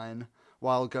battle line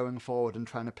while going forward and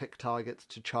trying to pick targets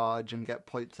to charge and get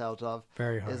points out of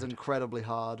Very hard. is incredibly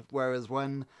hard. Whereas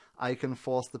when I can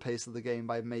force the pace of the game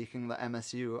by making the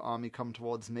MSU army come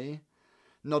towards me,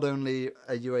 not only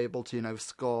are you able to,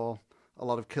 score a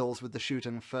lot of kills with the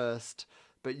shooting first,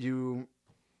 but you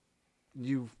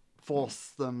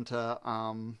force them to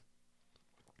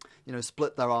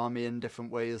split their army in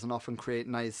different ways and often create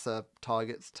nice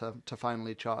targets to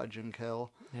finally charge and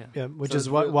kill. Yeah, which So is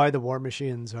it's why the war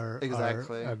machines are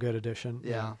Exactly. a good addition.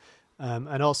 Yeah.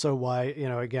 And also why,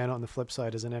 again, on the flip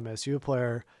side, as an MSU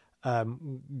player,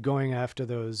 going after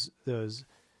those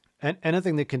and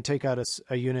anything that can take out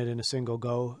a unit in a single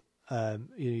go,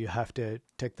 you have to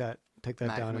take that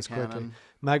down as quickly.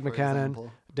 Magma Cannon,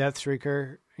 example. Death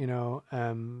Shrieker,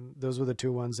 those were the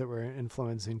two ones that were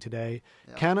influencing today.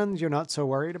 Yeah. Cannons, you're not so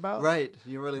worried about. Right,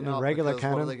 you're really not. regular Because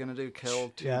cannon, what are they going to do? Kill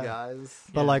two guys?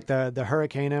 But like the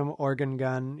Hurricaneum organ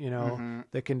gun, Mm-hmm.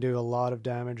 that can do a lot of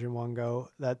damage in one go.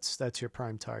 That's your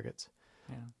prime targets.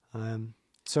 Yeah.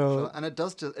 So And it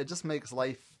just makes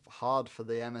life hard for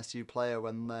the MSU player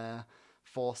when they're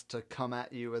forced to come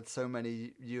at you with so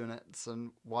many units,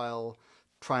 and while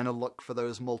trying to look for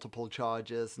those multiple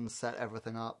charges and set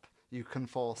everything up, you can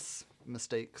force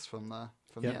mistakes from the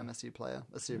MSU player,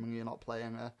 assuming you're not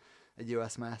playing a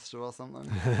US Master or something.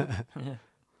 Yeah.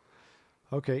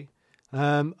 Okay.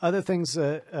 Other things.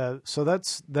 So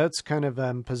that's kind of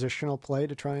positional play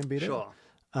to try and beat it. Sure.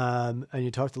 And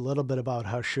you talked a little bit about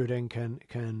how shooting can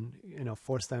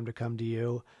force them to come to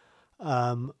you.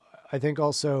 I think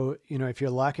also if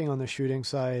you're lacking on the shooting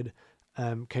side,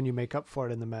 can you make up for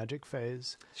it in the magic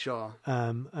phase? Sure.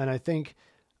 And I think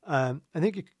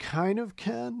you kind of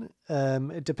can.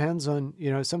 It depends on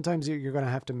sometimes you're going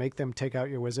to have to make them take out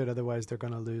your wizard, otherwise they're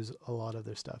going to lose a lot of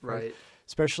their stuff. Right.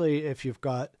 Especially if you've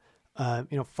got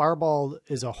Fireball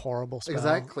is a horrible spell.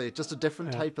 Exactly. Just a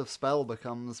different type of spell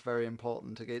becomes very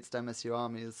important against MSU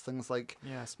armies. Things like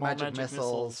small magic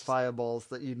missiles, fireballs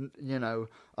that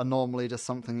are normally just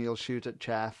something you'll shoot at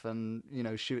chaff and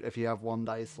shoot if you have one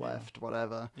dice left,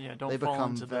 whatever. Yeah, don't they fall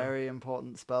become into very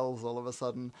important spells all of a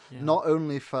sudden. Yeah. Not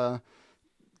only for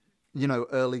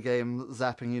early game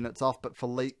zapping units off, but for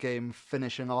late game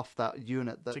finishing off that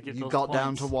unit that you got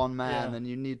down to one man and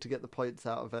you need to get the points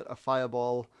out of it. A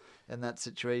fireball in that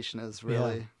situation is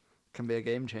really can be a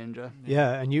game changer.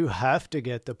 Yeah, and you have to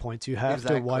get the points. You have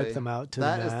to wipe them out to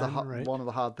that the man. That is one of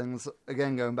the hard things.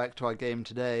 Again, going back to our game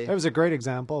today. That was a great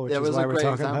example, which it is was why a we're great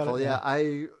talking example. about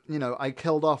it. Yeah, I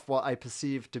killed off what I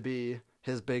perceived to be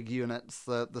his big units,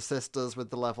 the sisters with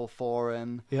the level 4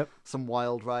 in, some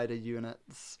Wild Rider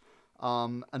units,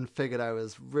 and figured I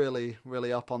was really,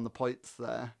 really up on the points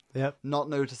there. Yep. Not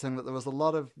noticing that there was a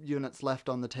lot of units left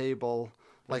on the table,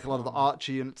 like a lot of the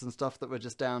archer units and stuff that were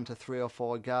just down to 3 or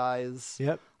 4 guys.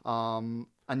 Yep. And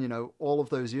all of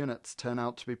those units turn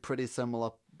out to be pretty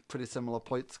similar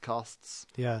points costs.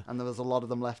 Yeah. And there was a lot of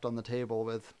them left on the table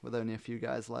with only a few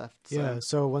guys left. So. Yeah.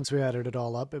 So once we added it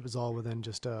all up, it was all within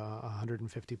just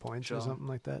 150 points or something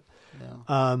like that.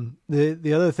 Yeah.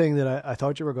 The other thing that I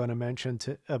thought you were going to mention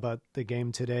about the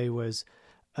game today was,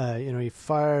 he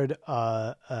fired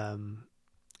Death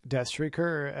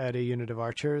Shrieker at a unit of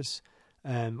archers.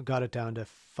 Got it down to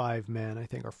 5 men, I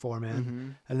think, or 4 men. Mm-hmm.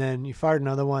 And then you fired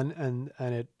another one, and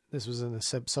this was in the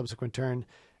subsequent turn,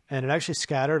 and it actually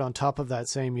scattered on top of that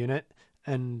same unit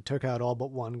and took out all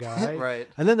but one guy. Right.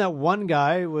 And then that one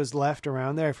guy was left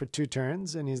around there for 2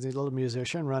 turns, and he's a little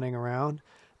musician running around.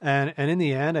 And in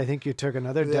the end, I think you took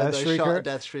another Death Shrieker. Shot a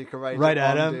Death Shrieker right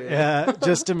at him. Yeah,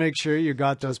 just to make sure you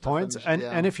got those points.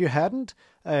 And if you hadn't,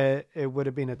 it would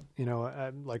have been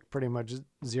like pretty much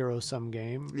zero-sum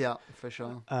game. Yeah, for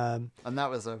sure. And that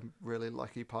was a really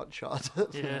lucky pot shot.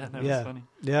 Yeah, that was funny.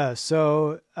 Yeah,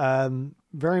 so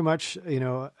very much,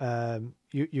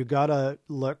 you gotta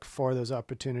look for those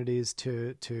opportunities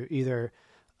to either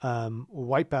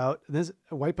wipe out the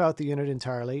unit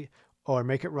entirely, or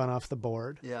make it run off the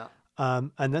board. Yeah.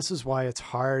 And this is why it's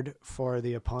hard for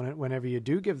the opponent whenever you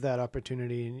do give that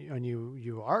opportunity, and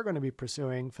you are going to be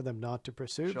pursuing, for them not to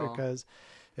pursue, because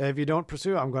if you don't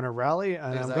pursue, I'm going to rally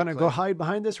and I'm going to go hide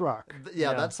behind this rock.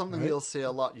 Yeah, that's something you'll see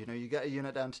a lot. You get a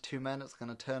unit down to 2 men, it's going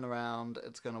to turn around,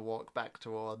 it's going to walk back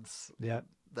towards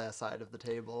their side of the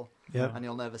table. Yep. And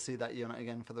you'll never see that unit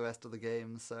again for the rest of the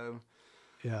game. So,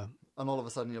 yeah. And all of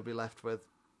a sudden you'll be left with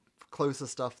closer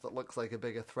stuff that looks like a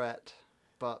bigger threat,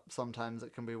 but sometimes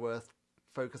it can be worth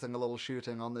focusing a little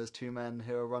shooting on those 2 men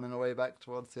who are running away back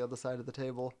towards the other side of the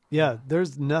table. Yeah,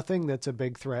 there's nothing that's a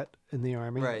big threat in the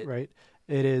army, right?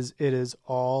 It is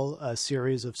all a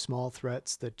series of small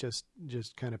threats that just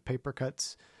kind of paper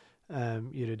cuts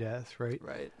you to death, right?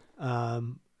 Right.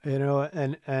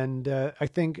 and I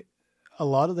think a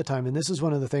lot of the time, and this is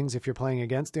one of the things if you're playing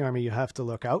against the army, you have to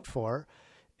look out for,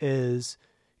 is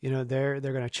they're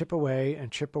going to chip away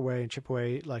and chip away and chip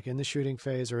away, like in the shooting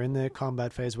phase or in the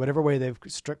combat phase, whatever way they've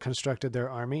constructed their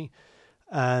army.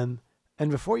 And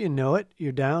before you know it,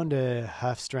 you're down to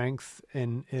half strength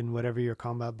in whatever your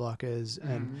combat block is,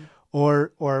 and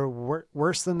or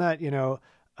worse than that,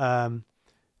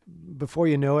 before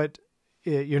you know it,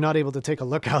 you're not able to take a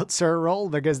lookout sir roll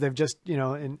because they've just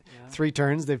in 3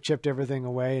 turns they've chipped everything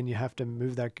away, and you have to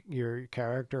move your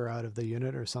character out of the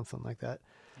unit or something like that.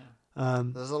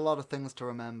 There's a lot of things to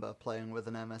remember playing with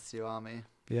an MSU army.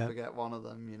 Yeah. Forget one of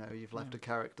them, you've left a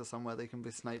character somewhere they can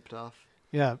be sniped off.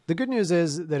 Yeah, the good news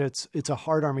is that it's a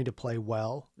hard army to play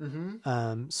well.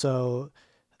 So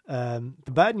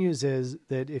the bad news is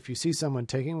that if you see someone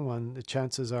taking one, the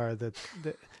chances are that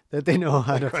they know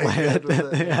how to play it.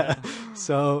 Yeah.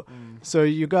 So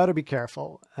you got to be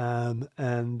careful. And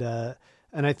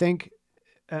I think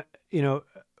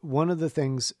one of the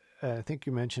things I think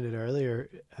you mentioned it earlier,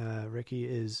 Ricky,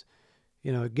 is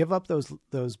give up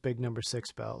those big number 6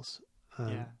 spells.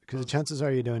 Because the chances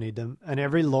are you don't need them, and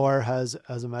every lore has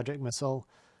a magic missile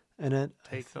in it.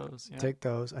 Take those. Yeah. Take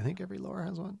those. I think every lore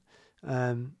has one.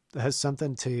 That has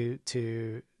something to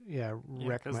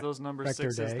wreck. Because those number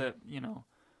 6s that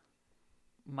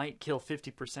might kill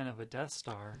 50% of a Death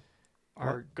Star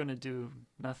are going to do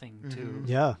nothing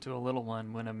to a little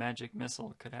one when a magic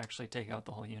missile could actually take out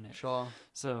the whole unit. Sure.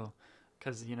 So,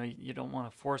 because you don't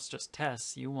want to force just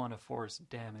tests, you want to force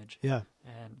damage. Yeah.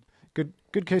 And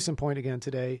Good case in point again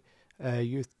today.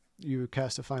 You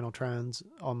cast a final trans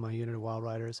on my unit of Wild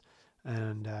Riders,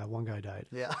 and one guy died.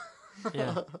 Yeah.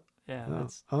 Yeah.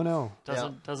 Oh no.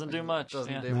 Doesn't do much.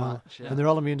 Doesn't do much. Yeah. And they're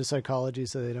all immune to psychology,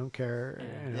 so they don't care.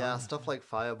 Yeah, stuff like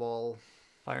Fireball.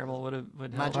 Fireball would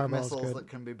help. Magic missiles that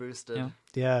can be boosted.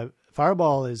 Yeah.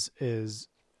 Fireball is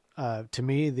to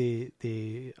me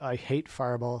I hate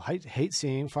Fireball. I hate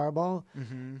seeing Fireball.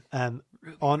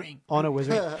 On a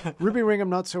wizard. Ruby Ring I'm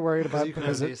not so worried about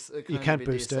because you can't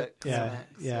boost it.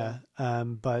 Yeah.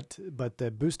 But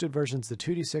the boosted version's the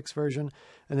 2d6 version,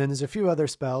 and then there's a few other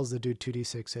spells that do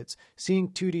 2d6 hits. Seeing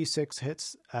 2d6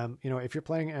 hits, if you're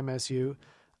playing MSU,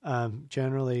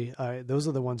 generally those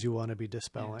are the ones you want to be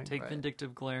dispelling. Take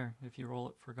Vindictive Glare if you roll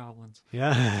it for goblins.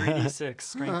 Yeah. 3d6,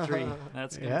 strength 3.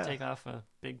 That's going to take off a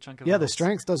big chunk of the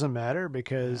strength doesn't matter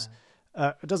because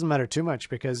it doesn't matter too much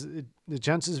because the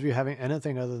chances of you having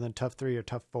anything other than tough 3 or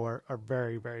tough 4 are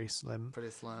very, very slim.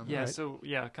 Pretty slim. Yeah, right? So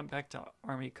come back to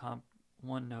Army Comp.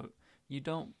 One note. You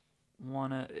don't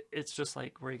want to... It's just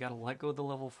like where you got to let go of the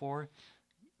level 4.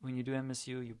 When you do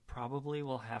MSU, you probably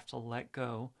will have to let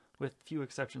go, with few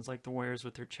exceptions like the warriors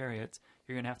with their chariots.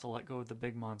 You're going to have to let go of the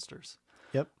big monsters.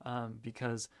 Yep.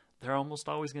 Because they're almost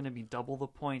always going to be double the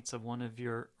points of one of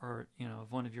your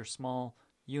small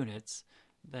units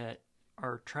that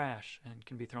are trash and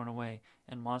can be thrown away,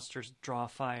 and monsters draw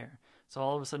fire. So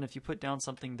all of a sudden, if you put down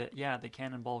something that, the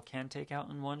cannonball can take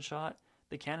out in one shot,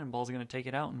 the cannonball is going to take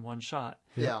it out in one shot.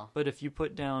 Yeah. But if you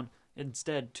put down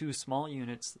instead 2 small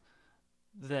units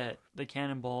that the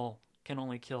cannonball can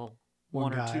only kill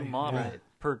one or 2 model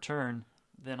per turn,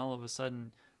 then all of a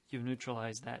sudden you've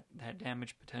neutralized that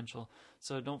damage potential.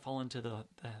 So don't fall into the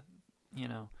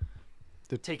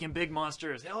taking big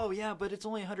monsters. Oh yeah, but it's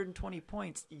only 120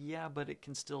 points. Yeah, but it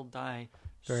can still die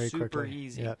very super quickly.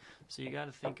 easy. Yep. So you got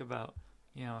to think about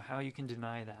how you can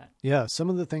deny that. Yeah, some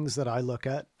of the things that I look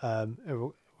at.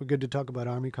 We're good to talk about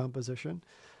army composition.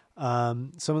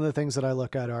 Some of the things that I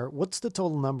look at are what's the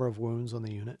total number of wounds on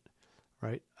the unit,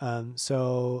 right?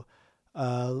 So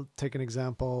take an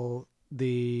example.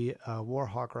 The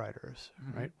Warhawk Riders,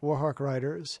 right? Warhawk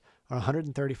Riders are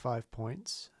 135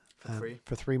 points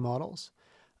for 3 models.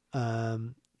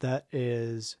 That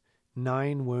is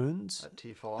 9 wounds at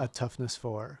T4. At toughness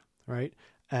 4, right?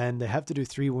 And they have to do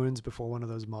 3 wounds before one of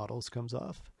those models comes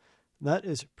off. That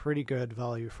is pretty good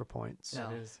value for points.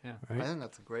 Yeah, it is. Yeah, right? I think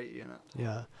that's a great unit.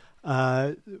 Yeah,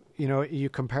 you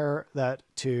compare that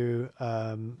to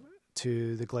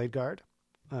the Glade Guard.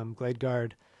 Glade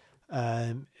Guard.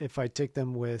 If I take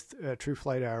them with True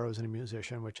Flight arrows and a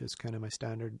musician, which is kind of my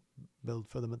standard build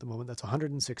for them at the moment, that's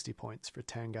 160 points for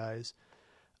 10 guys.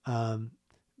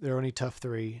 They're only tough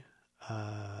 3.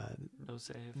 No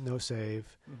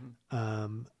save.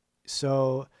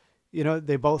 So,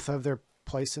 they both have their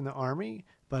place in the army,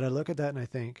 but I look at that and I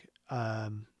think,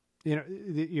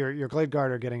 your Glade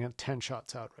Guard are getting 10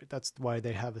 shots out, right? That's why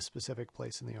they have a specific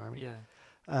place in the army.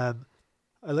 Yeah.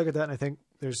 I look at that and I think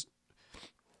there's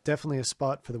definitely a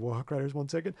spot for the Warhawk Riders. 1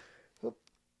 second.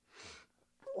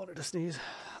 Wanted to sneeze.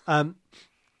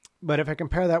 but if I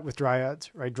compare that with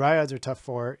Dryads, right? Dryads are tough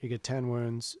 4. You get 10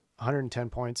 wounds, 110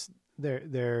 points.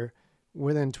 They're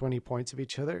within 20 points of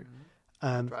each other.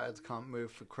 Dryads can't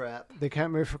move for crap. They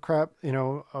can't move for crap.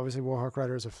 Obviously Warhawk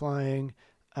Riders are flying.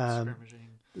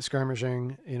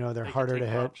 Skirmishing. They're harder to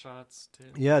hit. Shots too.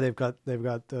 Yeah, they've got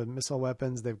the missile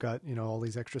weapons. They've got all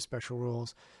these extra special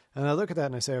rules. And I look at that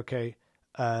and I say, okay,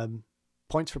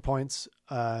 points for points.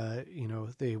 The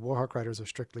Warhawk Riders are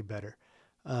strictly better.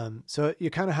 So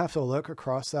you kind of have to look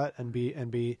across that and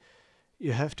be.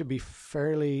 You have to be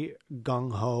fairly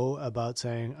gung ho about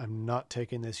saying, I'm not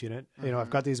taking this unit.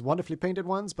 I've got these wonderfully painted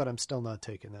ones, but I'm still not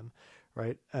taking them,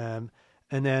 right? And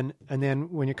then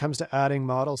when it comes to adding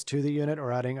models to the unit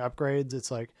or adding upgrades,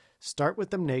 it's like start with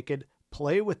them naked,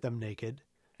 play with them naked,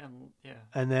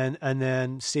 and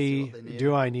then see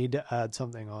do I need to add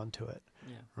something onto it,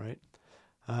 right?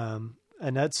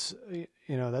 And that's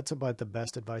that's about the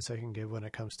best advice I can give when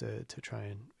it comes to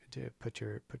trying to put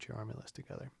your army list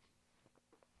together.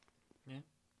 Yeah.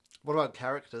 What about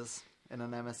characters in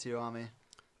an MSU army?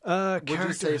 Would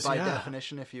you say by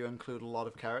definition, if you include a lot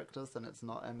of characters, then it's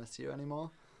not MSU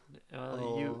anymore?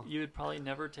 You would probably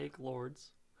never take lords.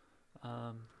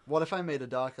 What if I made a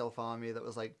Dark Elf army that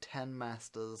was like 10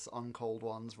 masters on cold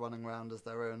ones running around as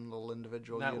their own little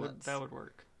individual units? That would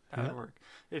work. That would work.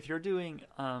 If you're doing,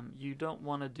 you don't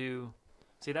want to do.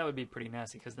 See, that would be pretty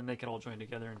nasty because then they could all join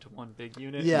together into one big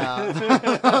unit. Yeah,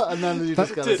 and then you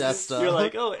just got a Death Star. You're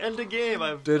like, oh, end of game.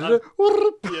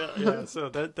 Yeah. So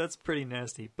that's pretty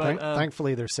nasty. But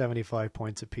thankfully, they're 75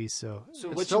 points apiece. So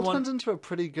it still turns into a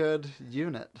pretty good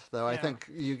unit, though. Yeah. I think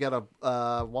you get a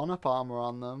 1-up armor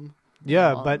on them.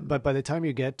 Yeah, but by the time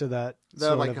you get to that,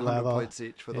 they're like 100 level, points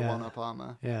each with a 1-up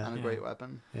armor and a great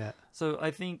weapon. Yeah. So I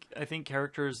think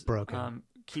characters broken.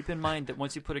 Keep in mind that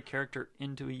once you put a character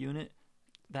into a unit,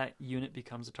 that unit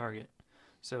becomes a target.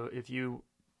 So if you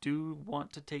do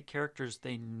want to take characters,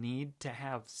 they need to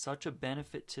have such a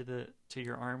benefit to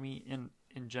your army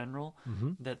in general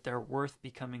that they're worth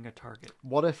becoming a target.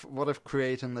 What if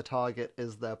creating the target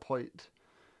is their point?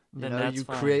 You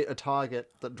fine. Create a target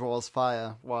that draws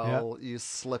fire while you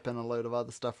slip in a load of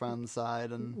other stuff around the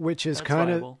side, and which is kind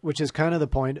of the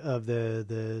point of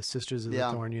the Sisters of the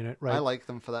Thorn unit, right? I like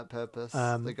them for that purpose.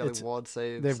 They've got a ward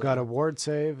save. They've got a ward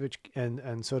save,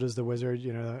 and so does the wizard.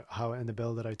 How in the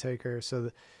build that I take her.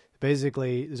 So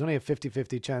basically, there's only a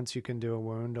 50-50 chance you can do a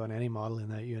wound on any model in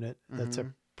that unit. That's a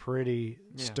pretty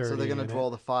sturdy. So they're going to unit. draw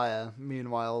the fire.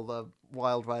 Meanwhile, the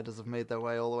Wild Riders have made their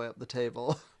way all the way up the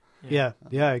table. Yeah,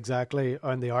 exactly.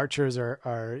 And the archers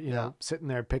are sitting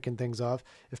there picking things off.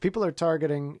 If people are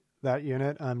targeting that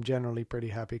unit, I'm generally pretty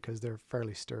happy because they're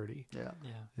fairly sturdy.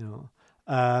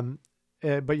 But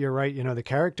you're right. The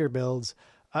character builds.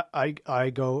 I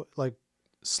go like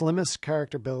slimmest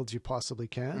character builds you possibly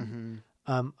can.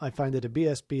 I find that a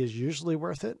BSB is usually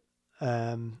worth it.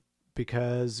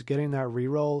 Because getting that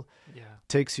reroll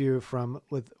takes you from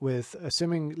with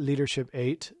assuming leadership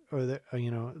 8 or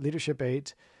leadership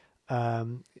 8.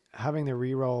 Having the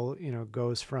reroll,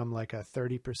 goes from like a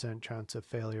 30% chance of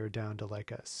failure down to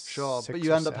like a 6 but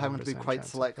you end up having to be or 7% quite chance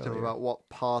of selective failure. about what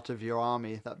part of your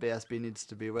army that BSB needs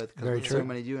to be with, because there's so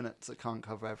many units that can't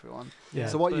cover everyone. Yeah.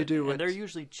 So what you do with... And they're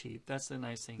usually cheap. That's the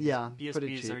nice thing. Yeah,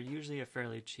 pretty BSBs cheap. are usually a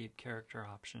fairly cheap character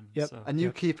option. Yep. So. And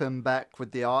you keep him back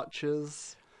with the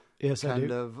archers. Yes, I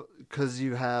do. of, because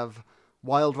you have...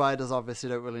 Wild Riders obviously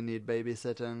don't really need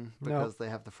babysitting because they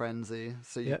have the frenzy.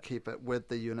 So you keep it with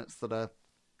the units that are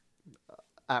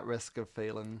at risk of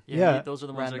failing. Yeah, those are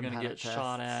the ones that are Random going to get panic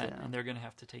shot tests, at, and they're going to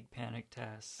have to take panic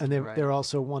tests. And they're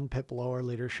also 1 pip lower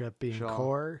leadership being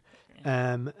core.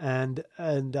 And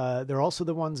they're also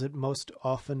the ones that most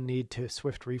often need to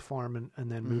swift reform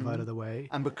and then move out of the way.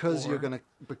 And because you're gonna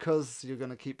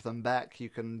keep them back, you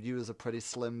can use a pretty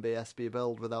slim BSB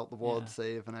build without the ward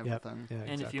save and everything. Yeah,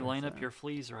 and if you line up your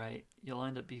fleas right,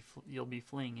 you'll be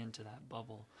fleeing into that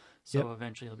bubble. So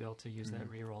eventually you'll be able to use that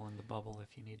reroll in the bubble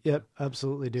if you need to. Yep,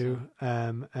 absolutely do.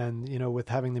 So, and with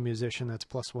having the musician, that's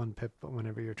 +1 pip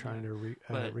whenever you're trying to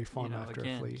reform after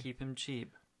a flea. Keep him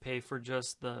cheap. Pay for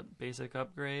just the basic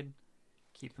upgrade.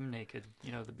 Keep him naked.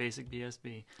 The basic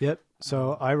BSB. Yep.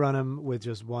 So I run him with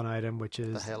just one item, which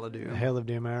is the Hail of Doom. The Hail of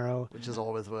Doom arrow, which is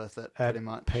always worth it. Pretty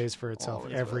much pays for itself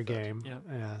always every game. Yep.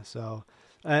 Yeah. So,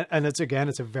 and it's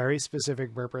a very specific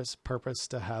purpose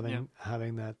to having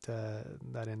that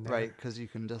in there. Right, because you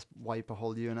can just wipe a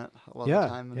whole unit a lot of the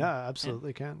time.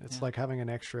 Absolutely can. It's like having an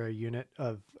extra unit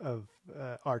of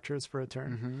archers for a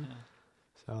turn. Mm-hmm.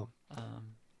 So.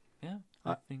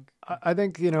 I think. I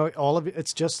think, you know, all of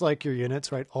it's just like your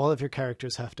units, right? All of your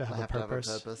characters have to have They a have to have a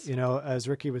purpose. purpose. You know, as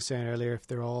Ricky was saying earlier, if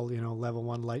they're all, you know, level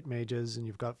 1 light mages and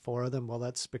you've got 4 of them, well,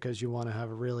 that's because you want to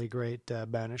have a really great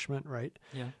banishment, right?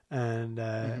 Yeah. And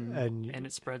And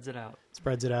it spreads it out.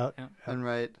 spreads it out. Yeah. And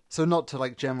right. So not to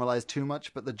like generalize too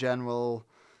much, but the general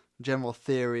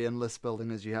theory in list building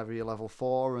is you have your level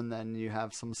 4 and then you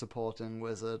have some supporting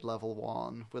wizard level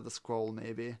 1 with a scroll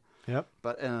maybe. Yep.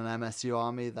 But in an MSU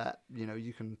army, that, you know,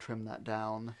 you can trim that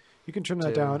down. You can trim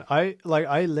that to- down. I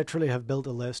literally have built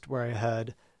a list where I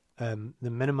had the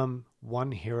minimum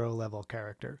 1 hero level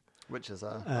character. Which is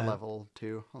a level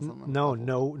 2 or something. No,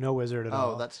 Level- no wizard at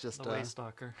all. Oh, that's just The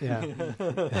Waystalker. Yeah.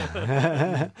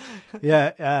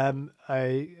 Yeah.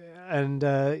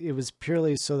 It was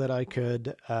purely so that I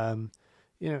could,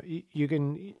 you know, you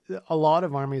can, a lot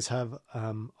of armies have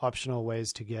optional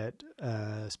ways to get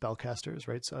spellcasters,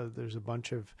 right? So there's a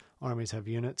bunch of armies have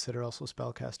units that are also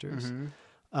spellcasters.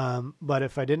 Mm-hmm. But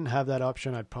if I didn't have that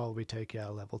option, I'd probably take,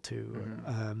 level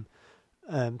 2.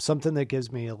 Something that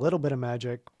gives me a little bit of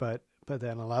magic, but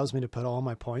then allows me to put all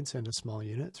my points into small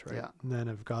units, right? Yeah. And then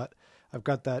I've got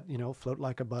that, you know, float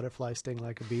like a butterfly, sting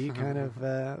like a bee kind of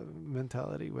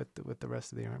mentality with the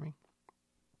rest of the army.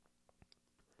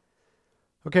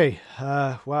 Okay,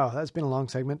 wow, that's been a long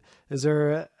segment. Is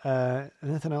there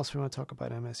anything else we want to talk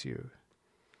about MSU?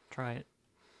 Try it.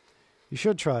 You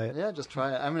should try it. Yeah, just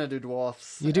try it. I'm going to do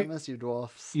dwars. You do- MSU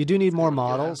dwarfs. You do need more good.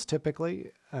 models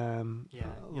typically. Yeah, a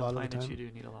you'll lot of find the that time. you do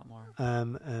need a lot more.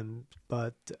 And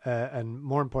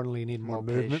more importantly, you need more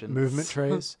patience. movement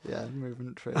trays. Yeah,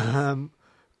 movement trays.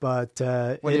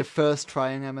 When you're first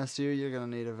trying MSU, you're going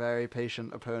to need a very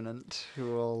patient opponent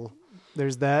who will...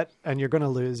 There's that, and you're going to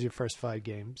lose your first 5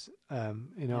 games,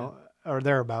 you know, or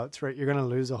thereabouts, right? You're going to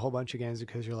lose a whole bunch of games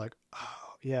because you're like, oh,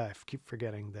 yeah, I keep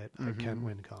forgetting that I can't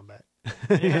win combat.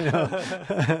 You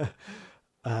know?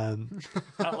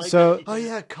 So Oh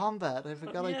yeah, combat. I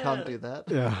forgot I can't do that.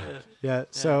 yeah.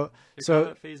 So your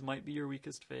combat phase might be your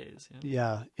weakest phase.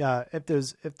 Yeah. yeah. If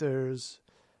there's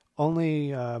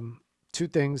only 2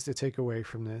 things to take away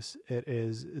from this, it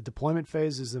is the deployment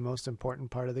phase is the most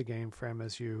important part of the game for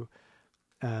MSU,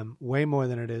 way more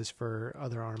than it is for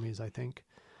other armies, I think.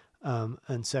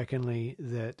 And secondly,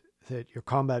 that your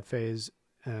combat phase,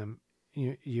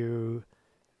 you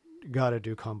got to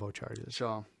do combo charges.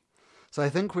 Sure. So I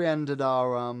think we ended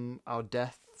our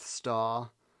Death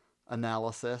Star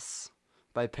analysis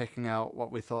by picking out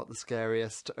what we thought the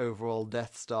scariest overall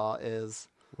Death Star is.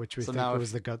 Which we So think now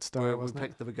was the Gut Star, We wasn't it?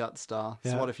 picked the Gut Star.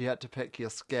 Yeah. So what if you had to pick your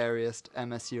scariest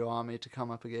MSU army to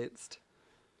come up against?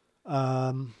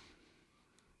 What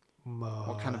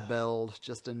kind of build,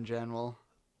 just in general?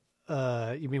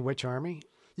 You mean which army?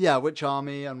 Yeah, which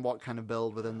army and what kind of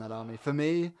build within that army? For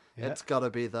me, Yeah. it's got to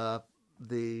be the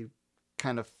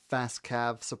kind of fast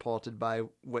cav supported by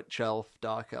Witch Elf,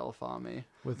 Dark Elf army.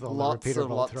 With all Lots the repeater and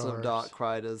bolt lots throwers. of Dark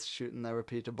Riders shooting their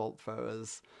repeater bolt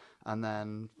throwers, and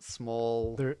then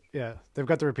small They've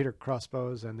got the repeater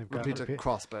crossbows and they've got repeater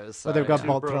crossbows. Oh, they've got sorry,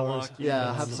 bolt Two throwers. Burlock yeah,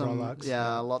 units. have the some warlocks.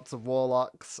 lots of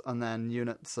warlocks, and then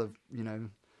units of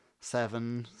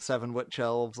 7 Witch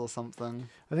Elves or something.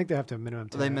 I think they have to have minimum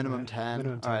 10. Are they minimum right? 10?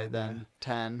 Minimum 10. All right, then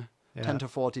 10. Yeah. 10 to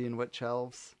 14 Witch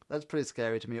Elves. That's pretty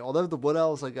scary to me. Although the Wood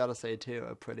Elves, I gotta say, too,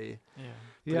 are pretty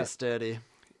Yeah. sturdy.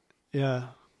 Yeah.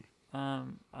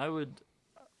 I would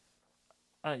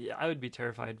be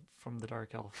terrified from the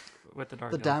Dark Elf with the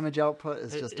Dark The Elf. damage output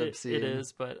is just obscene. It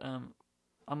is, but I'm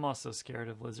also scared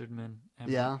of Lizardmen.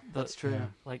 Yeah, that's true. Yeah.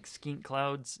 Like Skink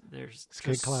Clouds, there's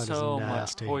Skink just Cloud is so much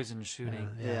nasty. poison shooting,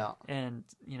 Yeah. and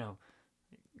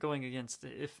going against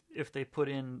if they put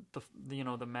in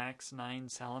the max 9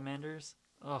 salamanders,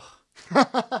 oh,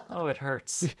 it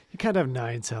hurts. You can't have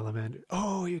 9 salamanders.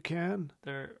 Oh, you can.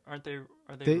 Are they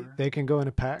rare? They can go in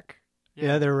a pack.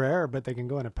 Yeah, they're rare, but they can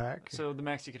go in a pack. So the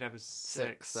max you could have is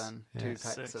 6. 6 then. Yeah. 2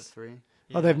 packs 6. of 3.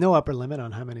 Oh, they have no upper limit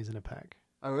on how many's in a pack.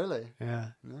 Oh, really? Yeah.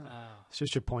 Yeah. It's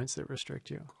just your points that restrict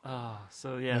you.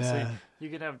 So Yeah. so you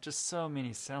could have just so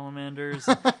many salamanders,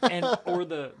 or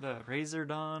the Razor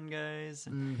Dawn guys,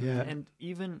 Yeah. and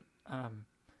even I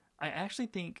actually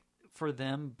think for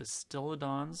them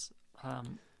Bastiladons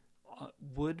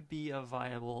would be a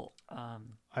viable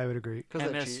I would agree. 'Cause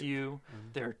they're MSU.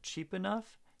 cheap. They're cheap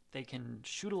enough. They can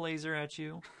shoot a laser at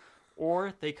you,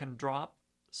 or they can drop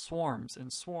swarms,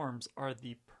 and swarms are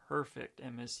the perfect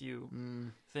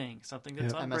MSU thing. Something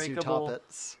that's Yeah. MSU unbreakable,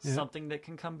 Toppets. Yeah. something that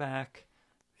can come back.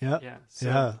 Yeah.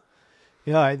 Yeah.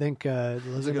 Yeah. I think That's a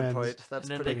good Lizardmen's- point. That's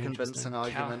And then pretty they- convincing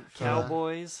argument. for-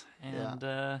 Cowboys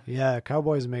and Yeah,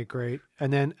 Cowboys make great.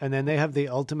 And then they have the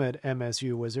ultimate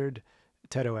MSU wizard,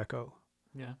 Teto Echo.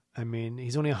 Yeah. I mean,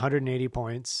 he's only 180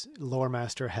 points, Lore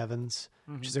Master Heavens,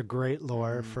 which is a great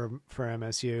lore for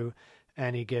MSU.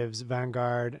 And he gives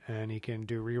Vanguard, and he can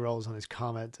do rerolls on his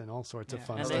Comet and all sorts of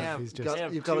fun and stuff. they have, He's just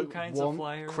You've two got kinds of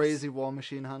flyers. crazy War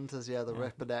Machine Hunters, the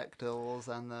Ripidactyls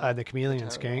and the Chameleon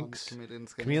Pterodons,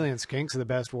 Skinks. Chameleon Skinks are the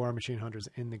best War Machine Hunters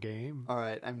in the game. All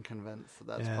right, I'm convinced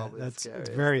that's probably the scariest.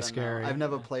 It's very scary. I've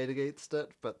never played against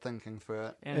it, but thinking through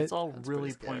it. And it's all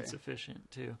really points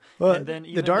efficient, too. Well, and then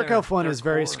the Dark Elf one is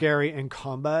very core. scary in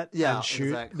combat. Yeah, and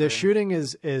exactly. Their shooting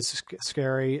is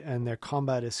scary, and their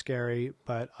combat is scary,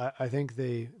 but I think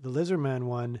the Lizardman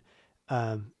one,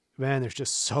 man, there's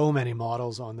just so many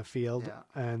models on the field,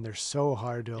 and they're so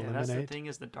hard to eliminate. That's the thing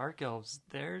is the Dark Elves,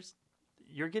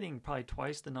 you're getting probably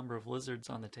twice the number of lizards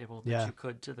on the table that you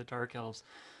could to the Dark Elves.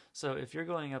 So if you're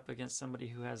going up against somebody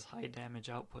who has high damage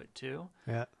output too,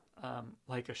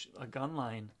 like a gun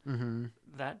line,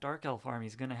 that Dark Elf army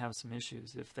is going to have some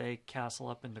issues if they castle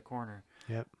up in the corner.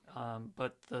 Yep.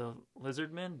 But the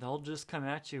Lizardmen, they'll just come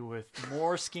at you with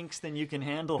more skinks than you can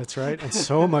handle. That's right, and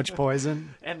so much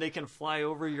poison. And they can fly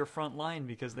over your front line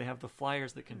because they have the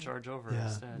flyers that can charge over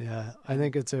instead. Yeah, I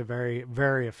think it's a very,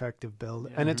 very effective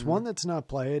build. And it's one that's not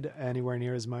played anywhere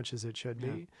near as much as it should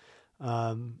be.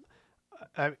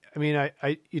 I mean,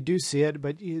 you do see it,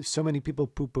 but so many people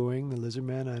poo-pooing the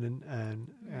Lizardman,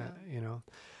 and you know,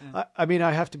 I mean,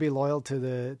 I have to be loyal to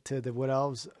the Wood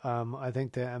Elves. I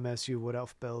think the MSU Wood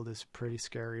Elf build is pretty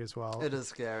scary as well. It is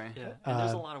scary. Yeah, and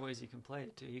there's a lot of ways you can play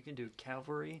it too. You can do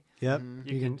cavalry. Yep.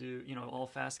 You can do all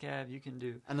fast cav. You can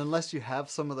do. And unless you have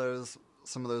some of those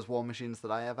war machines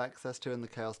that I have access to in the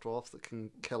Chaos Dwarfs that can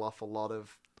kill off a lot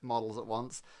of models at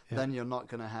once, then you're not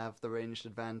going to have the ranged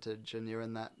advantage, and you're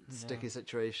in that sticky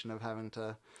situation of having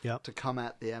to come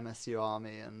at the MSU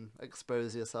army and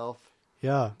expose yourself.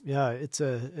 Yeah, it's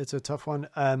a tough one.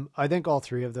 I think all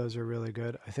three of those are really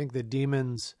good. I think the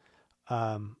demons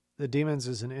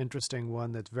is an interesting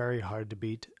one that's very hard to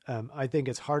beat. I think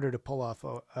it's harder to pull off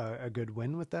a good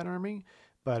win with that army,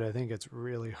 but I think it's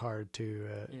really hard to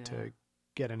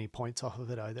get any points off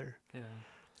of it either. Yeah.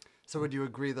 So would you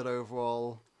agree that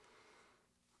overall,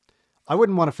 I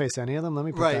wouldn't want to face any of them. Let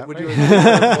me put that would way. you agree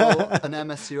that overall, an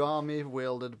MSU army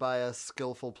wielded by a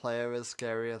skillful player is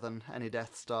scarier than any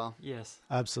Death Star? Yes.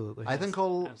 Absolutely. I think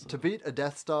to beat a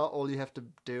Death Star, all you have to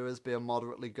do is be a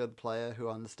moderately good player who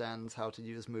understands how to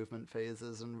use movement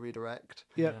phases and redirect.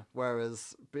 Yeah.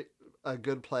 Whereas a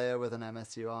good player with an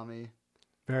MSU army,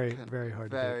 very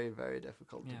hard to beat. Very, very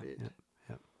difficult to beat.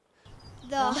 Yeah.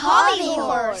 The Hobby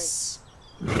Horse.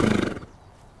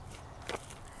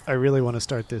 I really want to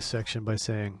start this section by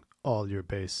saying all your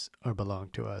base belong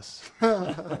to us.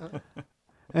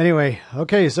 Anyway,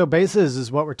 okay, so bases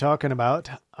is what we're talking about.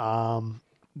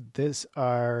 These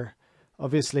are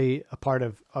obviously a part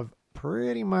of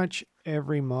pretty much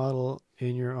every model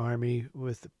in your army,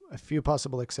 with a few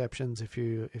possible exceptions. If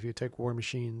you take war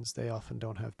machines, they often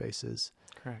don't have bases.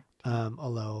 Correct.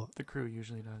 Although the crew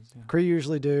usually does. Yeah. Crew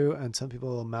usually do, and some people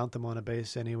will mount them on a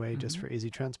base anyway, just for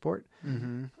easy transport.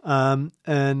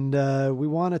 And we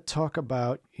want to talk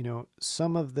about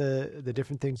some of the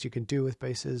different things you can do with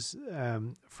bases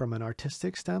from an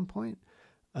artistic standpoint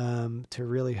to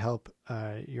really help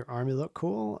your army look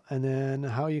cool, and then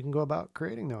how you can go about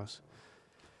creating those.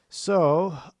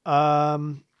 So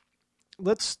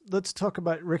let's talk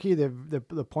about, Ricky,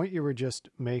 the point you were just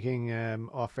making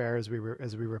off air as we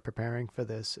were preparing for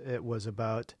this. It was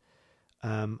about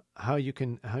how you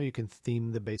can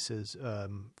theme the bases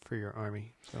for your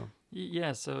army.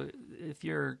 So if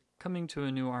you're coming to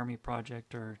a new army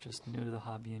project or just new to the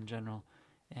hobby in general,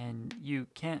 and you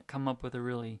can't come up with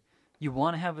you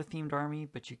want to have a themed army,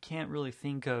 but you can't really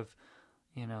think of,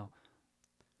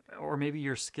 or maybe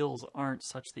your skills aren't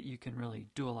such that you can really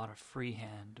do a lot of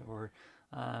freehand, or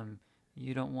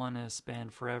you don't want to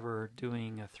spend forever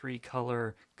doing a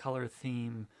 3-color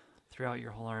theme throughout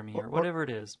your whole army, or whatever it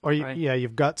is. Or right?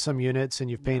 You've got some units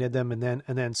and you've painted them, and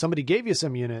then somebody gave you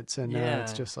some units, and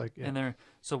it's just like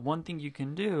so one thing you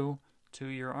can do to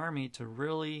your army to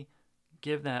really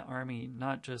give that army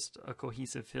not just a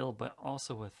cohesive feel but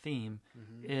also a theme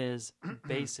is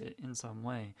base it in some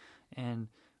way. And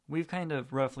we've kind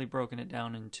of roughly broken it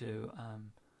down into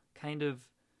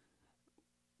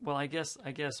I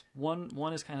guess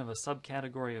one is kind of a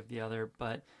subcategory of the other,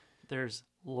 but there's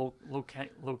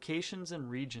locations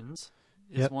and regions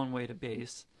is one way to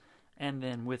base, and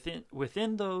then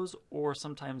within those, or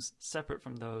sometimes separate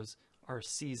from those, are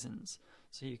seasons.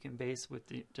 So you can base with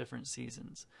the different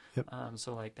seasons.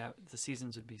 So like that, the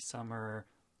seasons would be summer,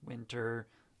 winter,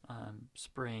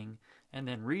 spring, and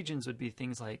then regions would be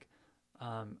things like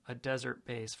a desert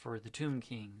base for the Tomb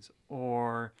Kings,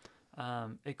 or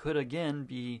It could again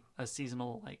be a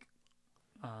seasonal like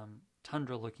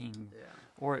tundra looking,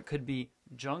 or it could be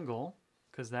jungle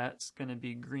because that's going to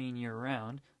be green year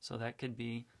round. So that could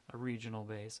be a regional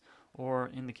base,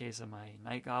 or in the case of my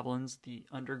night goblins, the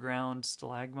underground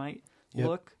stalagmite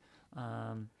look.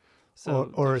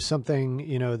 Or something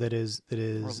that is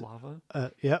or lava.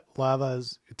 Lava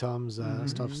is Tom's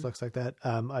stuff looks like that.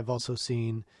 I've also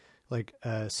seen like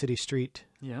city street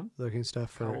looking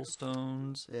stuff for Empire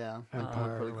cobblestones.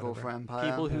 pretty cool for Empire.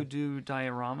 People who do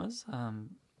dioramas,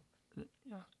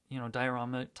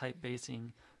 diorama type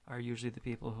basing are usually the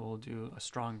people who will do a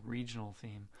strong regional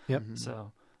theme. Yep.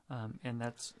 So, and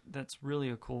that's really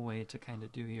a cool way to kind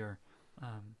of do your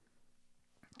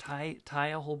tie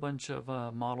a whole bunch of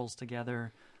models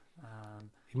together.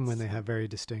 Even when they have very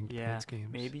distinct paint schemes.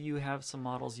 Maybe you have some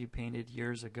models you painted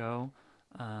years ago,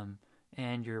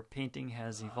 and your painting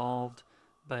has evolved,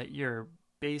 but you're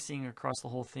basing across the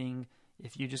whole thing.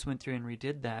 If you just went through and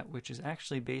redid that, which is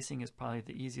actually basing is probably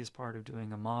the easiest part of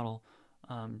doing a model,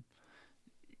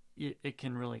 it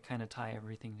can really kind of tie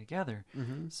everything together.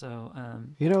 So,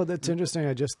 that's interesting.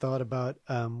 I just thought about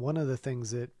one of the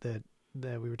things that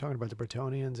we were talking about the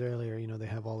Bretonians earlier. They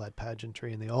have all that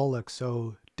pageantry, and they all look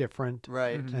so different,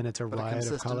 right? And it's a riot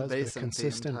of colors. But a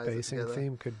consistent basing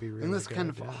theme could be really. And this good, kind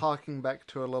of harking back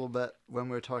to a little bit when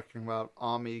we were talking about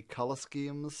army color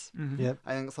schemes. Yep.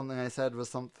 I think something I said was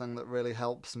something that really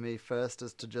helps me first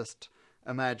is to just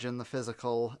imagine the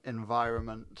physical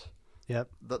environment. Yep.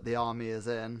 That the army is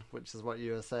in, which is what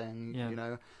you were saying.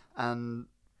 And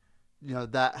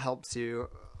that helps you.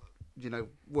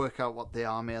 Work out what the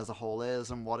army as a whole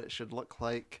is and what it should look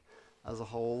like as a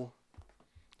whole.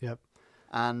 Yep.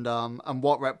 And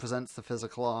what represents the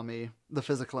physical army, the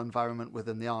physical environment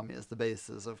within the army is the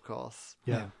bases, of course.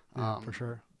 Yeah, for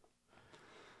sure.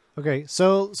 Okay,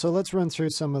 so let's run through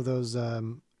some of those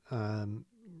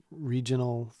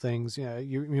regional things. Yeah,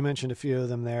 you mentioned a few of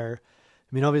them there.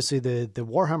 I mean, obviously the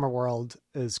Warhammer world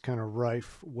is kind of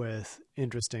rife with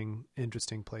interesting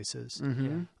places.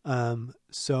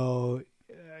 So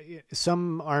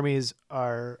some armies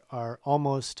are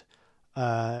almost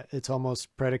it's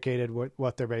almost predicated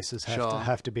what their bases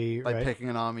have to be. By right? picking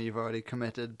an army, you've already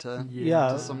committed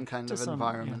to some kind of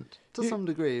environment to some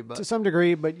degree.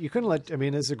 But you couldn't let. I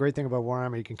mean, this is a great thing about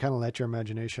Warhammer. You can kind of let your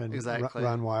imagination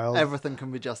run wild. Everything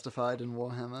can be justified in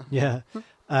Warhammer. Yeah.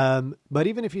 But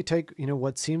even if you take,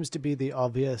 what seems to be the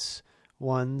obvious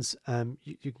ones,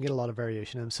 you can get a lot of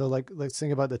variation in them. So let's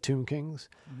think about the Tomb Kings.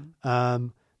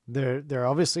 They're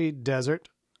obviously desert.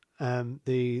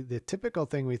 The typical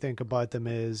thing we think about them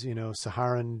is,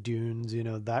 Saharan dunes,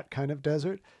 that kind of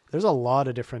desert. There's a lot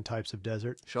of different types of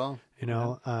desert. Sure.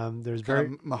 There's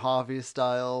kind of Mojave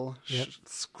style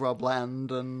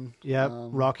scrubland and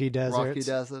rocky deserts. Rocky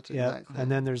desert, exactly.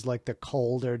 And then there's like the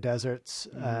colder deserts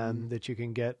that you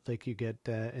can get, like you get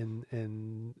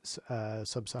in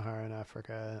sub-Saharan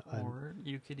Africa. Or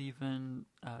you could even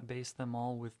base them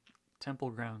all with temple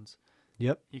grounds.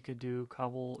 Yep. You could do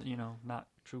not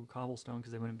true cobblestone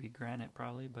because they wouldn't be granite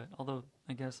probably, but although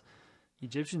I guess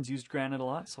Egyptians used granite a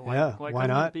lot, so why couldn't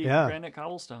not? it be granite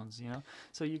cobblestones?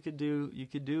 So you could do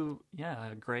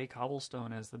a gray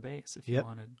cobblestone as the base if you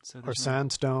wanted. So or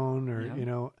sandstone,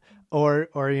 or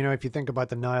if you think about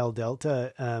the Nile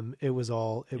Delta, it was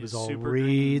all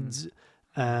reeds. Green.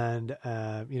 And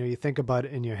you think about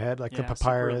it in your head like the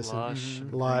papyrus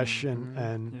and lush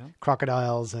and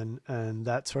crocodiles and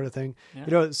that sort of thing.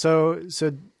 So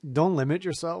don't limit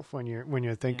yourself when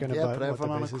you're thinking about put what the everyone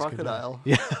on a bases crocodile.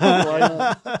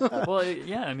 Well,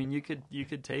 I mean you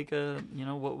could take a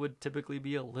what would typically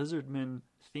be a lizardman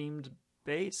themed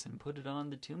base and put it on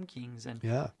the Tomb Kings and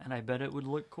I bet it would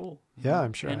look cool.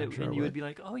 I'm sure. And, I'm sure and you would be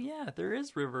like, oh yeah, there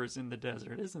is rivers in the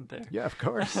desert, isn't there? Yeah, of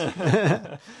course. So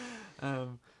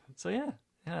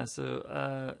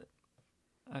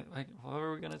what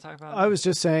were we going to talk about? I was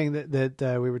just saying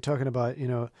that we were talking about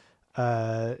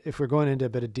if we're going into a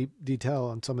bit of deep detail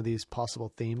on some of these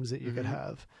possible themes that you could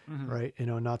have, right?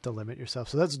 Not to limit yourself.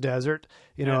 So that's desert.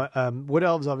 Wood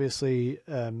elves obviously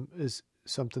is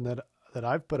something that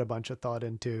I've put a bunch of thought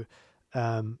into.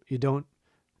 You don't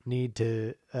need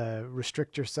to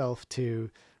restrict yourself to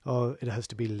it has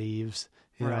to be leaves.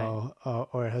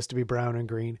 Or it has to be brown and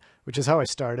green, which is how I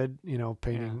started,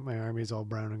 painting my armies all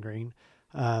brown and green.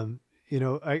 I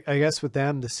guess with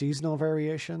them, the seasonal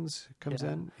variations comes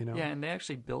in, Yeah, and they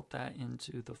actually built that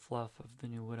into the fluff of the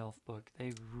new Wood Elf book.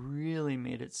 They really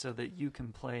made it so that you can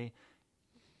play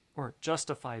or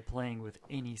justify playing with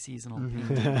any seasonal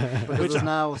painting. Because there's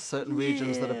now certain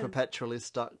regions that are perpetually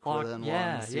stuck within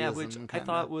one season. Which I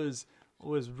thought was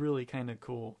was really kind of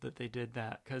cool that they did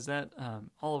that, because that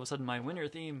all of a sudden my winter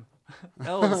theme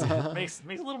elves makes a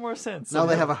little more sense. Now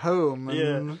they have a home. And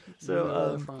Yeah. So, where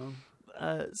they're from.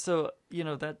 So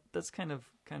that's kind of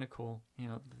cool.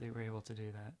 That they were able to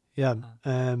do that. Yeah.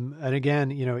 And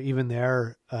again, even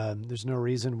there, there's no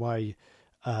reason why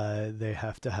they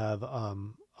have to have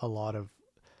a lot of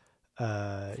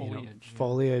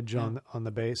foliage on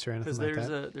the base or anything like that.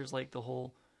 Because there's like the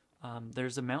whole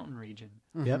there's a mountain region.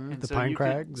 Yep, And the so pine you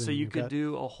crags. Could, so you could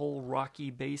do a whole rocky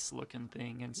base looking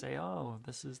thing and say, oh,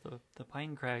 this is the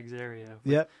pine crags area.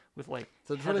 With like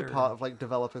so it's really part of like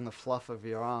developing the fluff of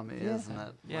your army, isn't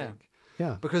it? Yeah.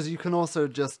 Yeah. Because you can also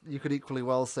you could equally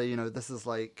well say, this is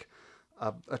like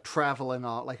a traveling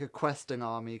art, like a questing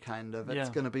army kind of.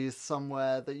 It's going to be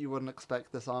somewhere that you wouldn't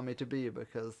expect this army to be,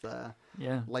 because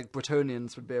like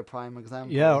Bretonians would be a prime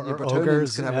example. Yeah, or Bretonians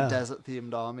ogres could have a desert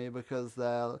themed army because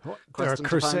they're questing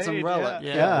to find some relic.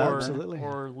 or, absolutely.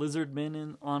 Or lizard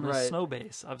men on a snow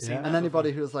base. I've seen that. And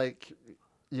anybody who's like,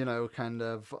 kind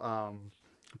of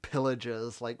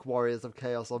pillagers, like warriors of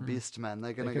chaos or beastmen,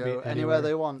 they're going to go anywhere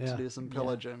they want to do some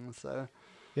pillaging. So,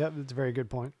 yeah, that's a very good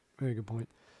point. Very good point.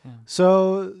 Yeah.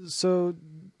 So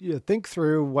think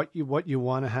through what you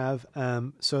want to have.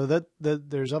 So that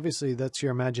there's obviously, that's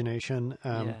your imagination.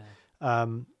 I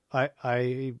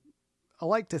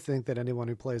like to think that anyone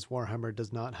who plays Warhammer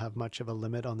does not have much of a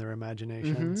limit on their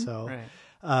imagination. So,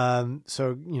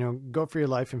 go for your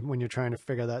life when you're trying to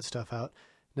figure that stuff out.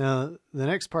 Now, the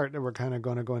next part that we're kind of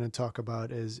going to go in and talk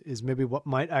about is maybe what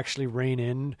might actually rein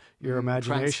in your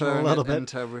imagination a little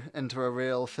bit into a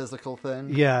real physical thing.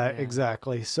 Yeah,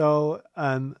 exactly. So,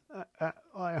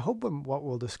 I hope what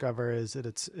we'll discover is that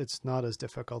it's not as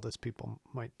difficult as people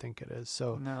might think it is.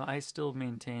 So, no, I still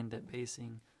maintain that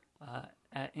basing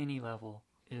at any level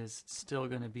is still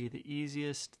going to be the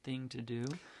easiest thing to do.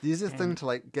 The easiest thing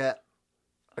to get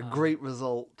a great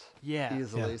result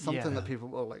easily. Something that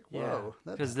people are like, whoa.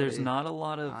 Because there's not a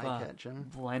lot of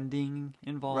blending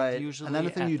involved usually. And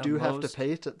anything you do have to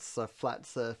paint, it's a flat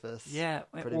surface. Yeah,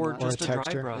 or just a dry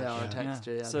brush. Yeah, or a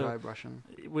texture, so, dry brushing.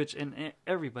 And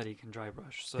everybody can dry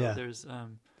brush. So there's,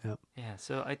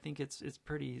 so I think it's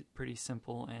pretty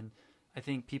simple. And I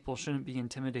think people shouldn't be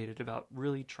intimidated about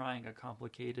really trying a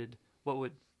complicated,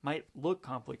 might look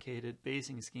complicated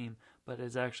basing scheme, but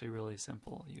is actually really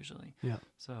simple usually. Yeah.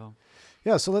 So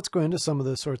let's go into some of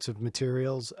the sorts of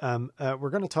materials. We're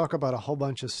going to talk about a whole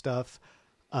bunch of stuff.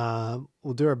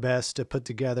 We'll do our best to put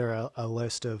together a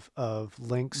list of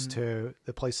links to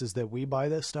the places that we buy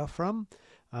this stuff from.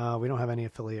 We don't have any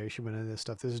affiliation with any of this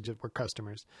stuff. This is just, we're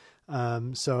customers.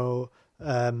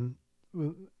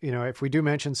 If we do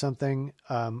mention something,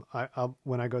 I'll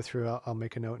when I go through, I'll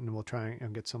make a note and we'll try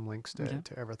and get some links to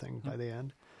everything by the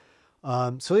end.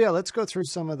 Let's go through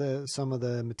some of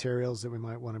the materials that we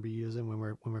might want to be using when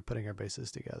we're putting our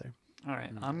bases together. All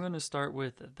right, I'm going to start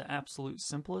with the absolute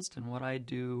simplest and what I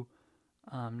do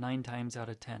 9 times out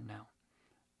of 10 now.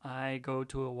 I go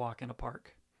to a walk in a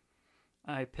park.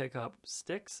 I pick up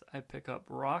sticks, I pick up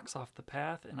rocks off the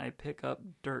path, and I pick up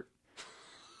dirt.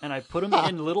 And I put them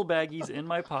in little baggies in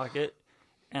my pocket,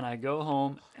 and I go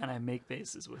home and I make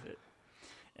bases with it.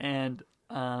 And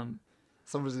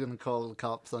somebody's going to call the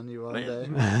cops on you one day.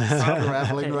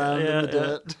 Scrabbling around in the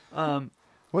dirt.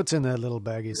 What's in that little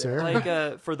baggie, sir?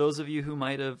 Like for those of you who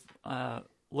might have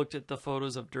looked at the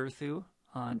photos of Durthu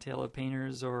on Tale of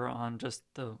Painters or on just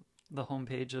the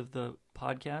homepage of the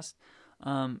podcast,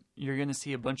 you're going to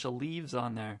see a bunch of leaves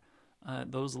on there.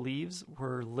 Those leaves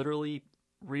were literally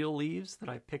real leaves that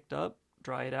I picked up,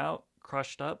 dried out,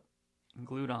 crushed up, and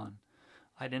glued on.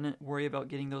 I didn't worry about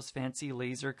getting those fancy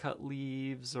laser cut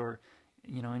leaves or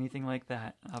anything like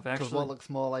that. Because what looks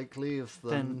more like leaves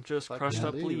than just crushed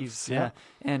up leaves. Yeah.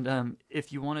 And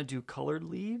if you want to do colored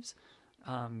leaves,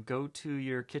 go to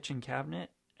your kitchen cabinet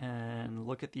and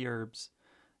look at the herbs.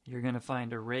 You're going to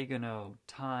find oregano,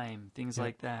 thyme, things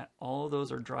like that. All of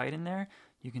those are dried in there.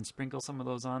 You can sprinkle some of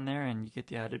those on there, and you get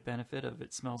the added benefit of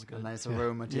it smells good. A nice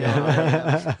aroma.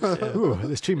 Ooh,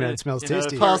 this tree man smells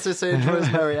tasty. Parsley, sage,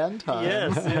 rosemary, and thyme.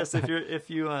 Yes.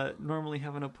 If you normally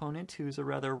have an opponent who's a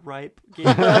rather ripe gamer,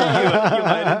 you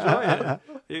might enjoy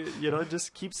it.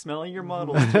 Just keep smelling your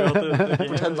models throughout the game.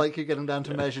 Pretend like you're getting down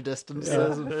to measure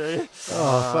distances.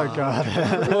 Oh, thank God!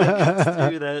 Really gets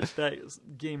through that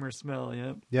gamer smell.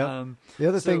 Yeah. Yeah. The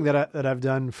other thing that I've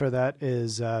done for that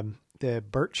is. The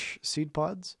birch seed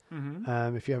pods.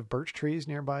 Mm-hmm. If you have birch trees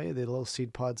nearby, the little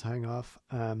seed pods hang off.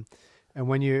 And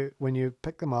when you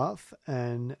pick them off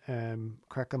and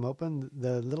crack them open,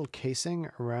 the little casing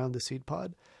around the seed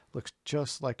pod looks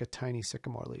just like a tiny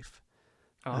sycamore leaf.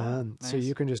 Nice. So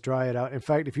you can just dry it out. In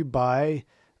fact, if you buy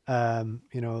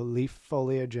leaf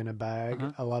foliage in a bag.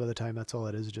 Uh-huh. A lot of the time, that's all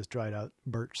it is, just dried out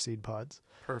birch seed pods.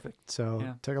 Perfect. So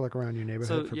Yeah. take a look around your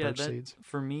neighborhood for birch seeds.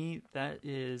 For me, that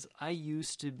is, I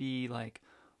used to be like,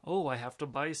 oh, I have to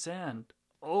buy sand.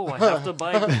 Oh, I have to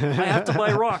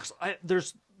buy rocks.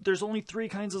 There's only 3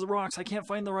 kinds of rocks. I can't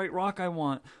find the right rock I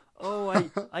want. Oh,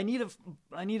 I need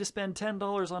to spend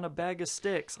 $10 on a bag of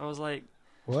sticks. I was like,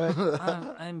 What?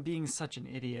 I'm being such an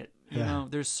idiot. You Yeah. know,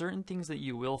 there's certain things that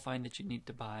you will find that you need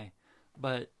to buy,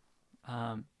 but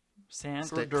sand or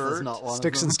Sticks dirt, is not one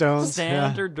Sticks of and them. stones.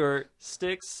 sand Yeah. or dirt,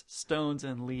 sticks, stones,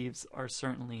 and leaves are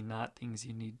certainly not things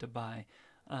you need to buy.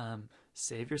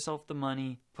 Save yourself the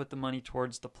money. Put the money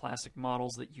towards the plastic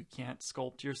models that you can't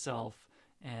sculpt yourself,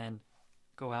 and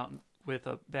go out with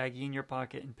a baggie in your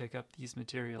pocket and pick up these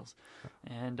materials,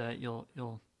 and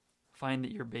you'll find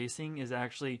that your basing is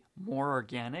actually more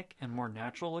organic and more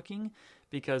natural looking,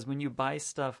 because when you buy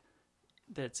stuff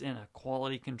that's in a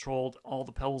quality controlled, all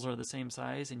the pebbles are the same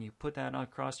size, and you put that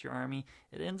across your army,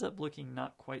 it ends up looking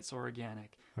not quite so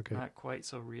organic, Okay. not quite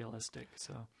so realistic.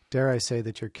 So Dare I say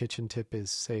that your kitchen tip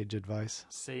is sage advice?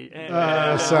 say,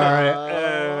 Sorry.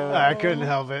 I couldn't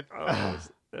help it.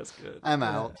 that's good. I'm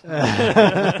out.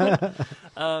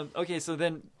 Okay, so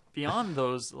then beyond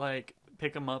those, like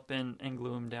pick them up and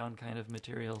glue them down kind of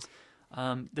materials,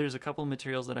 there's a couple of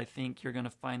materials that I think you're going to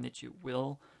find that you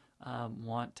will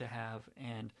want to have,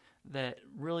 and that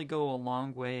really go a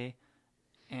long way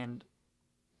and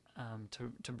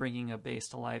to bringing a base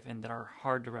to life, and that are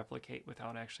hard to replicate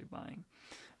without actually buying.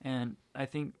 And I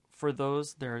think for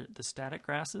those, they're the static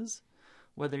grasses,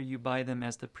 whether you buy them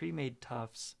as the pre-made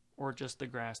tufts or just the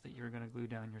grass that you're going to glue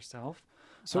down yourself.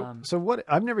 So what?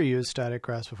 I've never used static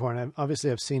grass before, and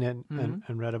I've seen it and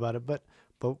read about it. But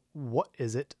what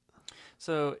is it?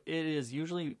 So it is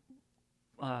usually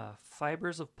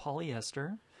fibers of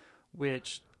polyester,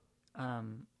 which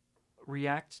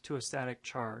react to a static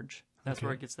charge. That's Okay.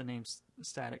 where it gets the name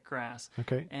static grass.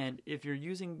 Okay. And if you're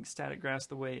using static grass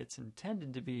the way it's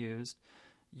intended to be used,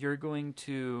 you're going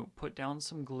to put down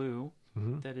some glue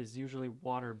that is usually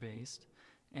water-based,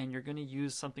 and you're going to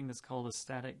use something that's called a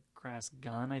static grass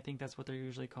gun. I think that's what they're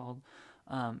usually called.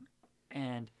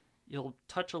 And you'll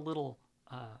touch a little,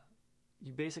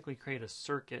 you basically create a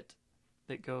circuit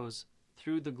that goes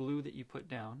through the glue that you put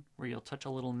down, where you'll touch a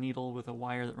little needle with a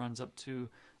wire that runs up to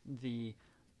the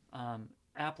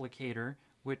applicator,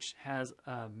 which has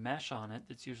a mesh on it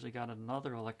that's usually got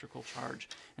another electrical charge.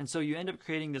 And so you end up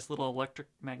creating this little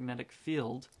electromagnetic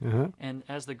field, and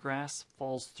as the grass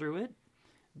falls through it,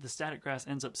 the static grass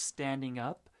ends up standing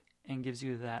up and gives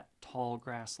you that tall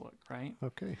grass look, right?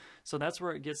 Okay. So that's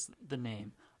where it gets the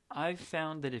name. I've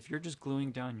found that if you're just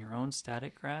gluing down your own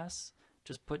static grass,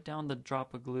 just put down the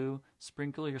drop of glue,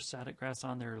 sprinkle your static grass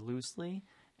on there loosely,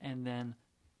 and then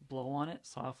blow on it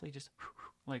softly, just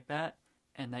like that.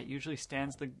 And that usually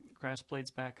stands the grass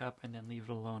blades back up, and then leave it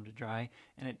alone to dry.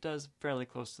 And it does fairly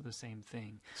close to the same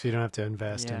thing. So you don't have to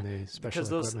invest in the special because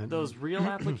equipment. those real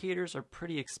applicators are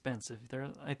pretty expensive. They're,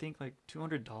 I think, like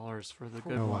 $200 for the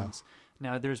good Oh, wow. ones.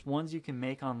 Now, there's ones you can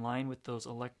make online with those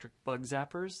electric bug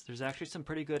zappers. There's actually some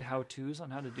pretty good how-tos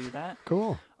on how to do that.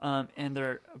 Cool. And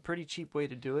they're a pretty cheap way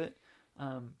to do it.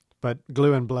 But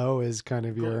glue and blow is kind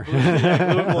of your. Glue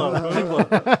and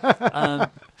blow.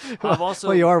 I've also.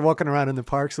 Well, you are walking around in the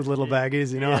parks with little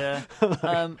baggies, you know. Yeah.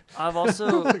 I've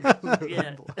also.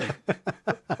 Yeah.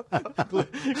 Glue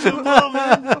blow,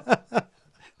 man.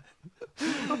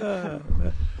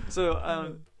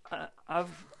 So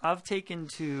I've taken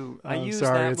to. I use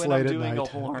sorry, that it's when late I'm at doing a night.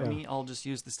 whole army. Yeah. I'll just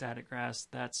use the static grass.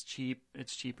 That's cheap.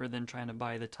 It's cheaper than trying to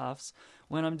buy the tufts.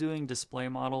 When I'm doing display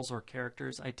models or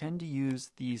characters, I tend to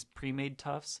use these pre-made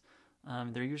tufts.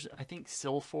 They're usually, I think,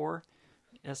 Silfor,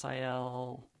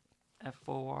 SILFOR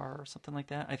or something like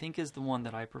that, I think is the one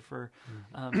that I prefer.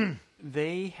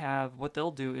 They have, what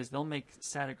they'll do is they'll make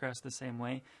static grass the same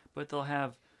way, but they'll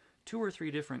have 2 or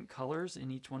 3 different colors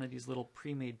in each one of these little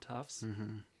pre-made tufts.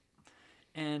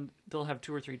 And they'll have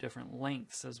 2 or 3 different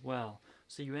lengths as well.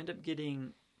 So you end up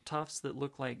getting tufts that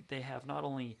look like they have not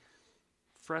only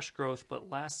fresh growth, but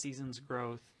last season's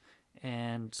growth.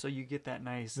 And so you get that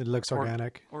nice... It looks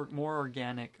organic. Or more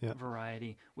organic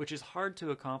variety, which is hard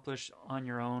to accomplish on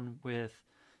your own with...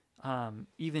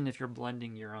 even if you're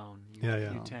blending your own,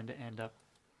 you tend to end up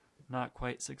not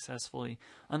quite successfully,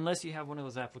 unless you have one of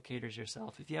those applicators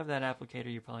yourself. If you have that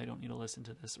applicator, you probably don't need to listen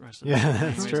to this rest of the time.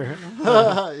 That's true.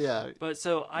 Yeah. But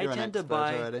so I You're an tend to expert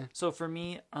buy. already. So for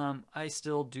me, I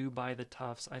still do buy the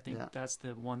tufts. I think that's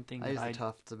the one thing I that use the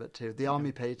tufts a bit too. The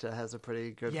Army Painter has a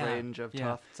pretty good range of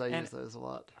tufts. I use those a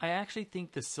lot. I actually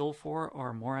think the Silfor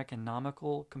are more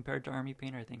economical compared to Army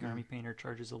Painter. I think Army Painter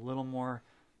charges a little more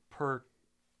per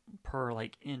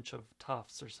like inch of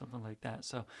tufts or something like that.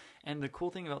 So, and the cool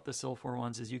thing about the Silphor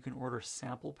ones is you can order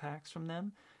sample packs from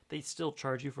them. They still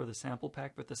charge you for the sample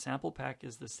pack, but the sample pack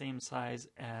is the same size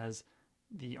as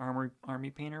the Army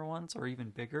Painter ones, or even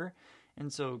bigger.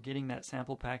 And so getting that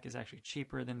sample pack is actually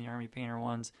cheaper than the Army Painter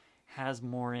ones, has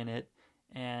more in it,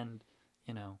 and,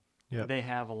 you know, they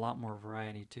have a lot more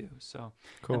variety too. So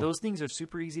Cool. And those things are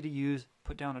super easy to use.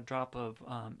 Put down a drop of,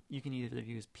 you can either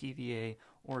use PVA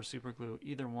or super glue,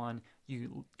 either one.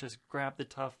 You just grab the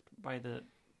tuft by the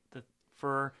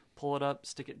fur, pull it up,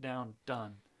 stick it down,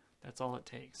 done. That's all it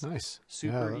takes. Nice.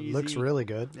 Super yeah, easy. Looks really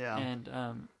good. Yeah.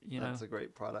 And, you know, that's a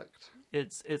great product.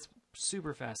 it's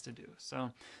super fast to do.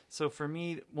 So for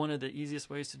me, one of the easiest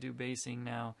ways to do basing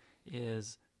now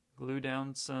is glue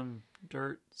down some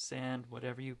dirt, sand,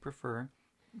 whatever you prefer.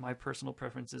 My personal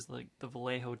preference is like the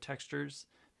Vallejo Textures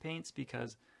paints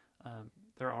because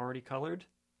they're already colored.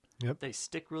 Yep. They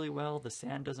stick really well. The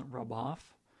sand doesn't rub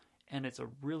off. And it's a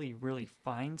really, really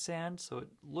fine sand, so it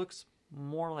looks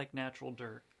more like natural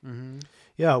dirt. Mm-hmm.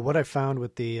 Yeah, what I found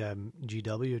with the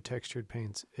GW textured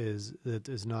paints is that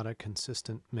there's not a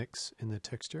consistent mix in the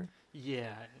texture.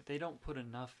 Yeah, they don't put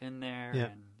enough in there, Yeah.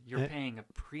 and you're paying a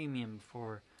premium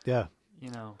for, Yeah.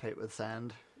 you know. Paint with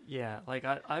sand. Yeah, like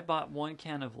I bought one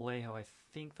can of Vallejo. I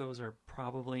think those are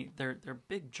probably, they're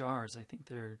big jars. I think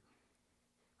they're,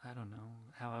 I don't know,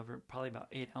 however, probably about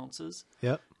 8 ounces.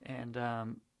 Yep. And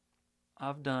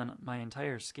I've done my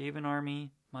entire Skaven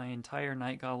army, my entire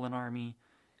Night Goblin army,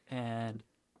 and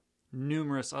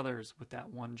numerous others with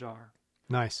that one jar.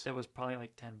 Nice. That was probably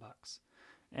like $10,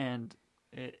 and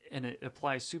it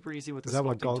applies super easy with Is the that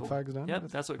what sculpting tool. Goldfag's done? Yep,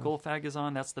 that's what Goldfag is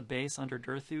on. That's the base under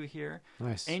Durthu here.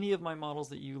 Nice. Any of my models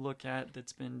that you look at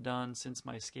that's been done since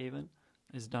my Skaven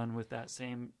is done with that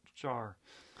same jar.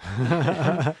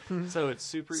 So it's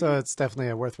super. So it's definitely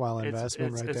a worthwhile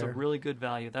investment it's right there. It's a really good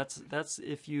value. That's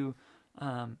if you.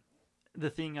 The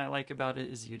thing I like about it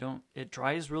is it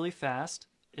dries really fast.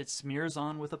 It smears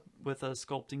on with a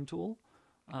sculpting tool,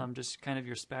 just kind of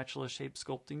your spatula shaped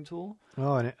sculpting tool.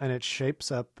 Oh, and it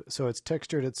shapes up, so it's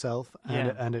textured itself,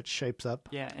 and it shapes up.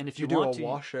 Yeah, and if you you do want a to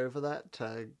wash over that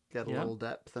to get a little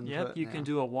depth into it. you can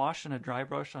do a wash and a dry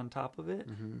brush on top of it,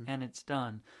 and it's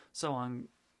done.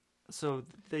 So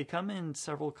they come in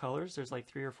several colors. There's like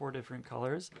 3 or 4 different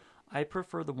colors. I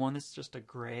prefer the one that's just a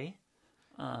gray.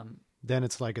 Then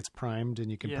it's like it's primed, and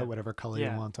you can put whatever color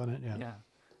you want on it. Yeah.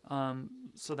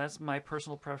 So that's my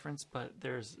personal preference, but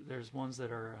there's ones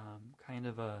that are kind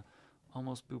of a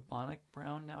almost bubonic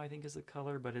brown now, I think is the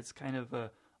color, but it's kind of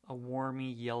a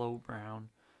warmy yellow brown.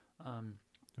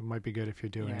 It might be good if you're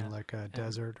doing like a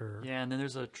desert or... Yeah, and then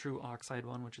there's a true oxide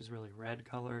one, which is really red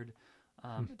colored.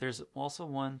 There's also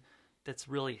one that's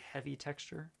really heavy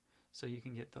texture, so you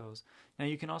can get those. Now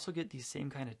you can also get these same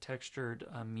kind of textured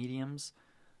mediums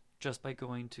just by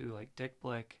going to like Dick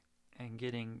Blick and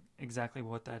getting exactly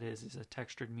what that is a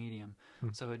textured medium.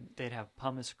 So they'd have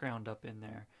pumice ground up in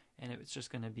there, and it was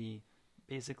just going to be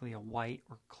basically a white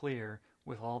or clear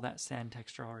with all that sand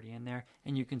texture already in there,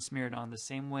 and you can smear it on the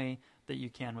same way that you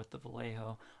can with the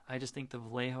Vallejo. I just think the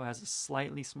Vallejo has a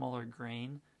slightly smaller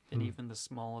grain than even the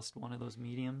smallest one of those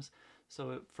mediums.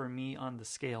 So for me, on the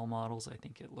scale models, I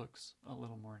think it looks a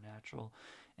little more natural,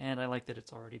 and I like that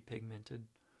it's already pigmented.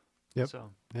 Yep. So.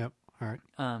 Yep. All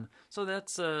right. So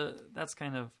that's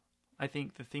kind of, I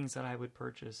think, the things that I would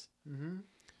purchase. Mm-hmm.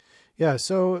 Yeah.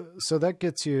 So that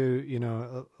gets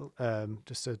you,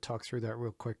 just to talk through that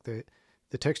real quick.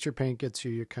 The texture paint gets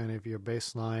you your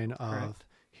baseline of Correct.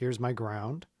 Here's my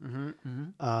ground,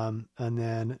 and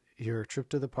then your trip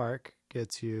to the park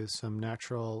gets you some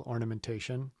natural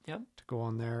ornamentation Yep. to go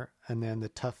on there, and then the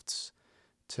tufts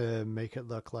to make it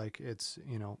look like it's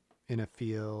in a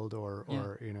field or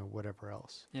whatever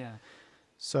else. Yeah.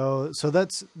 So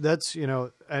that's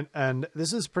and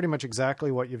this is pretty much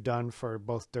exactly what you've done for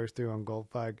both Durthu and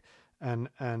Goldfag, and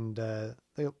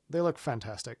they look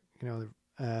fantastic,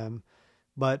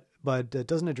 but it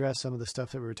doesn't address some of the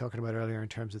stuff that we were talking about earlier in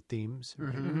terms of themes.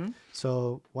 Right? Mm-hmm.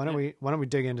 So why don't we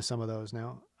dig into some of those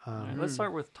now? All right, let's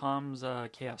start with Tom's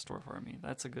Chaos Dwarf Army.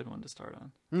 That's a good one to start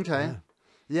on. Okay.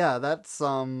 Yeah, that's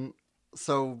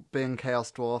so being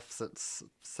Chaos Dwarfs, it's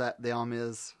the army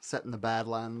is set in the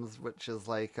Badlands, which is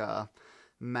like a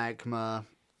magma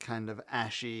kind of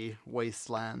ashy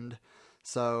wasteland.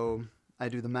 So I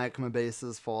do the magma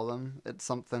bases for them. It's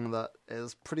something that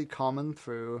is pretty common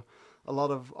through a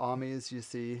lot of armies you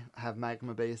see have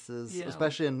magma bases,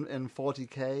 especially in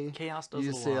 40k. Chaos does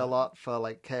you a see lot. a lot for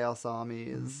like chaos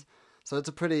armies. So it's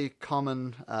a pretty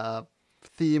common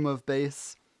theme of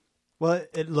base. Well,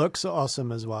 it looks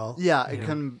awesome as well. Yeah, it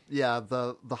can. Yeah,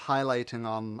 the highlighting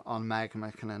on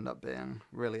magma can end up being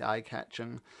really eye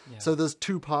catching. Yeah. So there's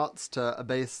two parts to a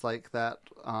base like that.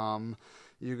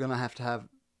 You're gonna have to have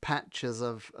patches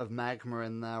of magma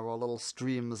in there, or little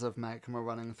streams of magma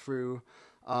running through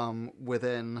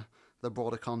within the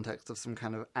broader context of some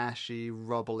kind of ashy,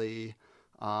 rubbly,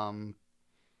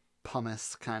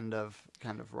 pumice kind of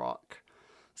rock.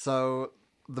 So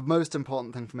the most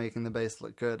important thing for making the base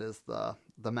look good is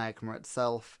the magma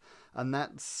itself, and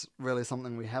that's really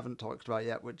something we haven't talked about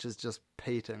yet, which is just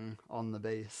painting on the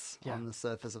base, on the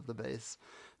surface of the base.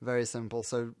 Very simple.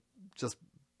 So just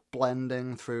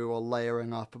blending through or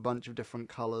layering up a bunch of different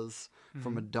colors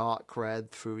from a dark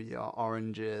red through your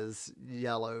oranges,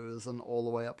 yellows, and all the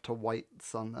way up to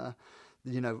whites on the,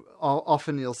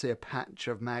 often you'll see a patch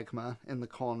of magma in the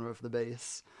corner of the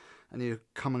base, and you're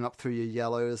coming up through your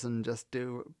yellows and just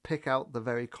pick out the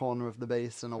very corner of the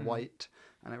base in a white,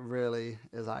 and it really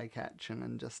is eye-catching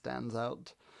and just stands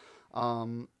out.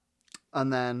 And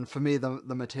then for me,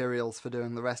 the materials for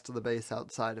doing the rest of the base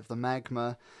outside of the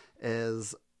magma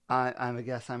is, I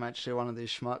guess I'm actually one of these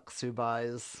schmucks who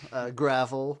buys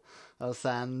gravel or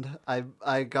sand.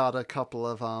 I got a couple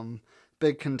of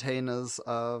big containers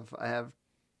I have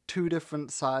 2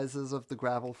 different sizes of the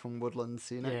gravel from Woodland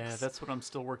Scenics. Yeah, that's what I'm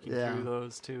still working through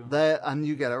those too. And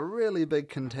you get a really big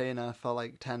container for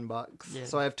like $10. Yeah.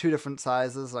 So I have 2 different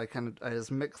sizes. I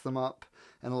just mix them up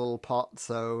in a little pot.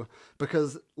 So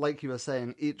because, like you were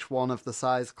saying, each one of the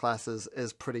size classes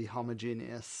is pretty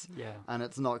homogeneous. Yeah. And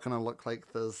it's not going to look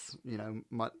like there's,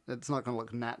 it's not going to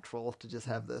look natural to just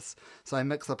have this. So I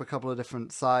mix up a couple of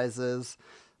different sizes,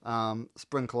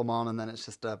 sprinkle them on, and then it's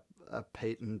just a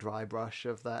paint and dry brush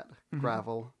of that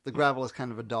gravel. The gravel is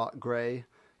kind of a dark grey.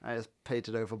 I just paint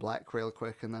it over black real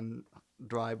quick and then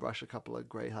dry brush a couple of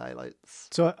grey highlights.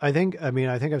 So I think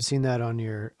I've seen that on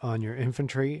your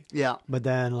infantry. Yeah. But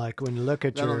then like when you look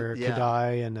at your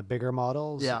Kadai and the bigger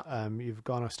models, you've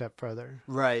gone a step further.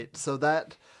 Right. So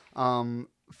that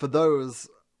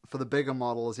for the bigger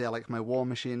models, like my War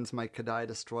Machines, my Kadai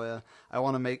Destroyer, I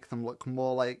want to make them look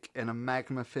more like in a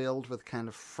magma field with kind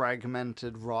of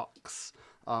fragmented rocks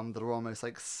that are almost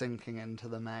like sinking into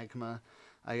the magma,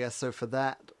 I guess. So for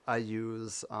that, I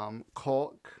use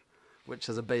cork, which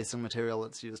is a basing material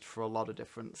that's used for a lot of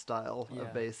different style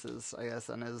of bases, I guess,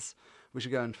 and we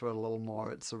should go into it a little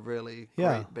more. It's a really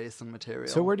great basing material.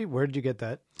 So where did you get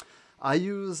that? I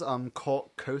use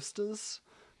cork coasters,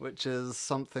 which is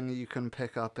something you can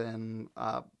pick up in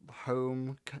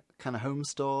home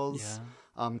stores.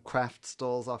 Yeah. Craft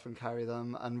stores often carry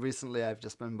them, and recently I've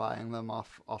just been buying them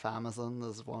off Amazon.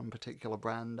 There's one particular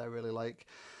brand I really like.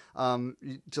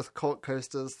 Just cork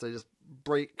coasters, they just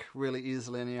break really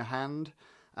easily in your hand,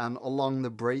 and along the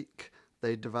break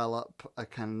they develop a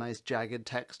kind of nice jagged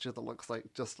texture that looks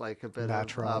like just like a bit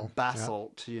natural of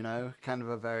basalt, kind of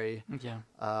a very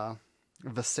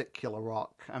vesicular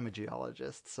rock. I'm a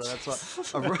geologist, so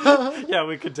that's what. Yeah,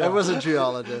 we could tell. I was a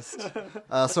geologist.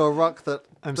 So a rock that.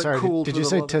 I'm sorry. Did you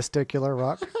say testicular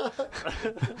rock?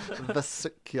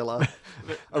 Vesicular.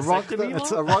 A rock that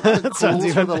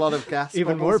cools with a lot of gas.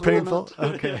 Even more painful.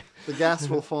 Okay. The gas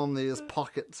will form these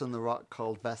pockets in the rock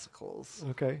called vesicles.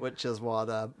 Okay. Which is what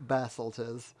basalt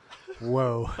is.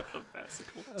 Whoa.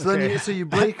 So then you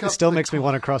break up. It still makes me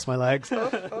want to cross my legs.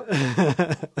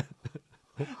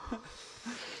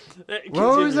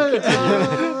 What was it?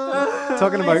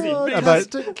 Talking about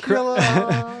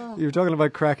you were talking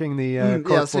about cracking the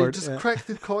corkboard. So you just crack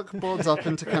the corkboards up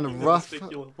into kind of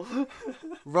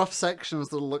rough sections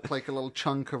that'll look like a little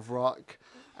chunk of rock.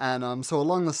 And so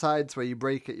along the sides where you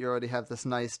break it, you already have this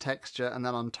nice texture. And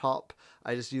then on top,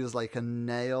 I just use like a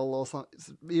nail or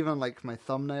something, even like my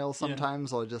thumbnail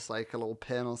sometimes, or just like a little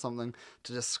pin or something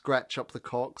to just scratch up the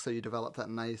cork so you develop that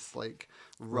nice like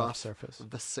rough surface,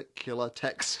 vesicular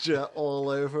texture all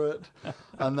over it.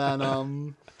 And then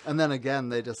again,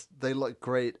 they look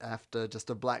great after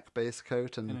just a black base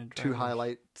coat and 2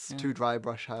 highlights, 2 dry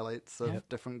brush highlights of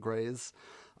different grays.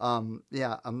 And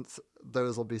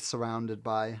those will be surrounded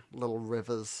by little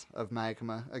rivers of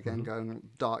magma, again going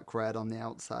dark red on the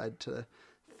outside to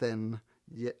thin,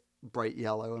 bright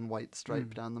yellow and white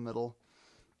stripe down the middle.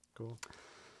 Cool.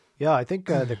 Yeah, I think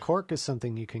the cork is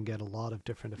something you can get a lot of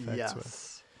different effects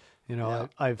with.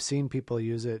 I've seen people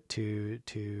use it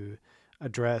to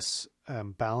address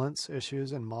balance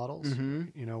issues in models,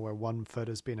 where one foot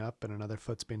has been up and another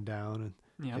foot's been down,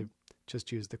 and they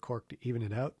just use the cork to even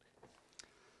it out.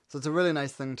 So it's a really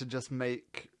nice thing to just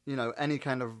make, any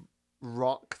kind of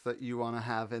rock that you want to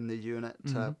have in the unit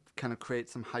to kind of create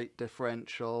some height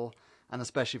differential, and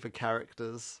especially for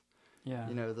characters. Yeah.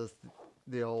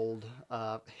 the old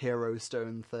hero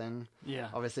stone thing. Yeah.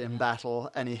 Obviously, in battle,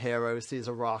 any hero sees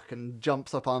a rock and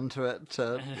jumps up onto it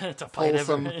to To pull fight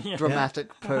some everybody.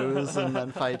 dramatic pose and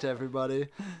then fight everybody.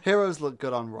 Heroes look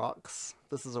good on rocks.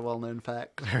 This is a well-known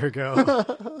fact. There we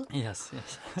go. Yes.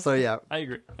 So yeah, I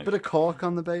agree. bit of cork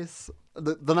on the base.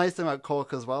 The nice thing about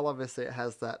cork as well, obviously, it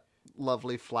has that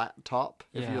lovely flat top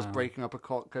if you're just Yeah. breaking up a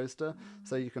cork coaster,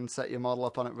 so you can set your model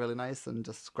up on it really nice and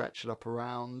just scratch it up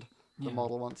around the Yeah.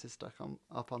 model once it's stuck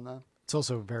up on there. It's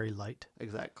also very light.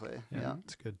 Exactly. Yeah.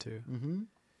 It's good too. Mm-hmm.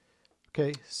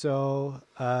 Okay, so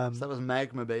So that was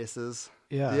magma bases.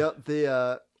 yeah,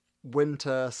 The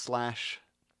winter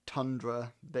 /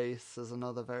 tundra base is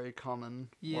another very common one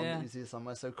Yeah. that you see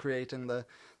somewhere. So creating the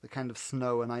kind of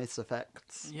snow and ice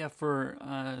effects. Yeah,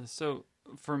 so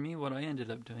for me, what I ended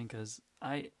up doing, because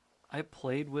I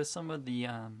played with some of the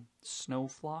snow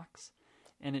flocks,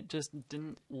 and it just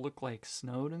didn't look like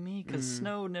snow to me, because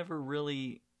snow never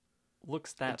really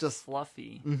looks that just-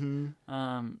 fluffy.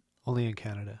 Mm-hmm. only in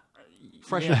Canada.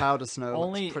 Fresh Yeah. powder snow.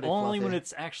 Only looks pretty when fluffy.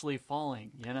 it's actually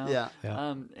falling, you know. Yeah.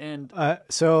 Yeah. And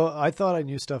So I thought I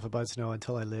knew stuff about snow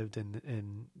until I lived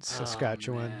in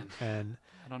Saskatchewan, man. and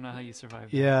I don't know how you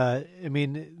survived. yeah, I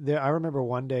mean, I remember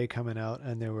one day coming out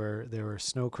and there were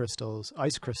snow crystals,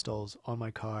 ice crystals on my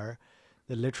car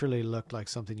that literally looked like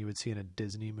something you would see in a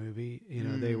Disney movie. You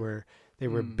know, they were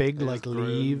big They like just grew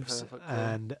leaves,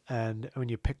 perfectly. and when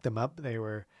you picked them up, they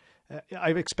were. I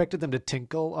expected them to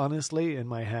tinkle, honestly, in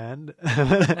my hand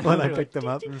when I picked them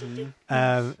up.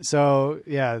 So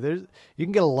yeah, you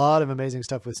can get a lot of amazing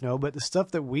stuff with snow, but the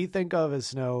stuff that we think of as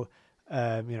snow,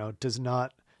 does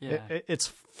not. Yeah. It's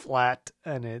flat,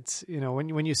 and it's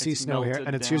when you see It's snow here, melted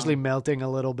and it's down. usually melting a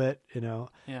little bit.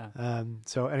 Yeah.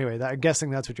 So anyway, I'm guessing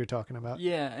that's what you're talking about.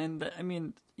 Yeah, and I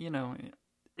mean,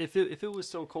 if it was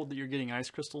so cold that you're getting ice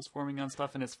crystals forming on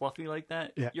stuff and it's fluffy like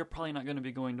that, Yeah. you're probably not going to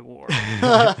be going to war,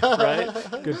 right?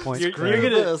 Good point. You're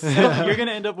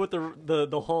gonna end up with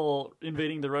the whole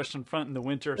invading the Russian front in the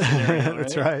winter scenario.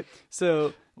 That's right.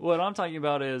 So what I'm talking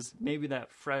about is maybe that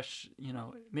fresh,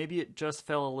 maybe it just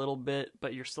fell a little bit,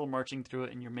 but you're still marching through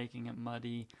it and you're making it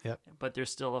muddy. Yep. But there's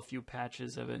still a few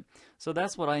patches of it. So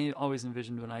that's what I always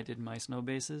envisioned when I did my snow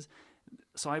bases.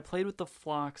 So I played with the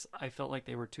flocks. I felt like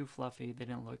they were too fluffy. They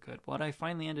didn't look good. What I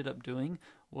finally ended up doing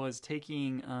was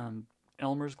taking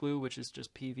Elmer's glue, which is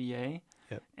just PVA,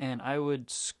 Yep. and I would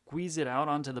squeeze it out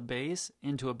onto the base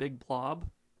into a big blob,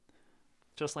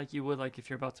 just like you would like if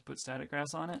you're about to put static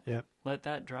grass on it. Yep. Let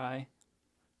that dry.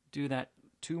 Do that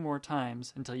 2 more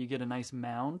times until you get a nice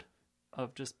mound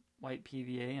of just white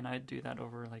PVA, and I'd do that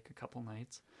over like a couple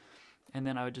nights. And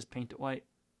then I would just paint it white.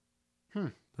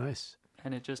 Nice.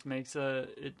 And it just makes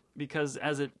because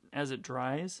as it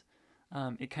dries,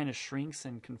 it kind of shrinks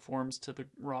and conforms to the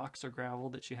rocks or gravel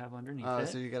that you have underneath it.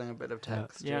 So you're getting a bit of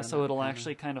texture. Yeah, and so it it'll kinda-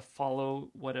 actually kind of follow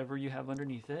whatever you have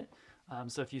underneath it.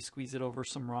 So if you squeeze it over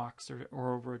some rocks or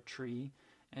over a tree,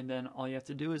 and then all you have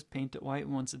to do is paint it white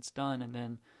once it's done. And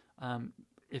then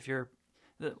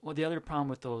the other problem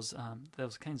with those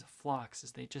kinds of flocks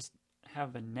is they just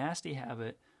have a nasty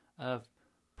habit of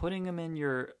putting them in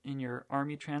your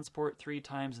army transport 3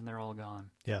 times and they're all gone.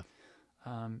 Yeah.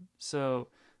 So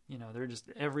they're just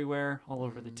everywhere, all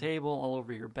over the table, all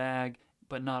over your bag,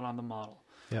 but not on the model.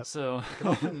 Yep. So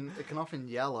It can often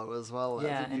yellow as well.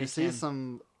 Yeah, I think and you it see can.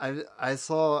 some.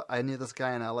 I knew this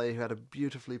guy in LA who had a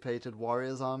beautifully painted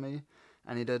Warriors army,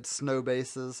 and he did snow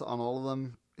bases on all of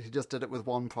them. He just did it with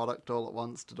one product all at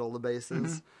once, did all the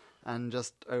bases, and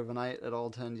just overnight it all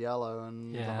turned yellow,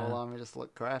 and the Yeah. whole army just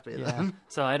looked crappy. yeah. Then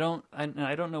So I don't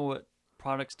know what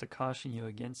products to caution you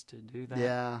against to do that.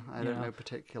 yeah, I don't know, know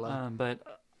particular. But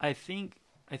I think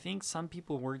some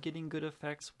people were getting good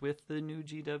effects with the new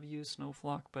GW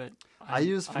Snowflock, but I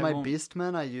used for my won't-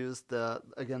 Beastmen. I used the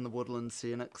Woodland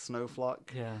Scenic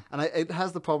Snowflock. Yeah. And it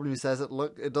has the problem. He says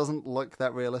it doesn't look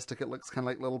that realistic. It looks kind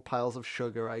of like little piles of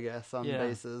sugar, I guess, on Yeah.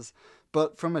 bases.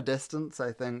 But from a distance,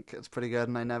 I think it's pretty good,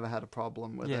 and I never had a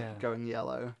problem with Yeah. it going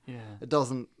yellow. Yeah. It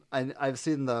doesn't. I've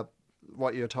seen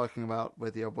what you're talking about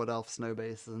with your Wood Elf snow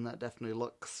bases, and that definitely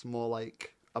looks more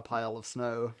like a pile of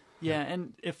snow. Yeah,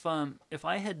 and if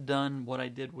I had done what I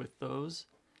did with those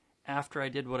after I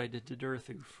did what I did to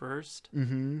Durthu first,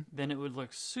 then it would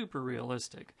look super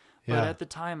realistic. But Yeah. at the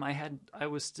time, I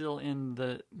was still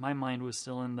my mind was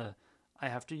still in the, I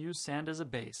have to use sand as a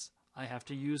base. I have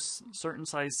to use certain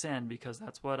size sand because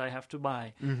that's what I have to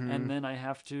buy, and then I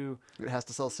have to It has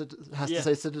to Yeah. to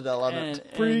say Citadel on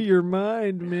it. Free your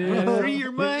mind, man. free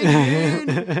your mind,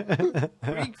 man.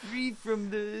 Break free from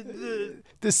the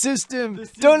The system.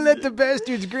 Don't let the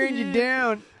bastards grind you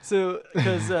down. So,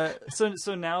 because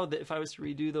so now that if I was to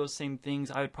redo those same things,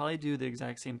 I would probably do the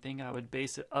exact same thing. I would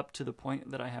base it up to the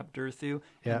point that I have Durthu,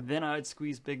 and then I would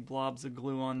squeeze big blobs of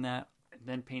glue on that, and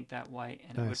then paint that white,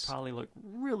 and it would probably look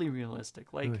really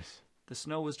realistic. Like the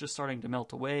snow was just starting to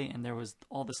melt away, and there was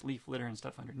all this leaf litter and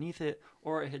stuff underneath it,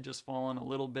 or it had just fallen a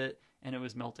little bit, and it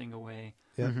was melting away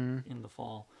in the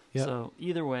fall. So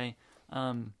either way.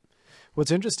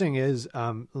 What's interesting is,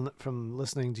 from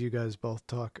listening to you guys both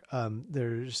talk,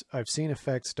 I've seen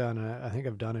effects done. I think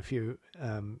I've done a few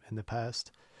in the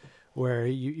past, where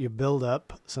you build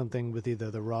up something with either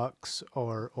the rocks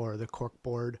or the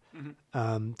corkboard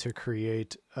to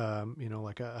create,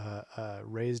 like a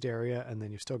raised area, and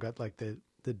then you've still got like the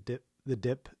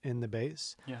dip in the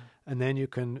base, and then you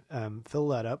can fill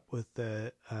that up with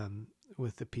the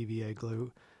PVA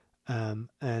glue,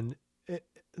 and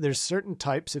there's certain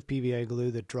types of PVA glue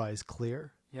that dries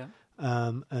clear.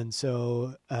 And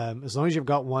so as long as you've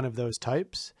got one of those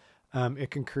types,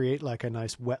 it can create like a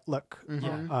nice wet look.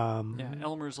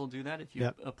 Elmer's will do that. If you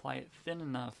apply it thin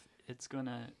enough, it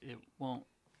won't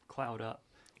cloud up.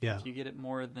 If you get it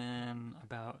more than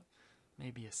about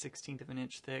maybe a 1/16 of an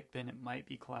inch thick, then it might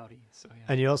be cloudy. So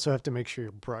and you also have to make sure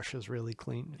your brush is really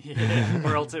clean.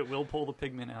 Or else it will pull the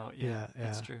pigment out.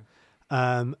 That's true.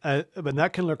 But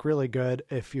that can look really good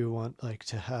if you want like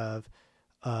to have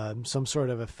some sort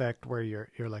of effect where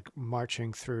you're like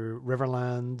marching through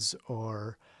riverlands,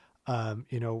 or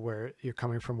where you're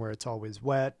coming from where it's always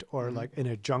wet, or like in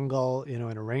a jungle, in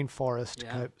a rainforest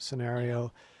type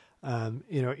scenario.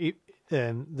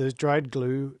 The dried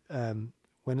glue,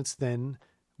 when it's thin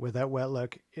with that wet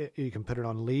look, you can put it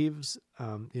on leaves.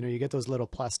 You get those little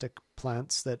plastic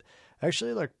plants that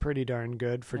actually look pretty darn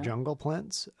good for jungle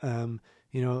plants. A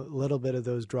little bit of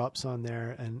those drops on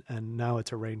there, and now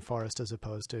it's a rainforest as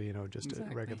opposed to, just a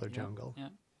regular jungle.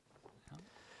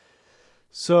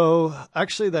 So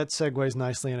actually that segues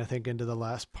nicely, and I think into the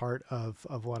last part of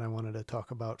what I wanted to talk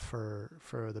about for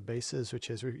the bases, which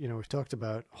is, we've talked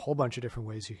about a whole bunch of different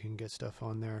ways you can get stuff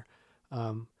on there.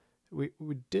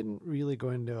 We didn't really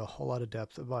go into a whole lot of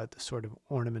depth about the sort of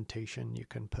ornamentation you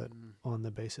can put on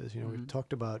the bases. We've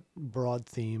talked about broad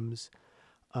themes,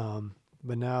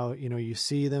 but now, you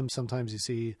see them. Sometimes you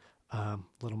see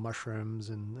little mushrooms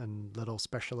and little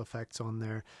special effects on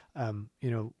there.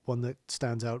 One that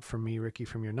stands out for me, Ricky,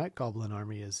 from your Night Goblin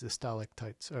army is the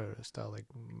stalactites or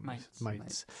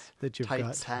stalagmites that you've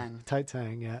got. Tights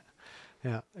hang,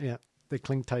 yeah. They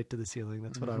cling tight to the ceiling.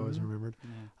 That's what I always remembered.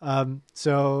 I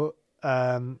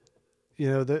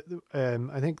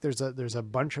think there's a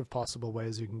bunch of possible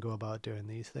ways you can go about doing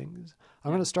these things.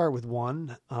 I'm going to start with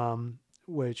one,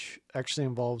 which actually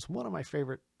involves one of my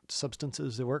favorite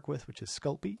substances to work with, which is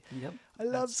Sculpey. I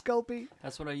love Sculpey.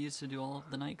 That's what I used to do all of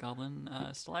the Night Goblin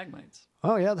stalagmites.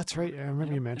 Oh yeah, that's right. I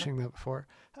remember you mentioning that before.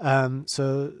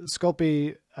 So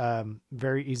Sculpey,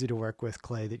 very easy to work with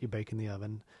clay that you bake in the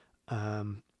oven.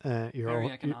 Your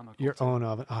own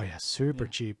oven. Oh yeah, super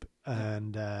cheap,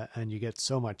 and you get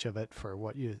so much of it for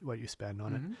what you spend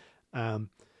on it.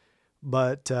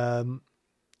 But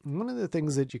one of the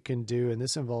things that you can do, and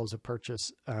this involves a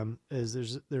purchase,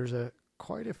 is there's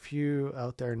quite a few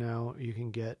out there now. You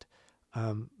can get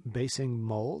basing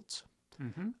molds,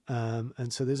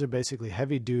 and so these are basically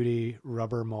heavy duty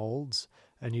rubber molds,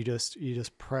 and you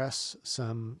just press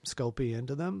some Sculpey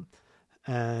into them,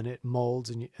 and it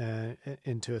molds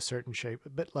into a certain shape, a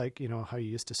bit like how you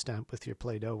used to stamp with your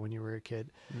Play-Doh when you were a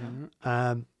kid.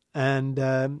 The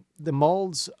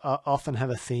molds often have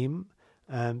a theme,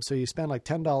 so you spend like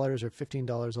 $10 or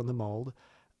 $15 on the mold,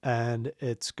 and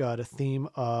it's got a theme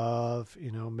of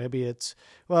maybe it's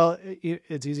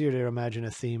easier to imagine a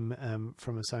theme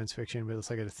from a science fiction, but it's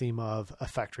like a theme of a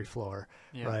factory floor,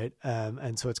 right?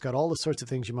 And so it's got all the sorts of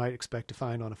things you might expect to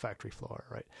find on a factory floor,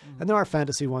 right? And there are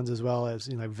fantasy ones as well as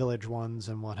village ones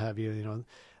and what have you,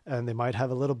 and they might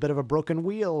have a little bit of a broken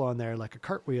wheel on there, like a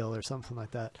cartwheel or something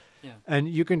like that. And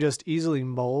you can just easily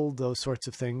mold those sorts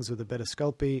of things with a bit of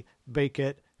Sculpey, bake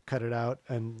it, cut it out,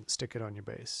 and stick it on your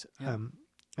base.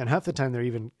 And half the time they're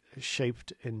even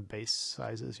shaped in base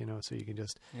sizes, so you can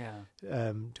just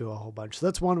do a whole bunch. So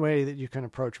that's one way that you can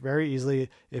approach very easily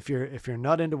if you're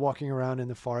not into walking around in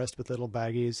the forest with little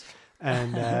baggies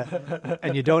and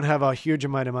and you don't have a huge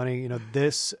amount of money.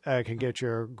 This can get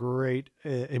you a great,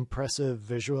 impressive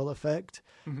visual effect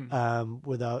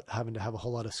without having to have a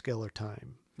whole lot of skill or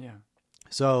time.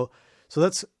 So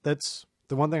that's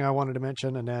the one thing I wanted to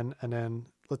mention, and then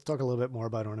let's talk a little bit more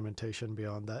about ornamentation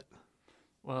beyond that.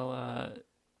 Well,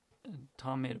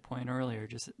 Tom made a point earlier.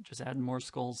 Just add more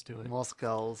skulls to it. More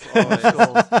skulls. More Always.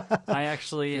 skulls. I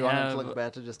actually If you want it have. to look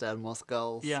better, just add more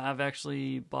skulls. Yeah, I've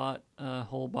actually bought a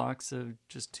whole box of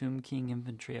just Tomb King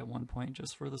infantry at one point,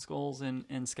 just for the skulls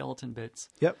and skeleton bits.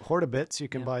 Yep, Horde of Bits. You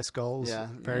can Yeah. buy skulls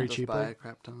very just cheaply. buy a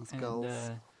crap ton of skulls.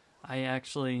 And I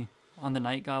actually, on the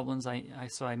Night Goblins,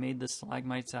 I made the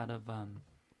stalagmites out of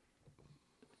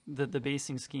the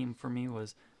basing scheme for me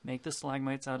was make the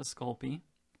stalagmites out of Sculpey,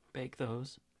 bake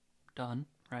those, done,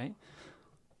 right?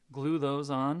 Glue those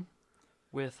on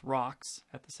with rocks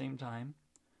at the same time,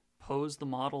 pose the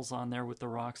models on there with the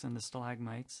rocks and the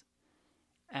stalagmites,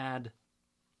 add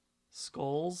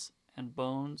skulls and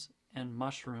bones and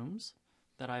mushrooms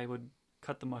that I would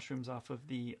cut the mushrooms off of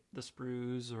the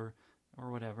sprues or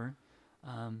whatever,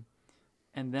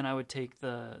 and then I would take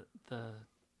the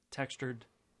textured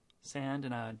sand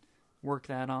and I'd work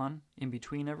that on in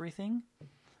between everything,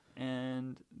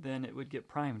 and then it would get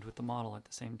primed with the model at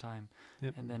the same time.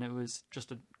 Yep. And then it was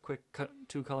just a quick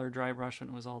 2-color dry brush and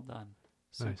it was all done.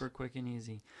 Super Nice. quick and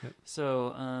easy. Yep.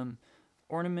 So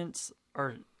ornaments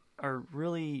are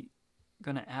really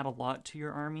going to add a lot to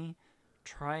your army.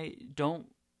 Don't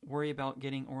worry about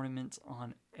getting ornaments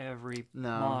on every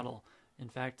model. In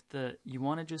fact, you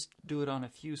want to just do it on a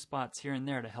few spots here and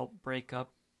there to help break up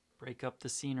the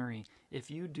scenery. If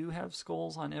you do have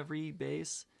skulls on every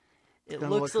base, it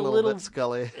looks a little bit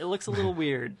scully. It looks a little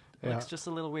weird. It Yeah. looks just a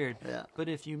little weird. Yeah. But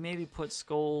if you maybe put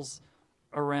skulls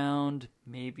around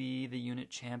maybe the unit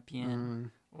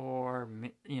champion, or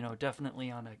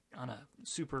definitely on a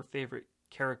super favorite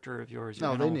character of yours.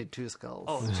 No, they need 2 skulls.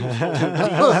 Oh, 2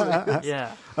 skulls.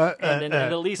 Yeah. And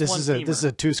at least this one is femur. this is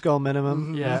a 2-skull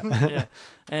minimum. Yeah, yeah.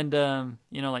 And,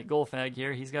 like Golfag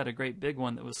here, he's got a great big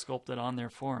one that was sculpted on there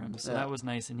for him. So that was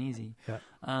nice and easy. Yeah.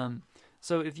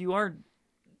 So if you are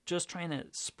just trying to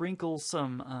sprinkle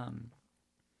some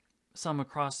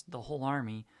across the whole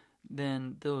army,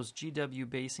 then those GW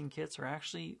basing kits are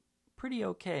actually pretty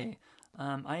okay.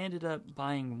 I ended up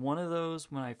buying one of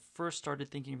those when I first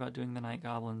started thinking about doing the Night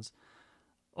Goblins.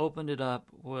 Opened it up,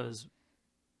 I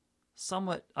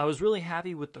was really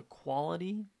happy with the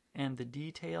quality and the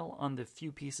detail on the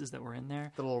few pieces that were in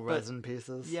there. The little resin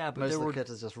pieces. Yeah, but most there of the were kit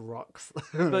is just rocks.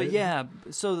 But yeah,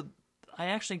 so I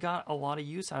actually got a lot of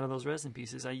use out of those resin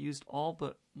pieces. I used all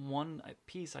but one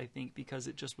piece, I think, because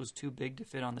it just was too big to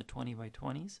fit on the 20 by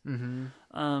 20s.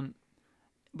 Mm-hmm.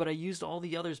 But I used all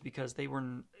the others because they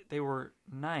were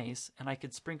nice, and I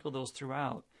could sprinkle those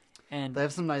throughout. And they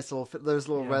have some nice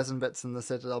little resin bits in the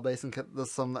Citadel Basin kit.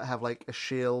 There's some that have like a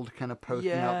shield kind of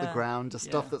poking out the ground, just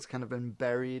stuff that's kind of been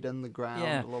buried in the ground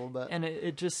a little bit. And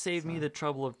it just saved me the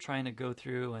trouble of trying to go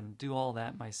through and do all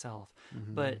that myself.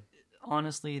 Mm-hmm. But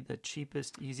honestly, the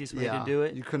cheapest, easiest way to do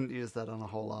it. You couldn't use that on a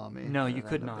whole army. No, you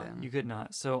could not. You could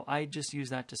not. So I just use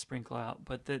that to sprinkle out.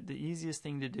 But the easiest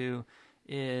thing to do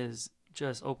is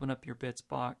just open up your bits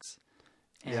box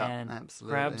and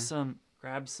grab some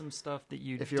stuff that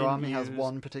you if your army has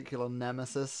one particular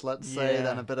nemesis, let's say,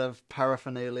 then a bit of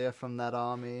paraphernalia from that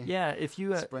army. Yeah, if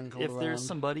around. There's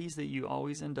some buddies that you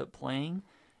always end up playing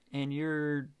and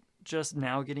you're just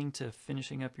now getting to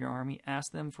finishing up your army,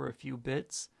 ask them for a few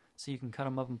bits so you can cut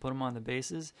them up and put them on the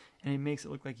bases, and it makes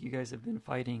it look like you guys have been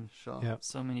fighting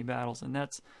so many battles. And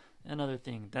that's another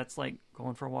thing. That's like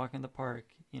going for a walk in the park,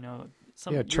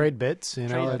 trade bits,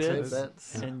 trade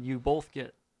bits, and you both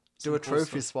get do a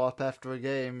trophy swap after a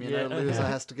game. Loser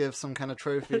has to give some kind of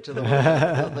trophy to the winner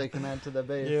that they can add to their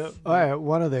base. Yep. Oh, yeah,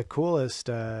 one of the coolest,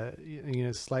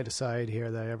 slight aside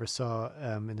here that I ever saw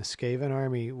in the Skaven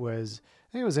army was,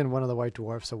 I think it was in one of the White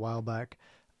Dwarfs a while back,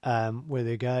 where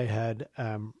the guy had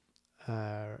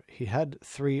he had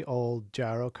 3 old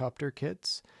gyrocopter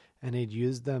kits, and he'd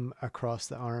used them across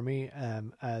the army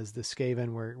as the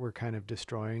Skaven were kind of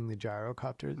destroying the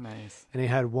gyrocopters. Nice. And he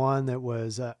had one that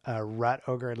was a rat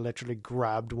ogre had literally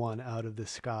grabbed one out of the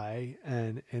sky,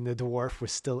 and the dwarf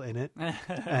was still in it.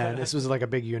 And this was like a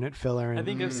big unit filler. And I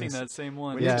think I've seen that same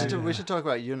one. We should talk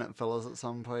about unit fillers at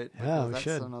some point. Yeah, we that's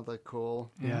should. Another cool,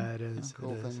 it is.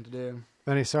 cool thing to do.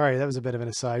 Anyway, sorry, that was a bit of an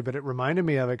aside, but it reminded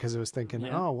me of it because I was thinking,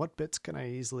 what bits can I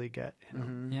easily get?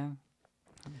 Yeah.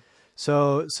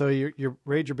 So your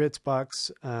Raid Your Bits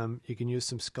box, you can use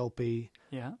some Sculpey.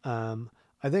 Yeah.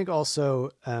 I think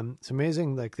also it's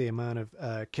amazing, like the amount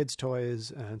of kids' toys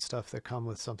and stuff that come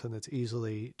with something that's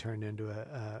easily turned into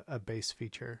a base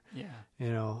feature.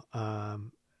 Yeah.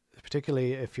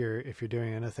 Particularly if you're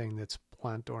doing anything that's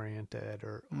plant oriented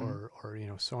or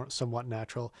somewhat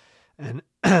natural. And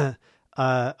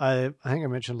I think I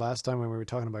mentioned last time when we were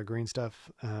talking about green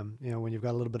stuff, when you've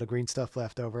got a little bit of green stuff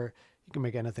left over, you You can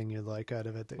make anything you like out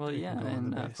of it. Well, yeah,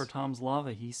 and for Tom's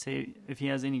lava, if he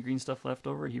has any green stuff left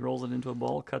over, he rolls it into a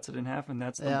ball, cuts it in half, and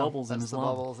that's the bubbles in his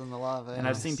lava. Bubbles in the lava. And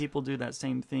I've seen people do that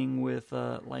same thing with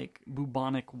like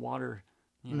bubonic water,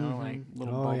 like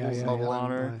little bubbles in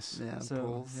water. Nice. Yeah, so,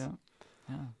 pools.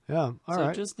 Yeah. All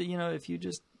right. Just if you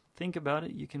just think about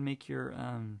it, you can make your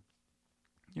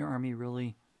army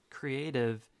really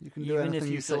creative. You can do even anything if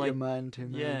you you set your mind to.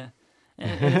 Man. Yeah.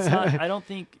 And it's not. I don't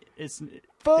think it's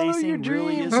Follow your basing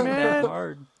really dreams, isn't man. that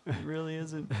hard. It really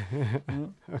isn't.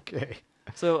 Okay.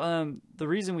 So the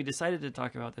reason we decided to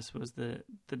talk about this was the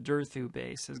Durthu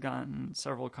base has gotten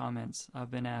several comments.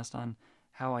 I've been asked on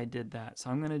how I did that, so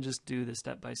I'm going to just do the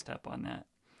step by step on that.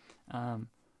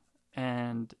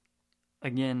 And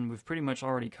again, we've pretty much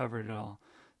already covered it all.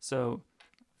 So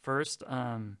first,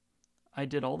 I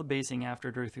did all the basing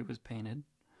after Durthu was painted.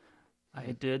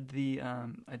 I did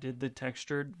the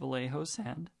textured Vallejo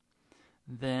sand.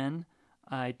 Then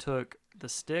I took the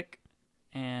stick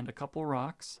and a couple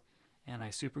rocks, and I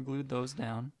super glued those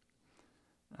down.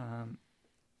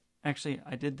 Actually,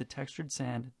 I did the textured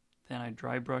sand, then I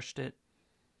dry brushed it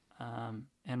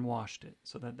and washed it,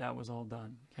 so that was all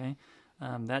done. Okay,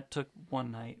 that took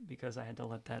one night because I had to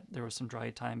let that. There was some dry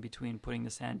time between putting the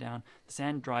sand down. The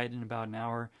sand dried in about an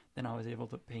hour. Then I was able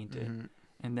to paint it,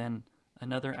 and then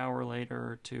another hour later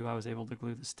or two, I was able to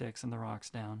glue the sticks and the rocks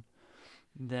down.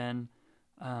 Then,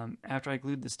 after I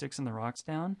glued the sticks and the rocks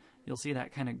down, you'll see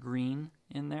that kind of green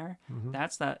in there.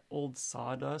 That's that old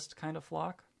sawdust kind of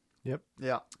flock. Yep.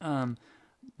 Yeah.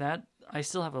 That I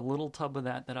still have a little tub of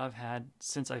that I've had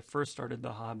since I first started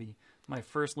the hobby. My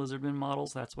first lizardman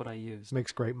models, that's what I used.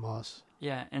 Makes great moss.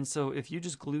 Yeah, and so if you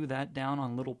just glue that down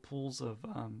on little pools of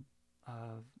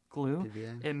glue,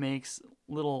 PVA. it makes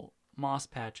little moss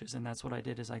patches, and that's what I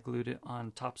did is I glued it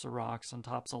on tops of rocks, on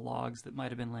tops of logs that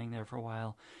might have been laying there for a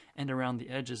while, and around the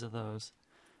edges of those.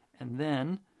 And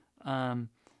then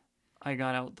I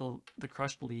got out the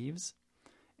crushed leaves,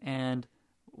 and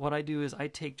what I do is I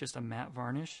take just a matte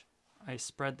varnish, I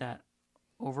spread that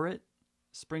over it,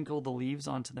 sprinkle the leaves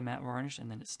onto the matte varnish,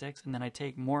 and then it sticks, and then I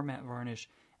take more matte varnish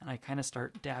and I kind of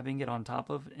start dabbing it on top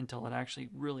of it until it actually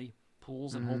really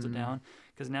pulls and holds it down,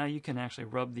 because now you can actually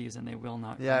rub these and they will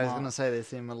not come Yeah, I was off. going to say they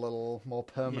seem a little more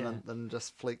permanent than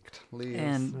just flaked leaves.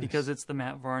 And because it's the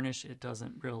matte varnish, it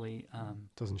doesn't really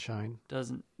Doesn't shine.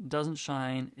 doesn't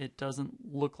shine. It doesn't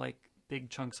look like big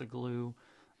chunks of glue,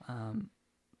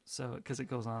 so because it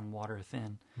goes on water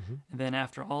thin. And then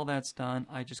after all that's done,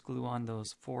 I just glue on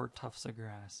those 4 tufts of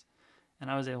grass, and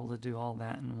I was able to do all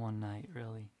that in one night,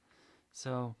 really.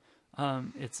 So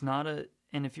it's not a.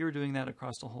 And if you were doing that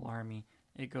across the whole army,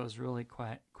 it goes really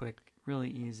quick, really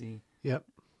easy. Yep.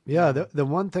 Yeah. The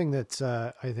one thing that's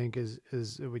I think is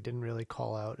we didn't really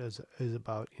call out is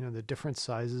about the different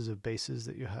sizes of bases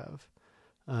that you have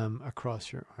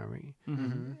across your army.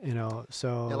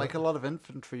 So yeah, like a lot of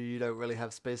infantry, you don't really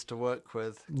have space to work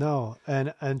with. No,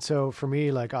 and so for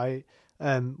me, like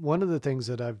one of the things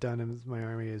that I've done in my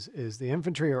army is the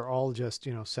infantry are all just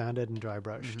sanded and dry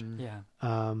brushed. Yeah.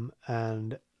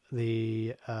 And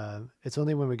it's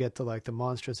only when we get to like the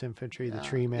monstrous infantry, the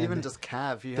tree men, even just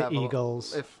cav, you the have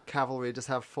eagles. If cavalry just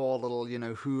have 4 little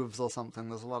hooves or something,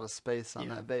 there's a lot of space on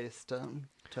that base to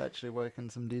actually work in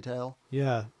some detail.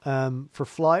 Yeah. For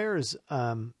flyers,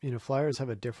 flyers have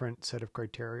a different set of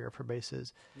criteria for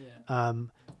bases. Yeah.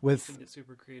 You can get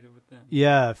super creative with them.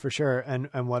 Yeah, for sure.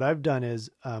 And what I've done is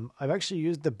I've actually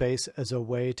used the base as a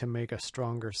way to make a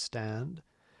stronger stand,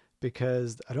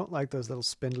 because I don't like those little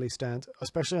spindly stands,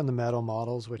 especially on the metal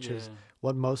models, which is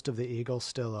what most of the eagles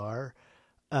still are.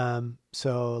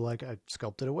 So like I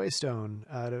sculpted a waystone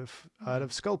out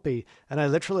of Sculpey, and I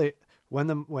literally when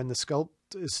the sculpt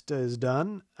is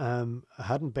done, I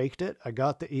hadn't baked it. I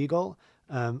got the eagle,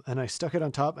 and I stuck it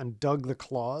on top and dug the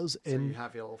claws in. So you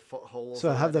have your little footholds.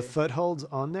 So I have the footholds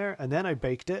on there, and then I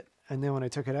baked it, and then when I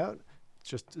took it out,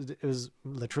 it was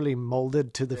literally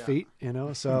molded to the feet,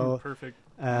 so perfect.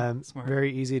 Smart.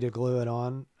 Very easy to glue it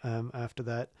on after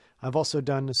that. I've also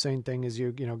done the same thing as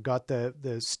you got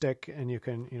the stick, and you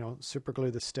can super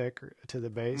glue the stick to the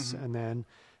base, and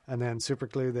then super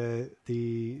glue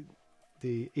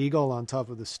the eagle on top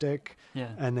of the stick,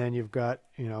 and then you've got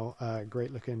a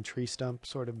great looking tree stump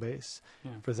sort of base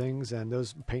for things, and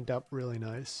those paint up really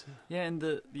nice. Yeah, and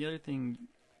the other thing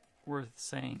worth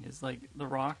saying is like the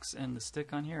rocks and the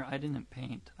stick on here, I didn't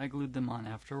paint. I glued them on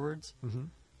afterwards.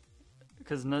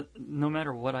 Because no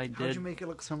matter what I did, how'd you make it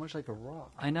look so much like a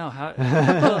rock? I know how.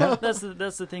 Well, that's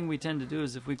the thing we tend to do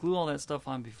is if we glue all that stuff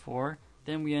on before,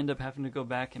 then we end up having to go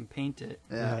back and paint it,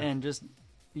 and just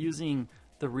using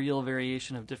the real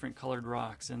variation of different colored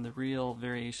rocks and the real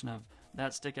variation of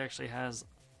that stick actually has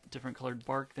different colored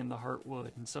bark than the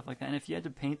heartwood and stuff like that. And if you had to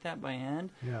paint that by hand,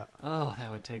 Yeah. oh, that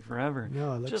would take forever.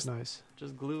 No, it looks nice.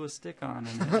 Just glue a stick on,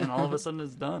 and all of a sudden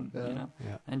it's done. Yeah. You know,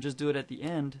 Yeah. and just do it at the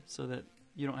end so that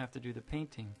you don't have to do the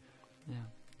painting. Yeah.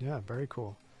 Yeah, very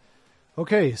cool.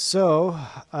 Okay, so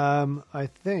I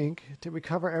think, did we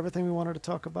cover everything we wanted to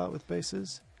talk about with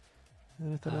bases?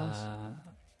 Anything else?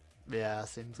 Yeah,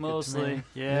 seems Mostly, good to me.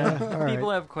 yeah. Yeah, all People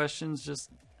right. have questions, just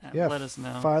Yeah, let us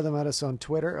know. Fire them at us on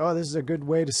Twitter. Oh, this is a good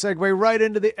way to segue right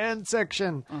into the end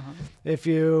section. Uh-huh. If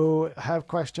you have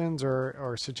questions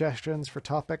or suggestions for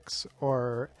topics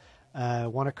or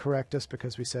want to correct us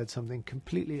because we said something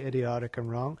completely idiotic and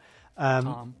wrong,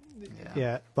 Tom.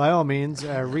 yeah, by all means,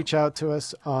 reach out to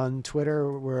us on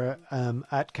Twitter. We're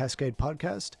at Cascade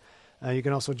Podcast. You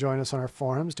can also join us on our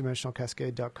forums,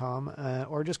 dimensionalcascade.com,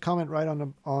 or just comment right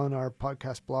on our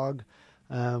podcast blog,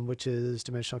 which is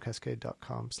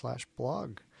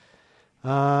dimensionalcascade.com/blog.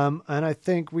 And I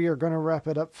think we are going to wrap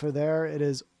it up for there. It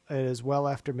is well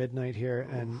after midnight here,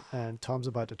 and Tom's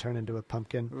about to turn into a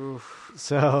pumpkin. Oof.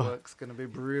 So Work's going to be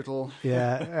brutal.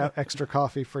 yeah, extra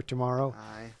coffee for tomorrow.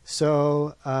 Aye.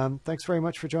 So thanks very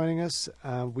much for joining us.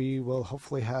 We will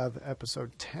hopefully have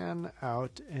episode 10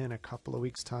 out in a couple of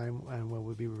weeks' time, and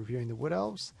we'll be reviewing the Wood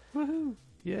Elves. Woohoo!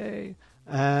 Yay!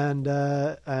 And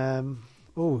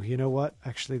oh, you know what?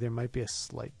 Actually, there might be a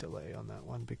slight delay on that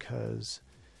one because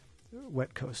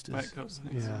Wet Coast is. Wet Coast.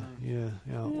 Yeah. we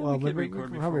Well, could maybe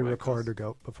record we before probably Wet record Coast. or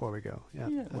go before we go. Yeah,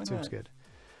 Yeah, why that seems not? good.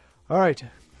 All right,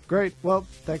 great. Well,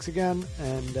 thanks again,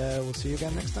 and we'll see you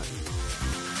again next time.